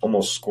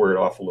almost squared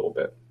off a little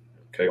bit.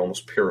 Okay,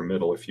 almost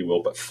pyramidal, if you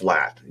will, but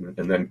flat,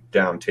 and then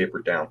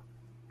tapered down.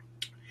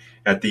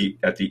 At the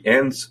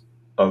ends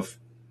of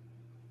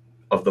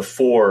the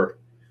 4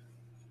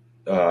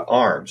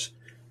 arms,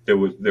 there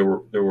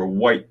were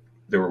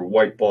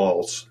white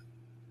balls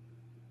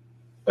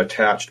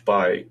attached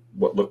by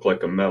what looked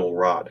like a metal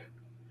rod.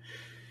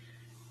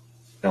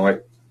 Now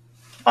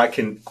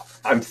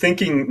I'm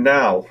thinking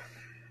now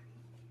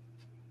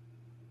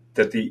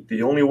that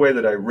the only way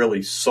that I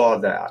really saw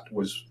that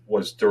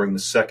was during the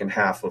second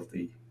half of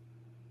the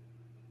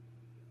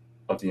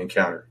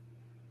encounter,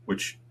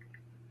 which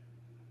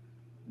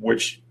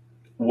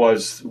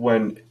was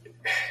when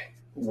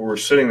we were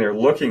sitting there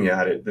looking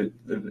at it.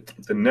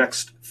 The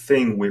next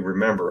thing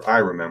I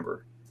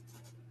remember,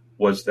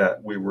 was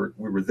that we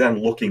were then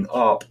looking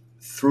up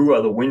through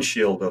the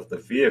windshield of the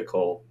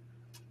vehicle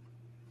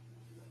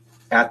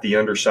at the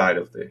underside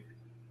of the.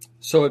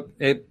 So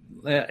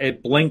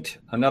it blinked,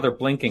 another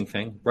blinking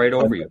thing right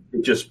over you.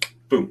 It just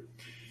boom.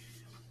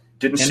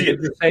 Didn't see it.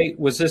 Did you say,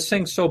 was this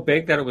thing so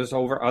big that it was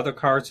over other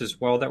cars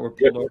as well that were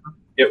pulled over?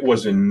 It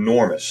was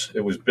enormous.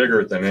 It was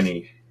bigger than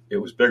any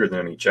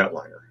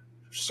jetliner.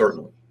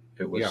 Certainly,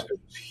 it was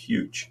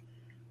huge.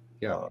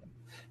 Yeah.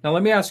 Now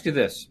let me ask you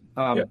this,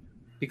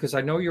 because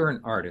I know you're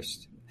an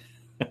artist,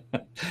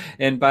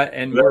 and that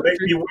makes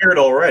me weird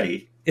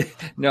already.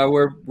 No,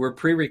 we're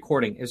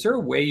pre-recording. Is there a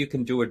way you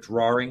can do a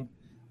drawing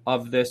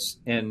of this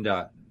and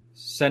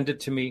send it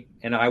to me,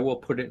 and I will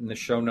put it in the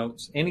show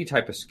notes? Any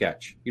type of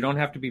sketch. You don't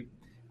have to be.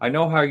 I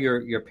know how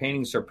your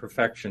paintings are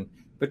perfection,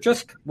 but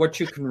just what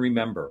you can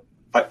remember.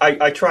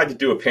 I tried to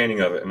do a painting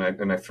of it,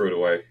 and I threw it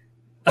away.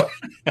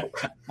 It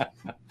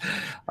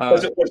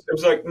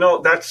was like,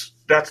 no, that's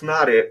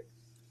not it.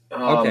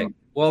 Okay.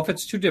 Well, if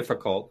it's too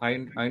difficult, I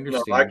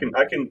understand. No,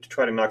 I can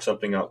try to knock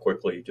something out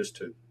quickly just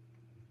to.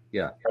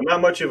 Yeah.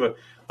 I'm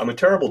a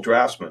terrible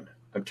draftsman.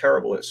 I'm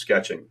terrible at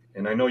sketching,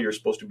 and I know you're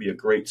supposed to be a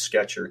great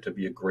sketcher to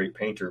be a great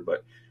painter,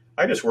 but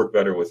I just work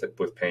better with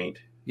paint.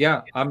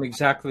 Yeah, I'm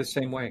exactly the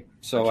same way.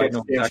 So I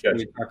know exactly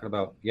what you're talking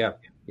about. Yeah.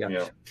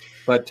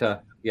 But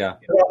yeah.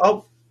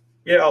 Well,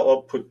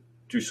 I'll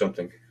do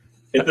something.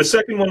 The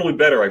second one will be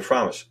better, I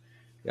promise.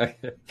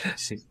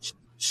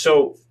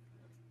 So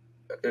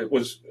it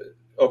was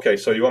okay.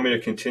 So you want me to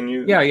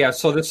continue? Yeah.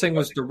 So this thing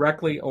was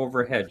directly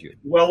overhead you.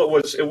 Well,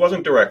 it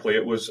wasn't directly.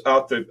 It was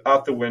out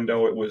the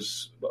window. It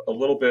was a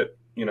little bit,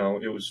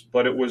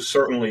 but it was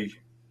certainly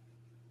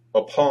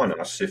upon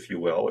us, if you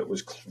will. It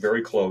was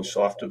very close,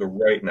 off to the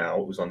right.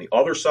 Now it was on the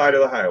other side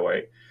of the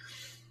highway,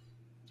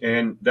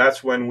 and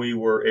that's when we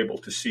were able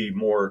to see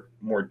more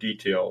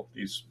detail.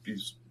 These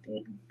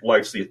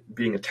lights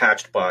being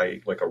attached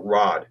by like a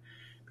rod.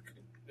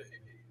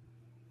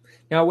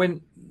 Now,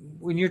 when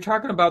you're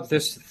talking about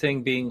this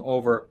thing being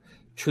over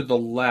to the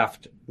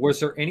left, was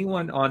there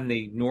anyone on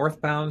the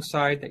northbound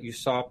side that you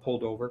saw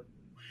pulled over?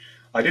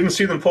 I didn't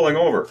see them pulling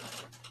over.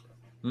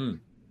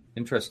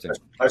 Interesting.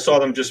 I saw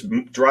them just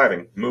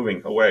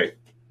moving away.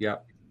 Yeah.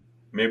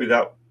 Maybe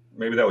that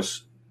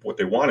was what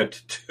they wanted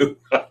to do.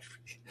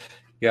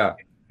 Yeah.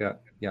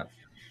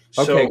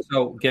 Okay,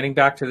 so getting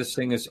back to this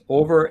thing is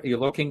over. You're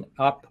looking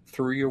up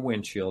through your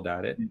windshield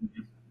at it,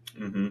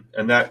 mm-hmm.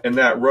 and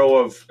that row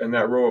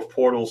of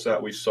portals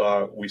that we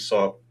saw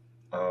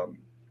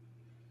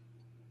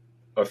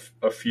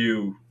a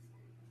few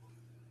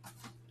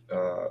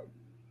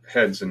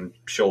heads and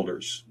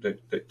shoulders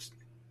that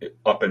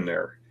up in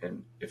there,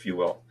 and if you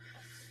will,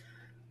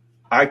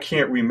 I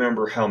can't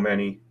remember how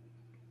many.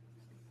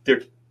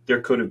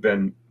 There could have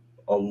been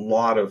a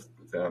lot of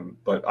them,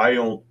 but I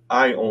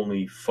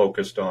only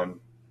focused on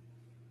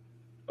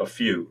a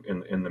few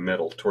in the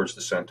middle towards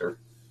the center.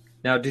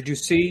 Now, did you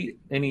see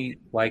any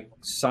like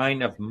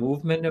sign of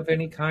movement of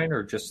any kind,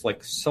 or just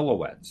like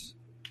silhouettes?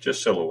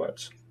 Just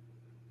silhouettes.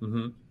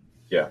 Mm-hmm.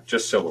 Yeah,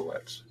 just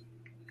silhouettes.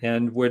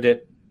 And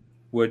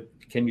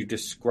can you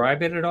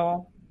describe it at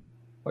all?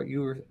 What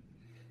you were,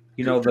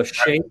 the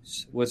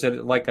shapes, was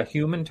it like a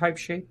human type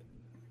shape?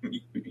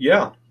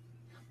 Yeah,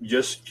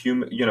 just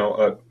human,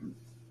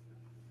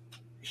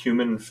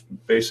 human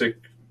basic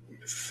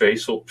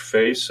face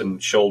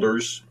and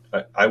shoulders.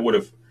 I would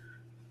have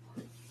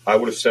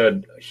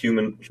said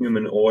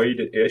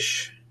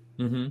humanoid-ish.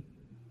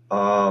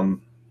 Mm-hmm.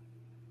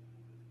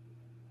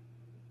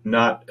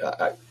 Not,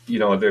 there.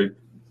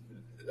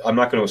 I'm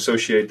not going to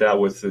associate that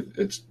with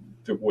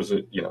was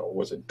it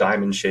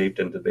diamond shaped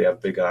and did they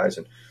have big eyes?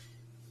 And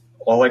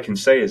all I can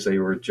say is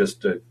there was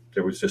just a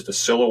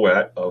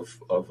silhouette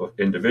of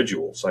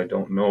individuals. I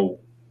don't know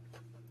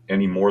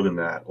any more than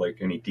that, like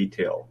any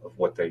detail of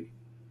what they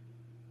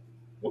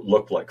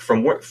looked like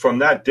from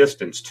that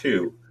distance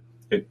too.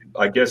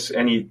 I guess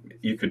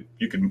you could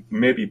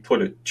maybe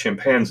put a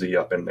chimpanzee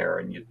up in there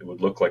and it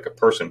would look like a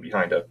person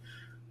behind a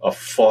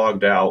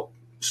fogged out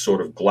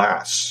sort of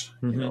glass.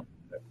 Mm-hmm.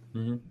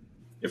 Mm-hmm.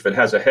 If it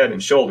has a head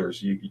and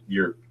shoulders,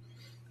 you're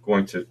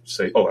going to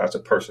say, "Oh, that's a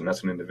person.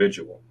 That's an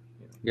individual."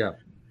 Yeah,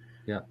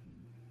 yeah.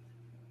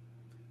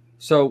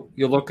 So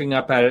you're looking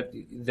up at it.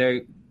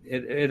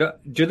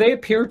 Do they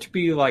appear to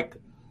be like?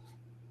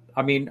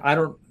 I mean,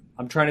 I'm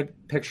trying to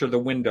picture the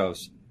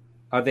windows.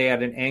 Are they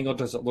at an angle?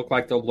 Does it look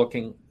like they're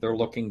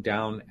looking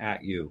down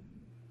at you?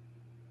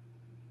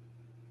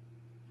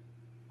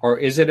 Or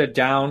is it a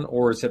down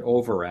or is it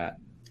over at?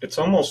 It's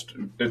almost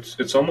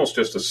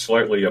just a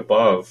slightly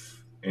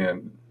above,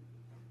 and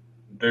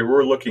they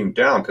were looking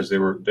down because they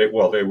were in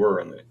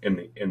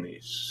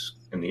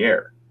the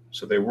air,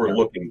 so they were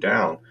looking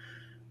down,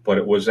 but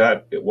it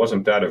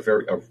wasn't at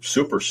a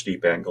super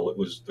steep angle.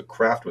 The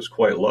craft was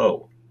quite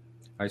low.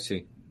 I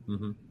see.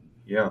 Mm-hmm.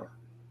 Yeah.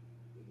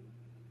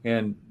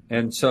 And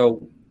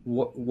so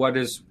what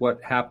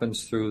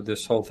happens through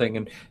this whole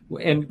thing,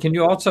 and can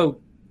you also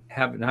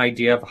have an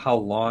idea of how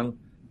long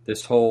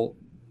this whole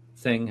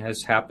thing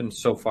has happened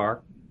so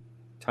far,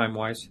 time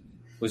wise?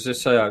 Was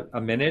this a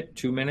minute,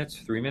 2 minutes,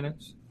 3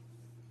 minutes?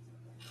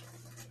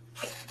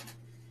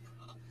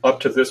 Up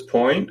to this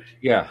point?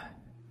 Yeah.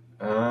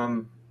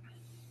 3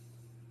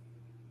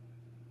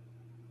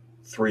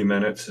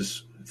 minutes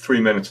is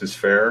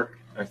fair,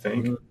 I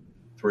think. Mm-hmm.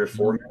 3 or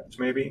 4 minutes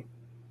maybe.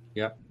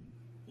 Yeah.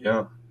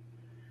 Yeah.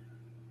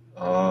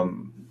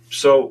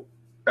 So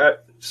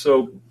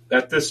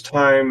at this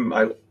time,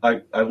 I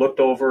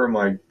looked over.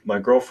 My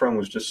girlfriend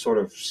was just sort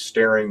of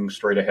staring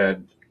straight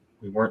ahead.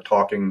 We weren't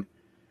talking.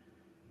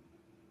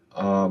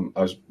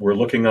 We're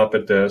looking up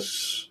at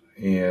this,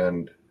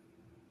 and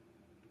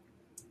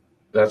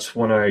that's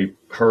when I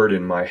heard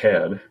in my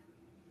head,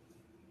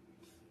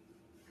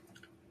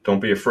 "Don't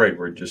be afraid.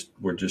 We're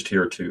just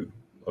here to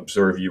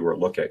observe you or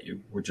look at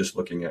you. We're just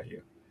looking at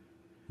you."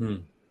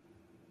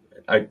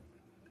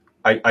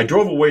 I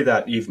drove away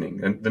that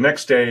evening, and the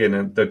next day and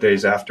then the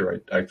days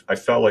after, I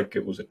felt like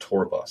it was a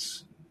tour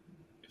bus,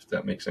 if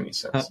that makes any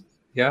sense.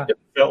 Yeah. It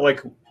felt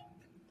like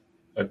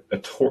a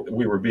tour.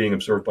 We were being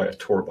observed by a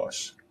tour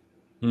bus.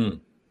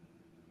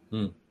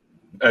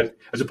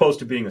 As opposed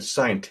to being a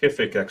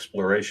scientific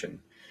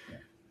exploration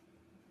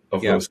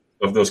of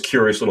those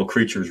curious little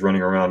creatures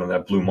running around on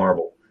that blue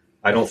marble.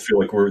 I don't feel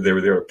like they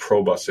were there to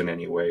probe us in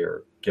any way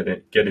or get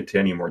into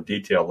any more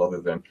detail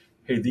other than,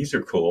 "Hey, these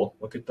are cool.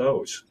 Look at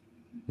those."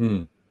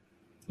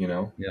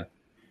 Yeah.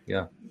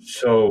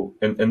 So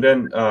and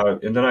then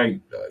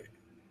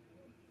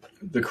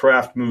the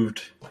craft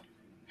moved.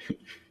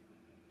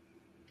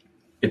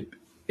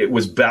 It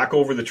was back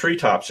over the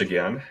treetops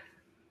again.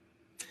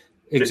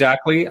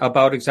 Exactly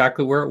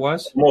where it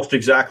was. Almost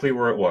exactly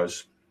where it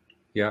was.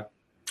 Yeah.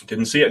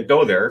 Didn't see it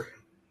go there.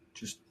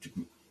 Just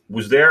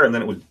was there, and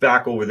then it was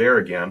back over there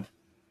again.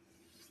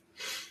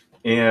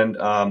 And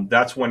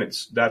that's when it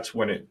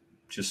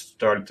just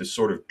started to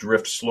sort of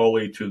drift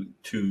slowly to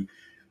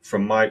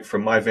from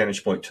my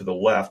vantage point to the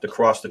left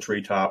across the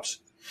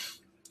treetops,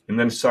 and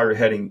then started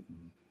heading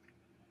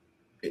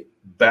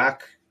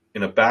back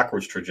in a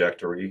backwards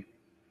trajectory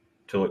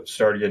till it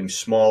started getting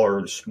smaller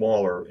and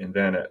smaller, and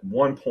then at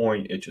one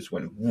point it just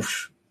went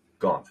whoosh,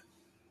 gone.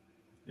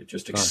 It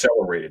just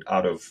accelerated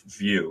out of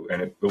view,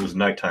 and it was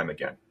nighttime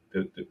again.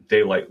 The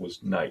daylight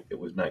was night. It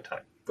was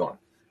nighttime, gone.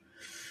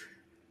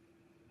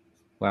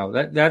 Wow,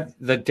 that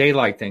the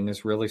daylight thing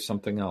is really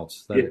something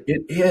else. It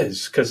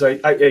is, because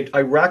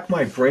I racked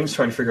my brains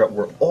trying to figure out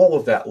where all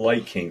of that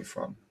light came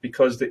from,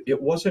 because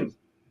it wasn't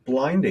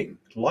blinding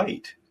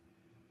light.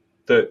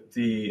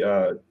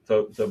 The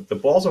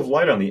balls of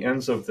light on the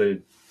ends of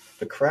the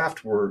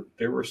craft were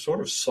sort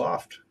of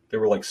soft. They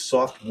were like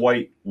soft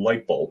white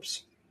light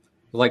bulbs,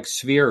 like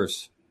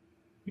spheres.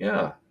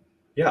 Yeah.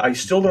 I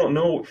still don't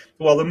know.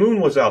 Well, the moon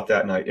was out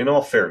that night. In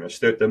all fairness,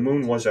 the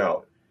moon was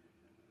out,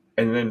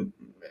 and then.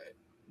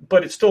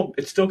 But it still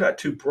got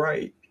too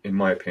bright, in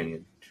my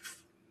opinion.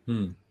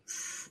 For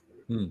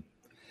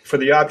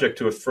the object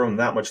to have thrown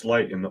that much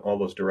light in all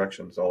those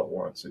directions all at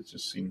once, it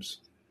just seems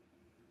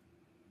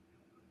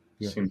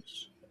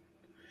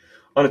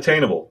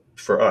unattainable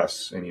for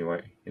us,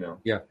 anyway.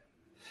 Yeah.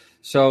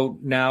 So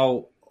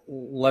now,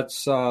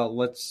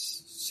 let's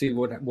see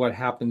what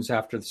happens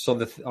after. So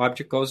the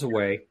object goes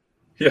away.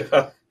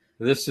 Yeah.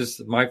 This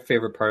is my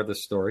favorite part of the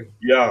story.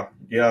 Yeah.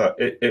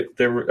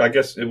 I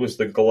guess it was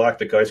the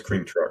galactic ice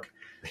cream truck.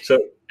 So,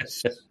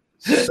 so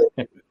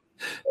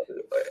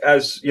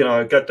as you know,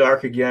 it got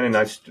dark again,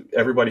 and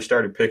everybody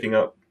started picking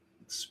up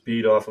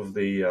speed off of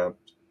the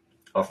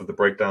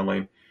breakdown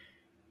lane.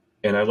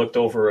 And I looked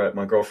over at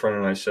my girlfriend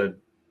and I said,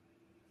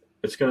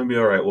 "It's going to be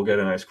all right. We'll get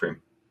an ice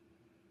cream."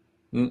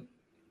 Mm.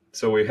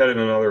 So we headed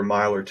another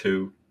mile or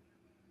two.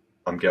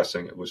 I'm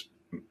guessing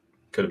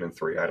could have been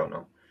 3. I don't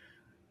know.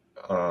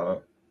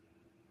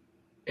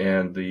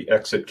 And the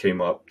exit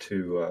came up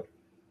to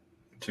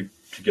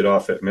get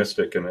off at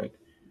Mystic, and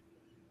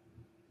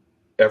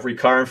every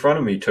car in front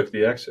of me took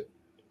the exit.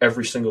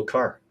 Every single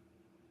car.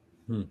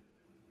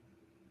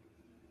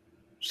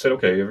 Said,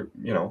 okay, you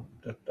know,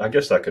 I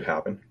guess that could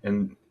happen.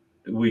 And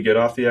we get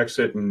off the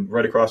exit, and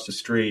right across the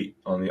street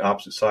on the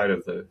opposite side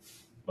of the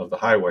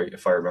highway,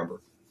 if I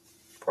remember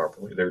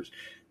properly, there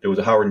was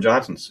a Howard &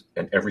 Johnson's,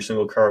 and every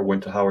single car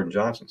went to Howard &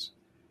 Johnson's.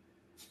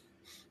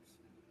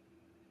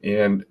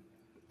 And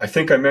I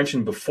think I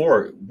mentioned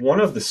before,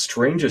 one of the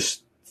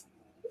strangest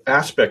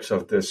aspects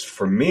of this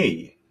for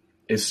me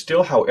is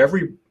still how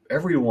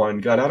everyone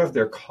got out of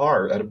their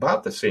car at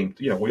about the same,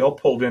 you know, we all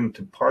pulled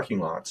into parking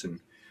lots and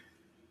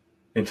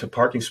into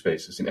parking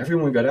spaces, and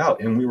everyone got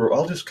out, and we were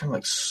all just kind of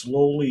like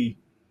slowly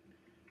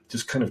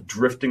just kind of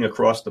drifting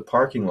across the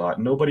parking lot.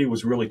 Nobody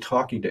was really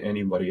talking to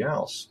anybody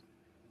else,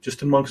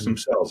 just amongst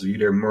themselves. You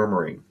hear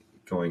murmuring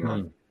going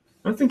on.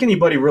 I don't think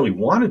anybody really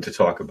wanted to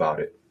talk about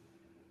it.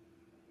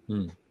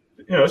 You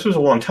know, this was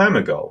a long time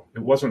ago. It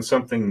wasn't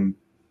something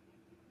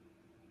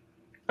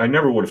I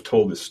never would have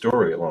told this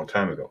story a long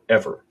time ago,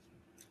 ever.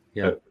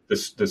 Yeah.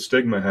 The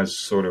stigma has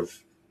sort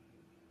of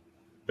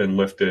been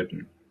lifted.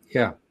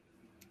 Yeah,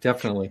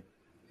 definitely.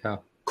 Yeah.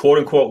 Quote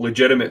unquote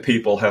legitimate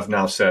people have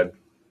now said,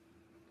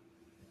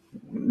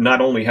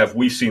 not only have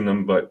we seen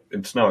them, but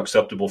it's now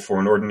acceptable for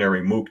an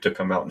ordinary mook to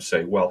come out and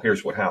say, well,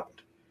 here's what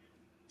happened.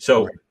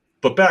 So, right.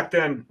 But back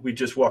then we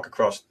walked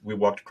across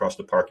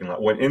the parking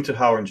lot, went into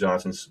Howard &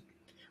 Johnson's.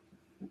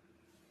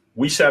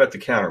 We sat at the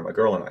counter, my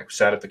girl and I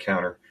sat at the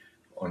counter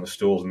on the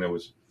stools, and there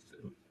was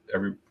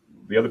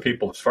the other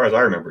people, as far as I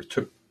remember,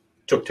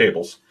 took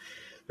tables.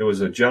 There was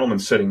a gentleman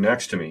sitting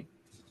next to me,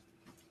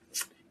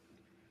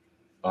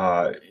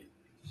 and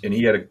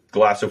he had a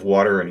glass of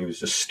water, and he was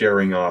just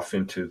staring off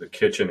into the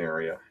kitchen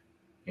area.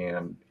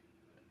 And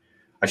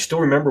I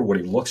still remember what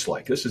he looks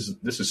like. This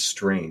is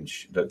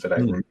strange that I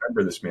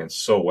remember this man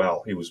so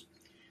well. He was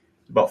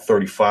about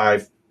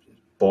 35,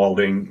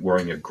 balding,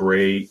 wearing a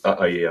gray,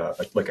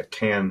 like a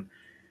tan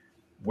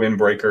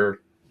windbreaker,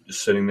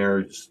 just sitting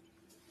there, just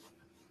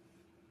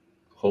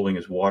holding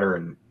his water.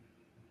 And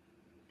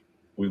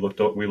we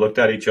looked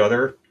at each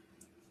other,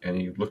 and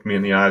he looked me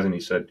in the eyes and he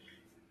said,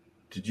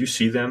 "Did you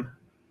see them?"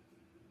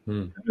 I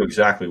knew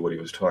exactly what he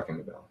was talking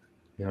about.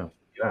 Yeah,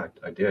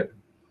 I did.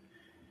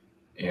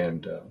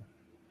 And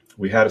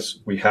we had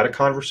a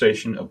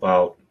conversation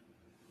about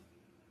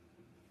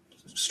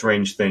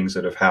strange things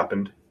that have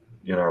happened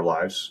in our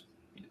lives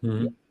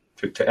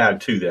to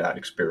add to that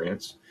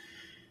experience.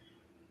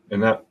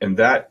 And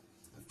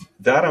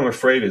that I'm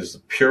afraid is the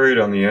period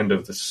on the end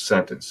of the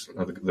sentence,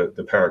 of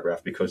the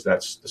paragraph, because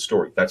that's the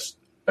story. That's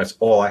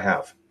all I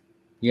have.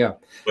 Yeah,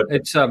 but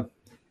it's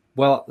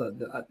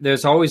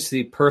there's always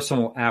the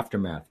personal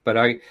aftermath, but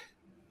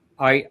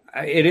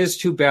it is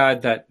too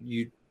bad that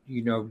you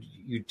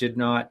did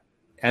not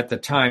at the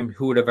time,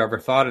 who would have ever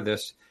thought of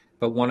this,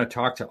 but want to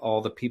talk to all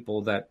the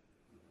people that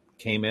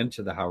came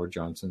into the Howard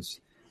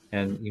Johnsons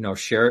and,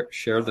 share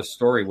the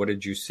story. What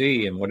did you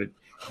see? And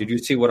did you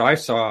see what I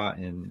saw?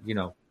 And,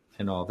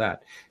 and all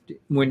that.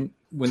 When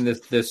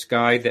this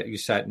guy that you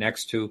sat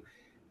next to,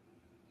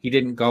 he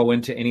didn't go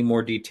into any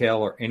more detail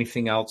or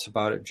anything else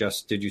about it.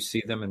 Just, did you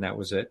see them? And that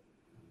was it.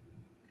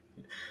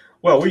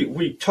 Well,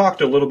 we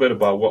talked a little bit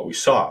about what we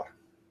saw.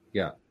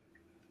 Yeah.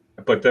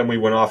 But then we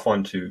went off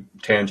onto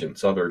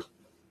tangents, other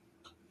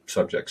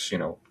subjects,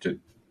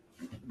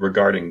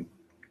 regarding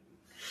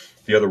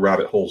the other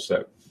rabbit holes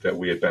that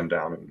we had been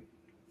down. And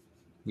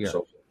yeah.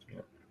 So,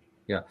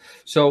 yeah.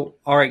 So,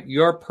 all right,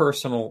 your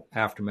personal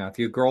aftermath,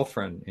 your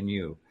girlfriend and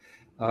you,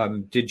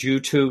 did you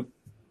two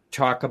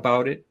talk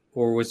about it?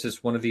 Or was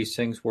this one of these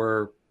things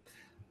where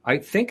I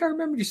think I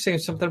remember you saying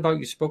something about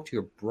you spoke to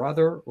your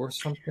brother or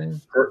something?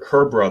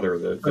 Her brother,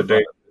 the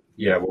day.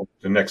 Yeah, well,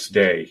 the next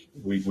day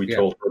we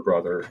told her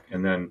brother,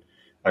 and then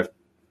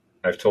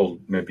I've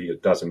told maybe a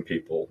dozen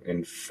people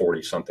in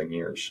 40-something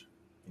years.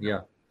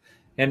 Yeah,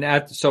 and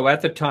at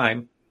the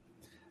time,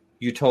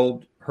 you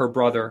told her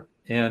brother,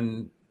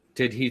 and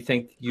did he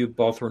think you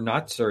both were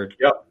nuts, or?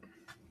 Yep,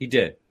 he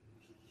did.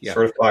 Yeah,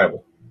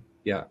 certifiable.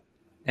 Yeah,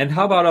 and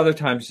how about other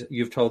times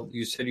you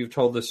said you've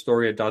told this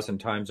story a dozen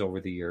times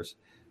over the years?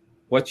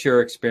 What's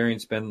your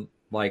experience been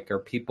like?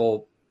 Are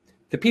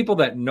the people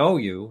that know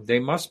you, they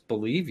must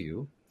believe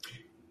you?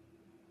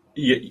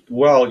 Yeah,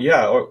 well,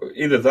 yeah, or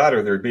either that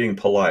or they're being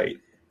polite.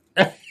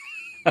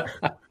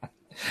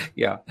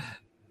 Yeah.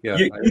 Yeah.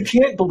 You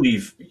can't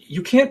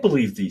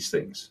believe these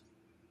things.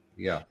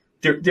 Yeah.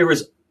 There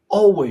is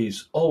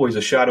always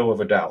a shadow of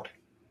a doubt.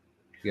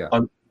 Yeah.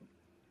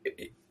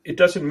 It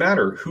doesn't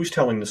matter who's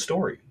telling the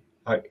story.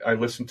 I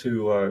listen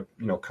to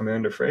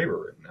Commander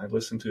Fravor, and I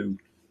listen to.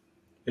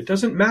 It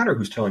doesn't matter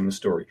who's telling the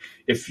story.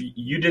 If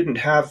you didn't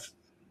have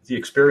the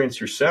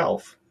experience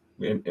yourself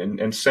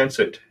and sense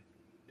it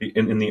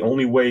in the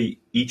only way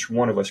each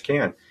one of us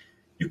can,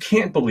 you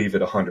can't believe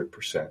it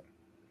 100%.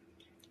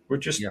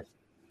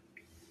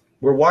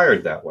 We're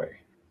wired that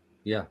way.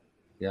 Yeah.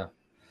 Yeah.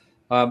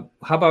 How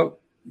about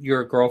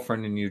your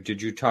girlfriend and you?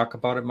 Did you talk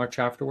about it much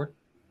afterward?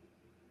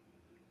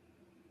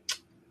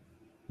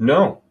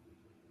 No.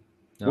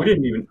 We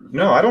didn't even.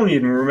 No, I don't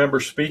even remember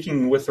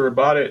speaking with her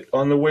about it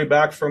on the way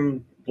back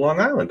from Long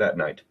Island that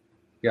night.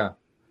 Yeah,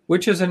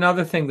 which is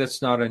another thing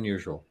that's not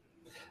unusual.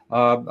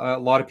 A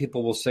lot of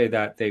people will say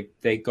that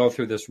they go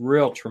through this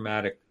real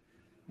traumatic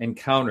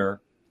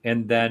encounter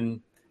and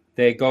then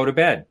they go to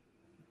bed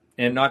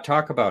and not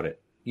talk about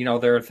it.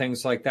 There are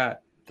things like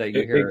that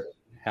you hear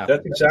happen.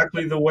 That's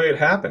exactly the way it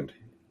happened.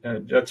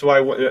 That's why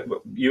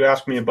you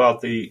asked me about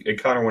the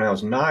encounter when I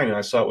was 9, and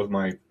I saw it with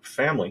my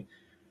family.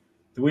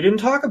 We didn't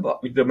talk about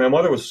it. My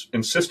mother was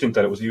insistent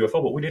that it was a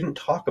UFO, but we didn't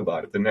talk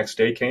about it. The next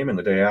day came, and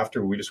the day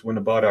after, we just went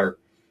about our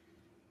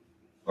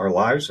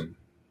lives and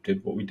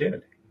did what we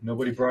did.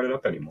 Nobody brought it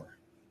up anymore.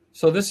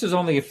 So this is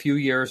only a few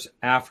years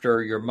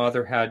after your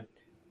mother had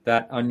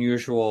that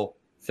unusual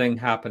thing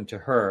happen to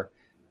her.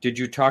 Did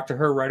you talk to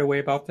her right away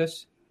about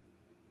this?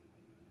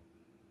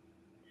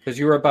 Because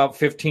you were about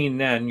 15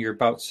 then, you're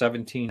about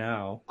 17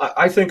 now.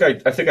 I think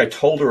I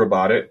told her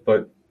about it,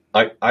 but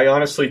I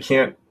honestly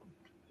can't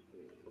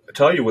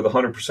tell you with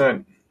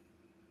 100%,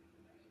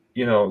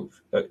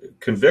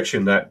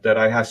 conviction that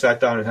I sat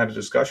down and had a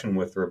discussion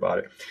with her about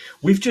it.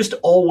 We've just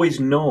always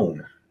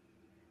known.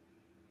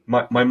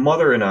 My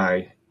mother and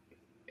I,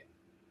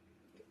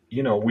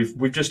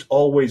 we've just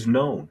always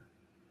known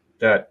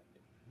that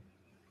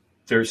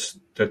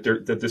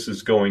that this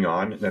is going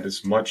on, and that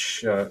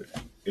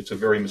it's a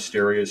very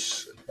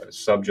mysterious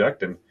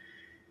subject, and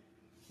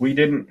we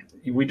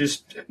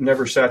just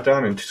never sat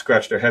down and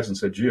scratched our heads and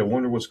said, "Gee, I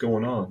wonder what's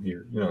going on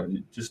here."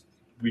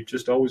 We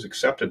just always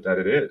accepted that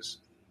it is.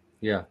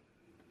 Yeah,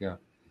 yeah.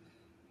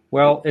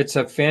 Well, it's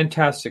a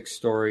fantastic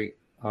story.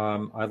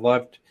 I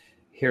loved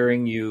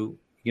hearing you,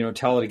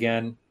 tell it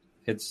again.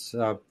 It's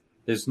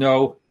there's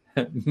no,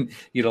 a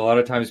lot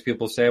of times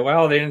people say,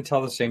 "Well, they didn't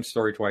tell the same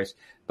story twice,"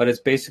 but it's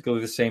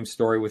basically the same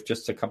story with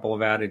just a couple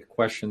of added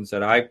questions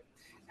that I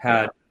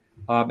had.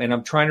 And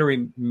I'm trying to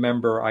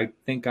remember, I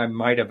think I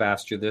might have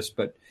asked you this,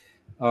 but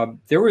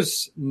there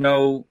was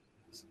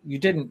you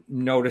didn't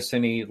notice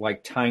any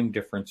like time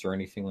difference or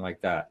anything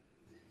like that.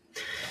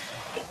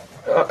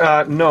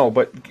 No,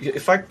 but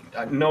if I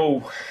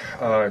know,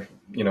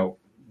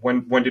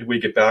 when did we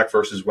get back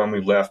versus when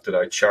we left? Did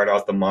I chart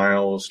out the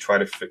miles, try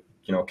to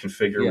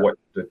configure what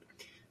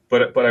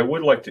but I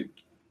would like to,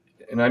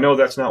 and I know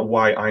that's not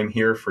why I'm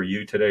here for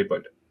you today,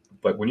 but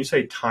when you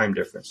say time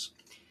difference,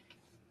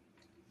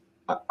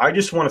 I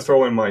just want to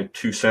throw in my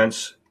 2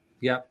 cents.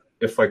 Yeah.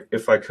 If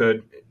I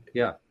could.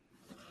 Yeah.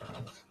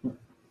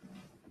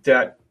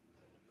 That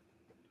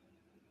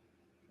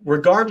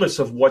regardless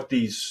of what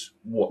this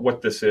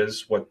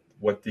is,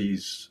 what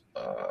these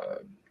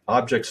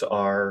objects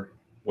are,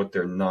 what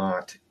they're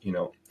not,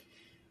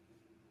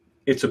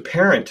 it's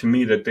apparent to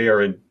me that they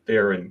are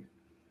in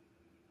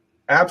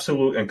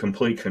absolute and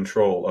complete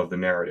control of the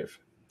narrative.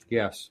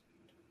 Yes.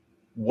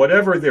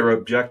 Whatever their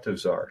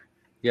objectives are.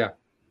 Yeah.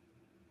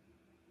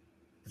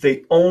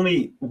 We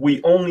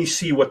only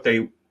see what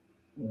they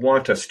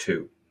want us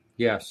to.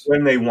 Yes.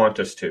 When they want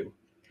us to.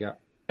 Yeah.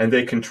 And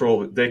they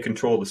control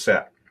the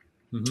set.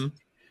 Mm-hmm.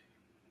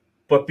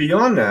 But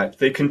beyond that,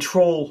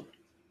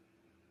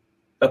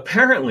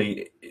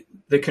 apparently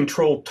they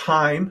control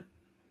time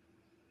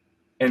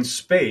and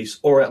space,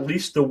 or at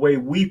least the way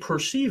we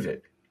perceive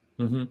it.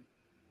 Mm-hmm.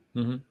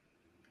 Mm-hmm.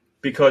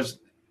 Because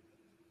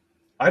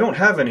I don't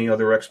have any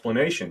other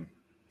explanation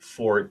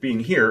for it being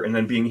here and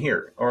then being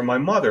here. Or my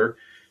mother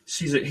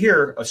sees it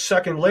here, a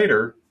second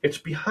later, it's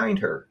behind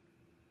her.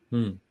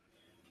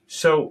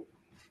 So,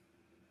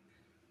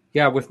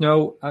 yeah, with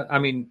to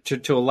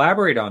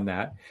elaborate on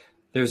that,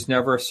 there's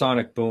never a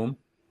sonic boom.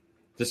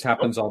 This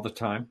happens all the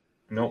time.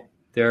 No.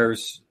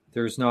 There's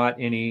not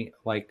any,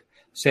 like,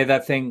 say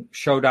that thing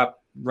showed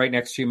up right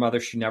next to your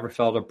mother, she never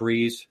felt a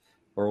breeze,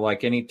 or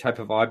like any type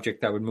of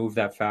object that would move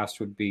that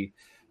fast would be,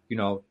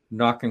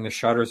 knocking the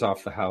shutters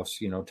off the house,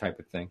 type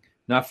of thing.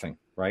 Nothing,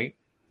 right?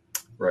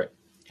 Right.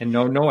 And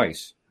no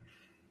noise.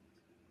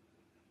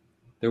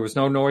 There was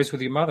no noise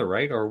with your mother,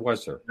 right? Or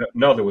was there?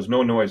 No, there was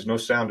no noise, no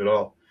sound at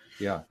all.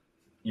 Yeah.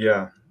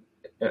 Yeah.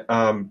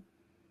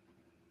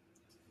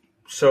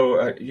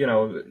 So,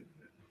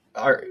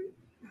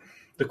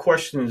 the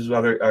question is,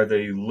 are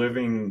they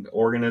living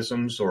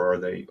organisms, or are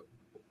they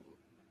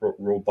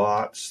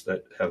robots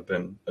that have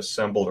been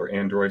assembled, or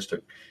androids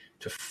to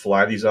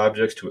fly these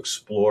objects, to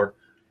explore?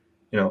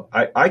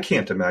 I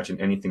can't imagine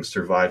anything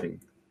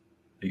surviving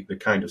the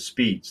kind of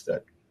speeds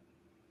that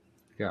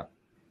Yeah.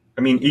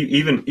 I mean,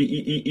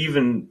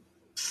 even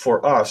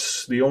for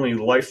us, the only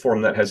life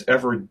form that has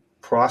ever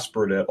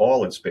prospered at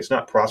all in space,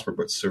 not prospered,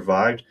 but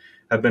survived,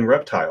 have been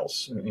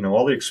reptiles. You know,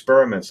 all the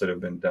experiments that have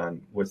been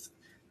done with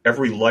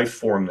every life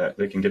form that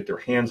they can get their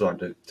hands on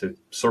to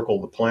circle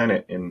the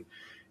planet in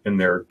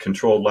their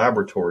controlled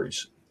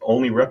laboratories.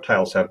 Only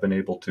reptiles have been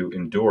able to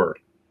endure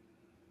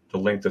the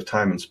length of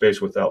time and space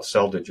without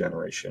cell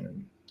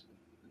degeneration.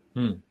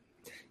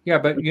 Yeah,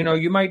 but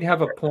you might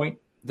have a point.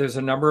 There's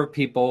a number of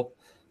people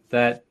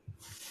that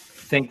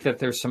think that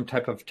there's some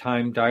type of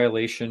time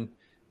dilation,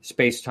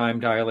 space-time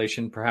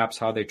dilation, perhaps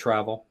how they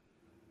travel,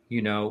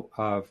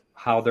 of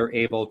how they're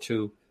able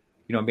to,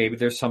 maybe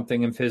there's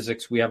something in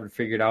physics we haven't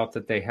figured out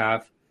that they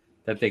have,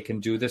 that they can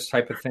do this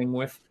type of thing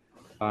with.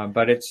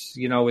 But it's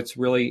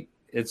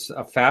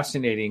a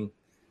fascinating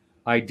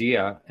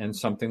idea and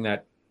something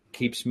that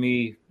keeps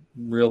me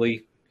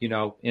really,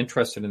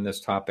 interested in this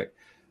topic.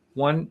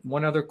 One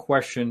other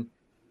question,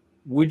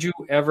 would you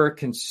ever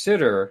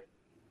consider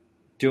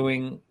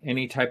doing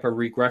any type of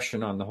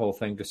regression on the whole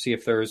thing to see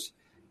if there's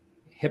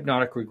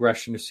hypnotic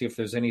regression, to see if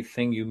there's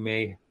anything you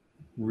may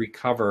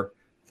recover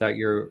that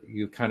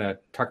you kind of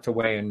tucked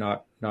away and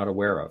not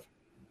aware of?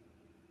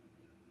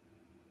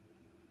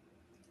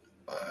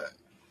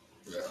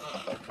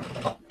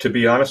 To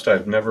be honest,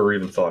 I've never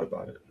even thought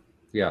about it.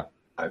 Yeah.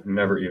 I've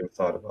never even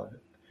thought about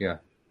it. Yeah.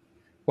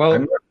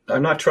 Well,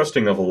 I'm not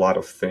trusting of a lot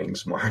of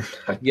things, Martin.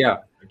 I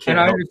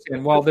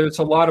understand. Well, there's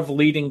a lot of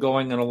leading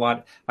going and a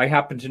lot. I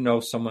happen to know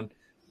someone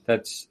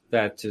that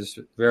is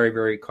very,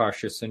 very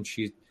cautious, and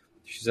she's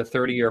a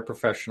 30-year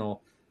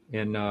professional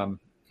in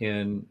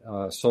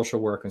social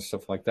work and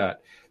stuff like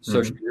that.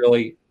 So she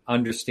really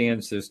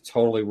understands there's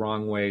totally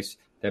wrong ways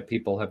that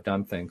people have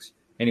done things.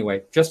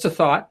 Anyway, just a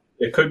thought.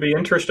 It could be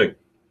interesting.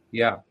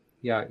 Yeah.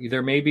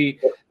 There may be,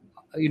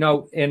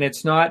 and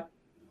it's not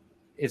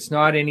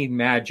any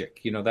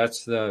magic.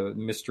 That's the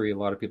mystery. A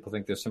lot of people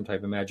think there's some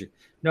type of magic.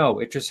 No,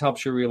 it just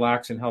helps you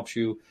relax and helps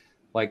you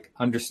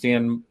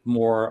understand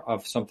more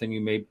of something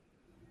you may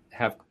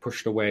have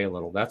pushed away a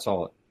little. That's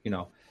all,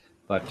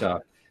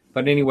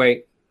 But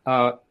anyway,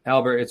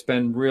 Albert, it's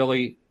been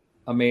really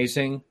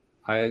amazing.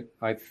 I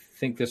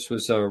think this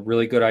was a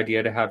really good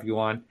idea to have you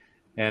on,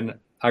 and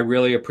I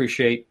really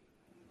appreciate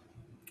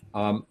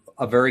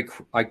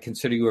I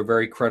consider you a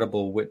very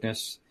credible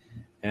witness,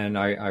 and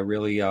I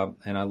really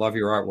and I love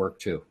your artwork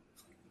too.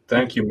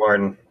 Thank you,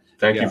 Martin.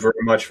 Thank you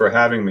very much for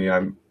having me.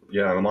 I'm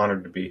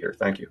honored to be here.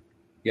 Thank you.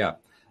 Yeah.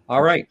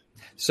 All right.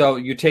 So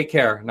you take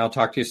care, and I'll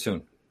talk to you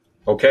soon.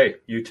 Okay.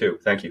 You too.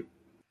 Thank you.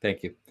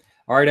 Thank you.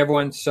 All right,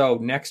 everyone. So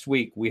next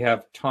week we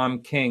have Tom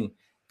King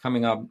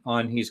coming up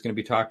on. He's going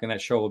to be talking. That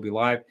show will be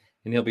live,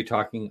 and he'll be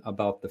talking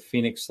about the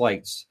Phoenix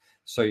Lights.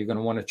 So you're going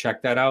to want to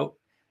check that out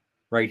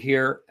right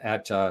here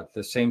at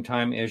the same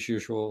time as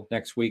usual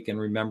next week. And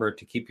remember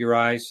to keep your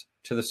eyes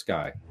to the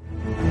sky.